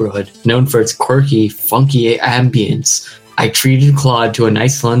Northside neighborhood known for its quirky, funky ambience. I treated Claude to a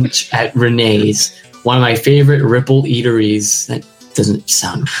nice lunch at Renee's, one of my favorite Ripple eateries. That doesn't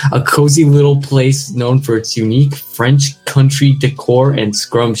sound... A cozy little place known for its unique French country decor and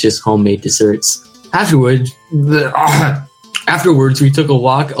scrumptious homemade desserts. Afterwards, we took a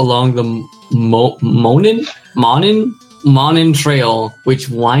walk along the Monin Trail, which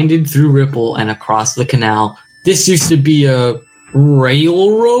winded through Ripple and across the canal. This used to be a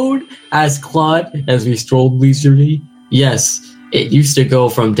railroad, asked Claude as we strolled leisurely. Yes, it used to go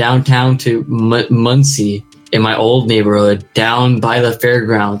from downtown to Muncie in my old neighborhood, down by the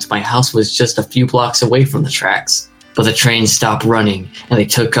fairgrounds. My house was just a few blocks away from the tracks, but the train stopped running and they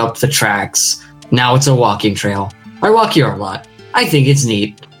took up the tracks. Now it's a walking trail. I walk here a lot. I think it's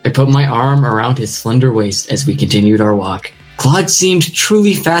neat. I put my arm around his slender waist as we continued our walk. Claude seemed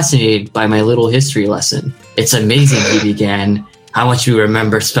truly fascinated by my little history lesson. It's amazing, he began, how much you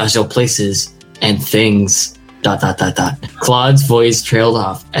remember special places and things... ... Claude's voice trailed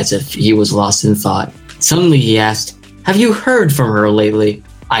off as if he was lost in thought. Suddenly he asked, have you heard from her lately?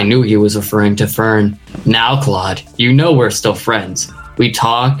 I knew he was referring to Fern. Now, Claude, you know we're still friends. We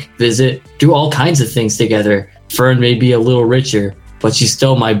talk, visit, do all kinds of things together. Fern may be a little richer, but she's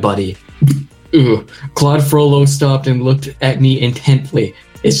still my buddy. Claude Frollo stopped and looked at me intently.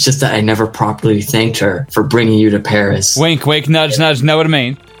 It's just that I never properly thanked her for bringing you to Paris. Wink, wink, nudge, nudge, know what I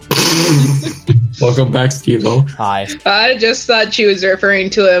mean. Welcome back, Steve-O. Hi. I just thought she was referring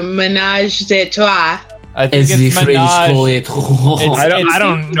to a menage a trois. I think it's menage. I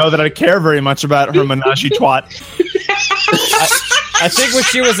don't know that I care very much about her menage a trois. I think what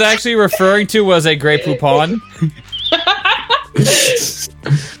she was actually referring to was a Grey Poupon.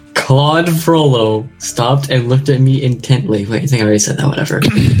 Claude Frollo stopped and looked at me intently. Wait, I think I already said that, whatever.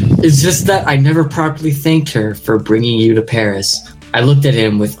 It's just that I never properly thanked her for bringing you to Paris. I looked at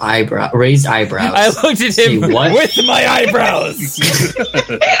him with raised eyebrows. I looked at him with my eyebrows.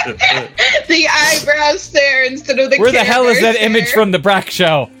 The eyebrows stare instead of the Where the hell is that image from the Brack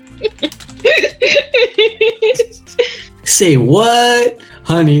Show? Say what?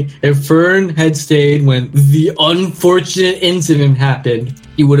 Honey, if Fern had stayed when the unfortunate incident happened,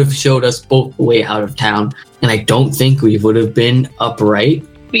 he would have showed us both the way out of town. And I don't think we would have been upright.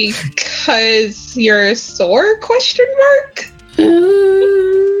 Because you're sore? Question mark?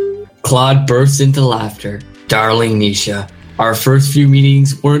 Claude burst into laughter. Darling Nisha, our first few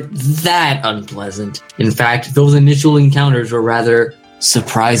meetings weren't that unpleasant. In fact, those initial encounters were rather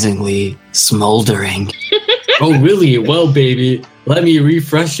surprisingly smoldering. Oh, really? Well, baby, let me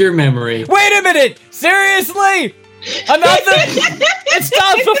refresh your memory. Wait a minute! Seriously? It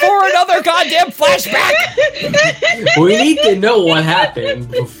stops before another goddamn flashback! We need to know what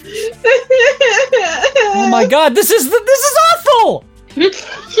happened. Oh my god, this is awful!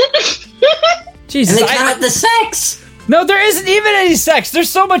 Jesus, and they cut the sex! No, there isn't even any sex. There's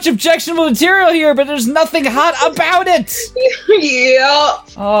so much objectionable material here, but there's nothing hot about it. Yeah.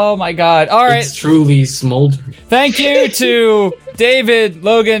 Oh my god. All right. It's truly smoldering. Thank you to David,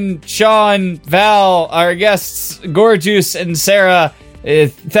 Logan, Sean, Val, our guests, Gorgeous and Sarah.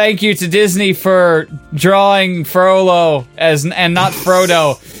 Thank you to Disney for drawing Frollo and not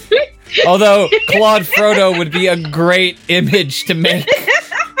Frodo. Although Claude Frodo would be a great image to make.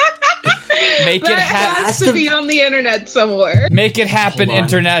 Make that it happen. Has to be on the internet somewhere. Make it happen,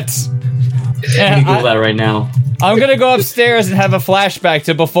 internet. Let me Google that right now. I'm gonna go upstairs and have a flashback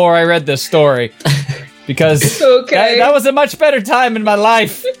to before I read this story. Because that was a much better time in my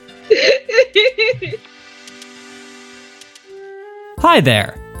life. Hi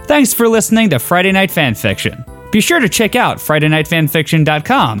there. Thanks for listening to Friday Night Fanfiction. Be sure to check out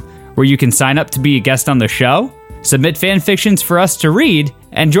FridayNightFanfiction.com, where you can sign up to be a guest on the show, submit fanfictions for us to read,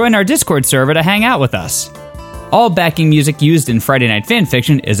 and join our Discord server to hang out with us. All backing music used in Friday Night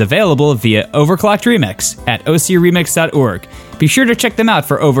Fanfiction is available via Overclocked Remix at ocremix.org. Be sure to check them out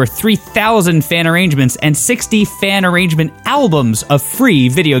for over 3,000 fan arrangements and 60 fan arrangement albums of free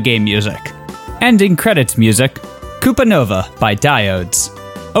video game music. Ending credits music, Koopa Nova by Diodes.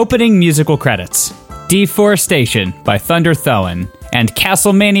 Opening musical credits, Deforestation by Thunder Thoen, and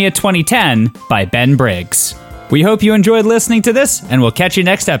Castlemania 2010 by Ben Briggs. We hope you enjoyed listening to this, and we'll catch you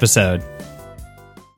next episode.